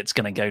believe it's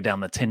going to go down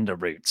the Tinder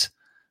route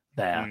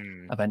there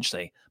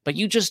eventually. But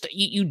you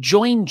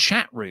join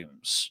chat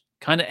rooms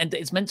And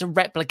it's meant to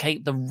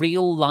replicate the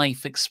real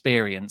life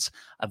experience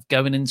of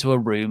going into a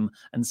room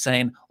and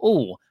saying,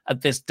 oh,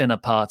 at this dinner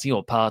party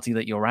or party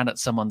that you're at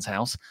someone's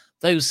house,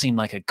 those seem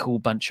like a cool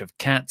bunch of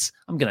cats.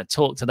 I'm going to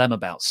talk to them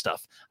about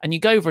stuff. And you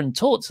go over and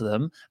talk to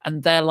them,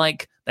 and they're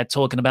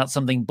talking about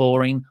something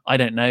boring. I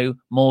don't know,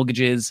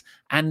 mortgages.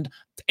 And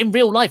in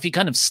real life, you're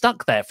kind of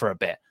stuck there for a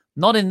bit.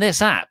 Not in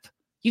this app.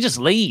 You just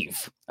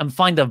leave and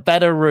find a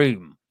better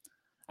room.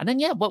 And then,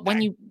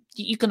 when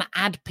you can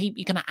add people,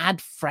 you can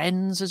add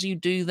friends as you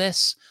do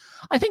this.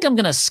 I think I'm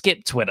going to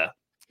skip Twitter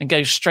and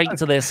go straight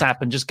to this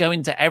app and just go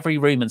into every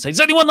room and say, does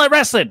anyone like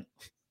wrestling?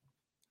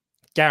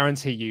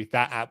 Guarantee you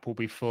that app will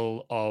be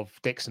full of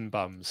dicks and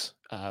bums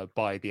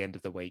by the end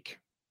of the week.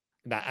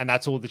 And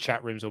that's all the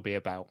chat rooms will be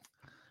about.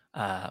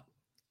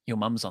 Your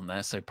mum's on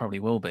there, so probably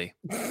will be.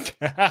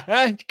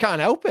 You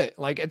can't help it.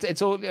 Like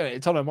it's all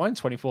it's on her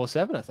mind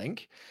 24/7, I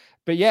think.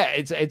 But yeah,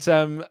 it's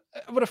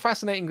what a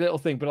fascinating little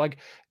thing. But like,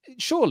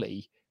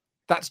 surely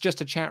that's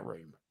just a chat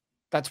room.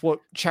 That's what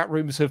chat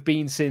rooms have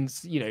been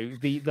since the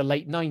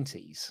late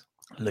 90s.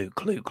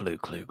 Luke.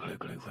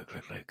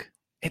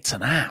 It's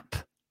an app.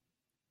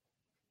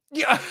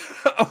 Yeah.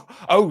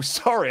 Oh,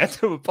 sorry. I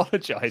do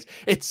apologize.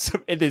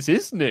 It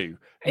is new.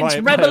 It's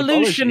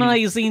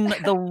revolutionizing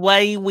the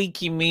way we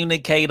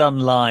communicate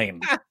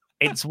online.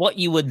 It's what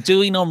you were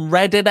doing on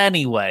Reddit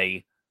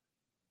anyway,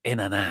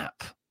 in an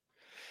app.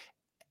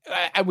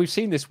 And we've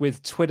seen this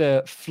with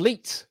Twitter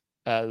Fleet.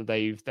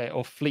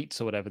 Or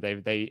Fleets or whatever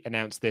they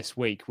announced this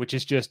week, which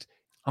is just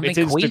it's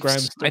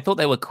Instagram. I thought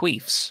they were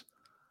Queefs.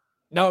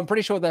 No, I'm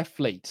pretty sure they're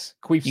Fleets.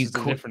 Queefs is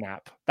a different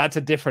app. That's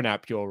a different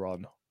app you're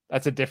on.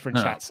 That's a different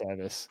chat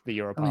service that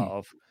you're a part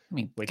of. I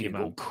mean,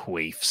 Google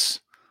Queefs.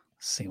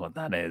 See what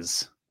that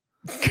is.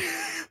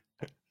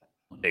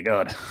 Dear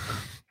God.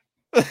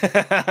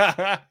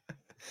 But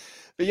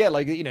yeah,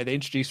 they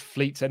introduced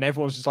Fleets, and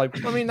everyone's just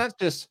like, I mean,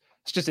 it's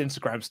just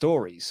Instagram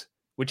stories,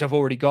 which I've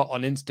already got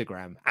on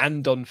Instagram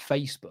and on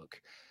Facebook.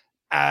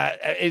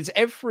 It's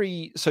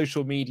every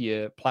social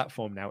media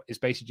platform now is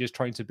basically just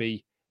trying to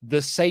be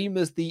the same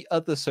as the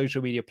other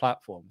social media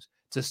platforms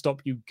to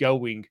stop you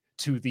going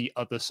to the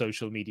other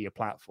social media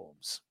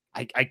platforms.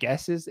 I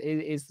guess is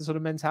the sort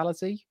of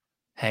mentality.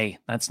 Hey,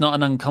 that's not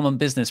an uncommon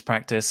business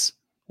practice.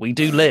 We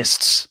do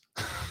lists.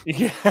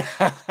 Yeah.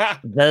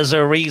 There's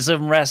a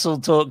reason Wrestle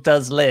Talk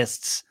does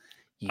lists.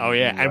 Oh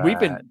yeah, and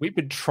we've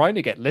been trying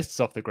to get lists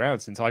off the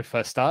ground since I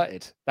first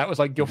started. That was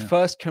like your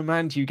first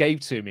command you gave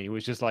to me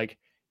was just like,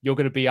 you're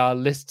going to be our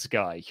lists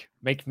guy.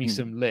 Make me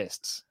some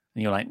lists.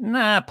 And you're like,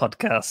 nah,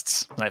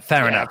 podcasts. Like,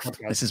 fair enough.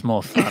 Podcasts. This is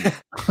more fun.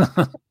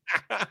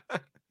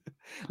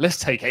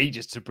 Lists take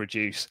ages to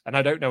produce, and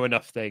I don't know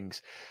enough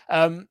things.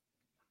 But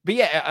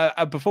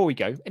yeah, before we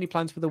go, any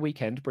plans for the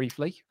weekend,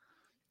 briefly?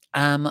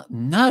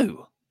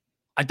 No.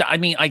 I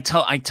mean, I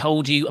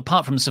told you,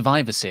 apart from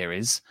Survivor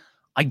Series,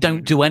 I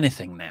don't do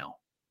anything now.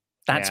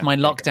 That's my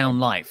lockdown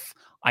life.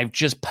 I've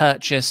just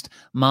purchased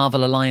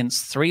Marvel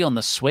Alliance 3 on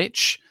the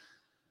Switch.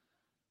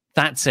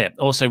 That's it.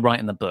 Also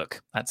writing the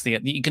book.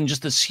 You can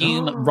just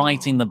assume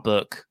writing the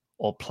book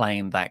or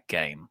playing that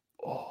game.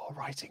 Oh,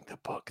 writing the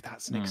book.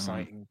 That's an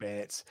exciting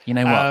bit. You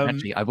know what?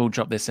 Actually, I will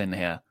drop this in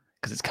here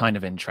because it's kind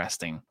of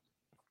interesting.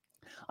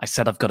 I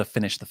said I've got to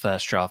finish the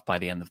first draft by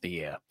the end of the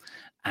year.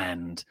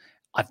 And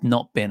I've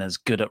not been as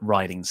good at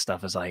writing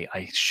stuff as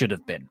I should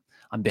have been.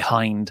 I'm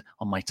behind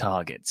on my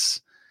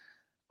targets.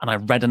 And I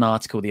read an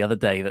article the other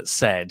day that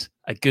said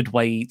a good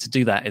way to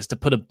do that is to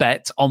put a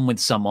bet on with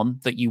someone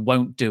that you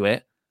won't do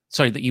it.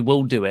 Sorry, that you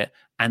will do it.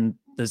 And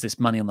there's this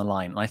money on the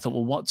line. And I thought,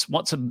 well,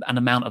 what's an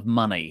amount of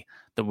money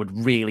that would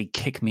really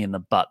kick me in the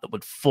butt, that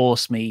would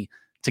force me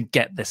to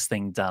get this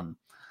thing done?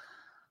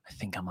 I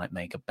think I might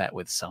make a bet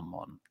with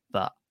someone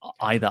that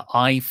either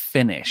I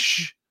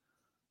finish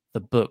the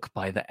book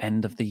by the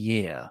end of the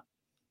year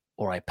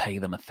or I pay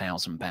them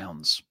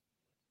 £1,000.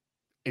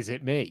 Is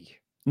it me?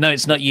 No,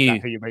 it's not you.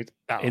 Who you made?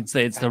 Oh, it's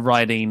the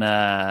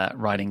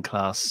riding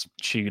class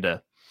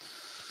tutor.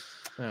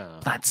 Oh.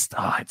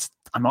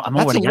 I'm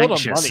already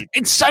anxious.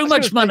 It's so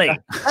much money.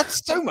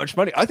 That's so much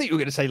money. I think you were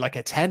going to say like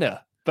a tenner,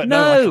 but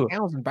no, like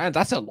 £1,000.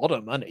 That's a lot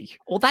of money.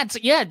 Well,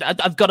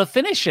 I've got to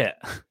finish it.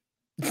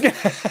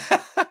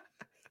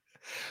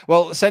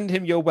 Well, send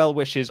him your well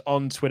wishes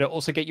on Twitter.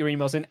 Also, get your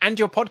emails in and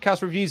your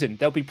podcast reviews in.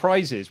 There'll be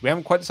prizes. We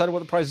haven't quite decided what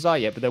the prizes are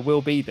yet, but there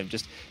will be them.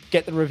 Just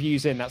get the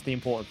reviews in. That's the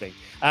important thing.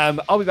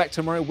 I'll be back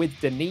tomorrow with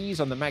Denise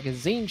on the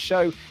magazine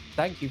show.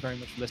 Thank you very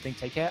much for listening.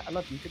 Take care. I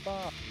love you.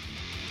 Goodbye.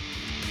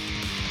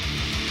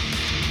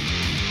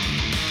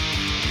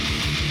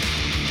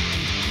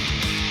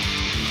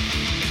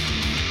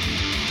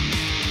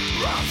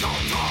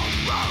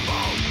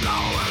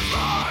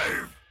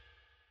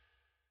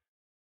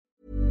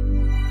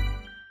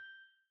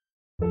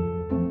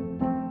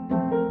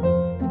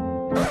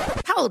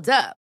 Hold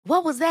up.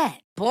 What was that?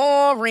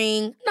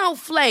 Boring. No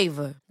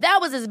flavor. That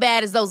was as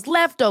bad as those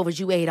leftovers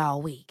you ate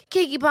all week.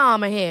 Keke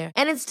Palmer here,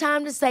 and it's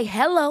time to say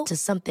hello to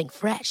something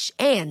fresh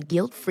and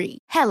guilt-free.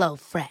 Hello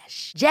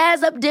Fresh.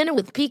 Jazz up dinner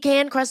with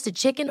pecan-crusted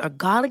chicken or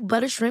garlic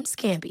butter shrimp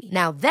scampi.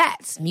 Now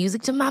that's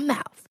music to my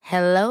mouth.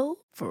 Hello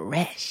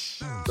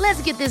Fresh.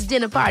 Let's get this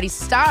dinner party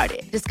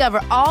started.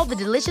 Discover all the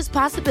delicious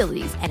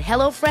possibilities at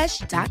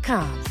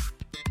hellofresh.com.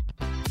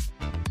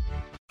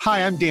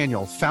 Hi, I'm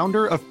Daniel,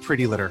 founder of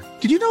Pretty Litter.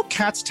 Did you know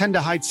cats tend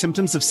to hide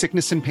symptoms of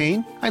sickness and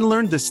pain? I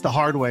learned this the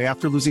hard way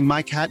after losing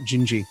my cat,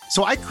 Gingy.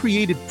 So I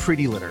created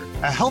Pretty Litter,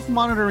 a health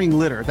monitoring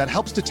litter that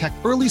helps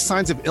detect early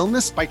signs of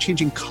illness by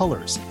changing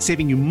colors,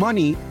 saving you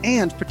money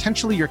and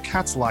potentially your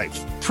cat's life.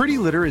 Pretty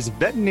Litter is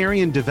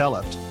veterinarian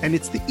developed, and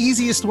it's the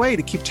easiest way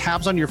to keep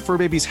tabs on your fur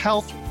baby's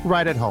health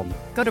right at home.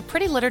 Go to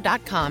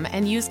prettylitter.com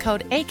and use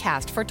code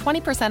ACAST for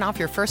 20% off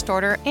your first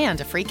order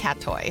and a free cat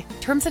toy.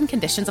 Terms and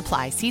conditions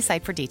apply. See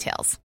site for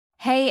details.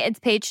 Hey, it's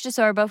Paige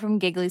DeSorbo from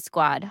Giggly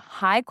Squad.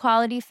 High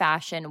quality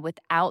fashion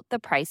without the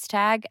price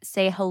tag.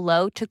 Say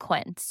hello to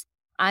Quince.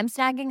 I'm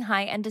snagging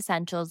high-end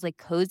essentials like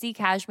cozy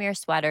cashmere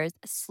sweaters,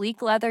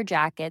 sleek leather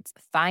jackets,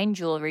 fine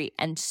jewelry,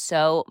 and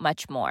so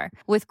much more.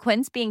 With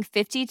Quince being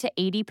 50 to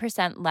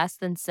 80% less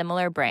than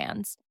similar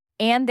brands.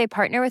 And they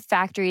partner with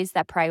factories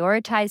that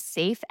prioritize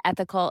safe,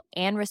 ethical,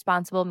 and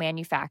responsible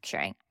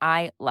manufacturing.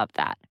 I love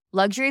that.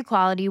 Luxury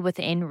quality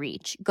within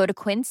reach. Go to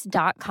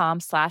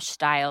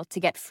quince.com/style to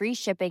get free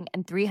shipping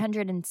and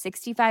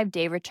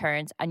 365-day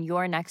returns on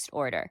your next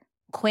order.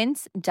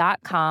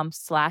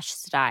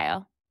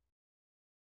 Quince.com/style.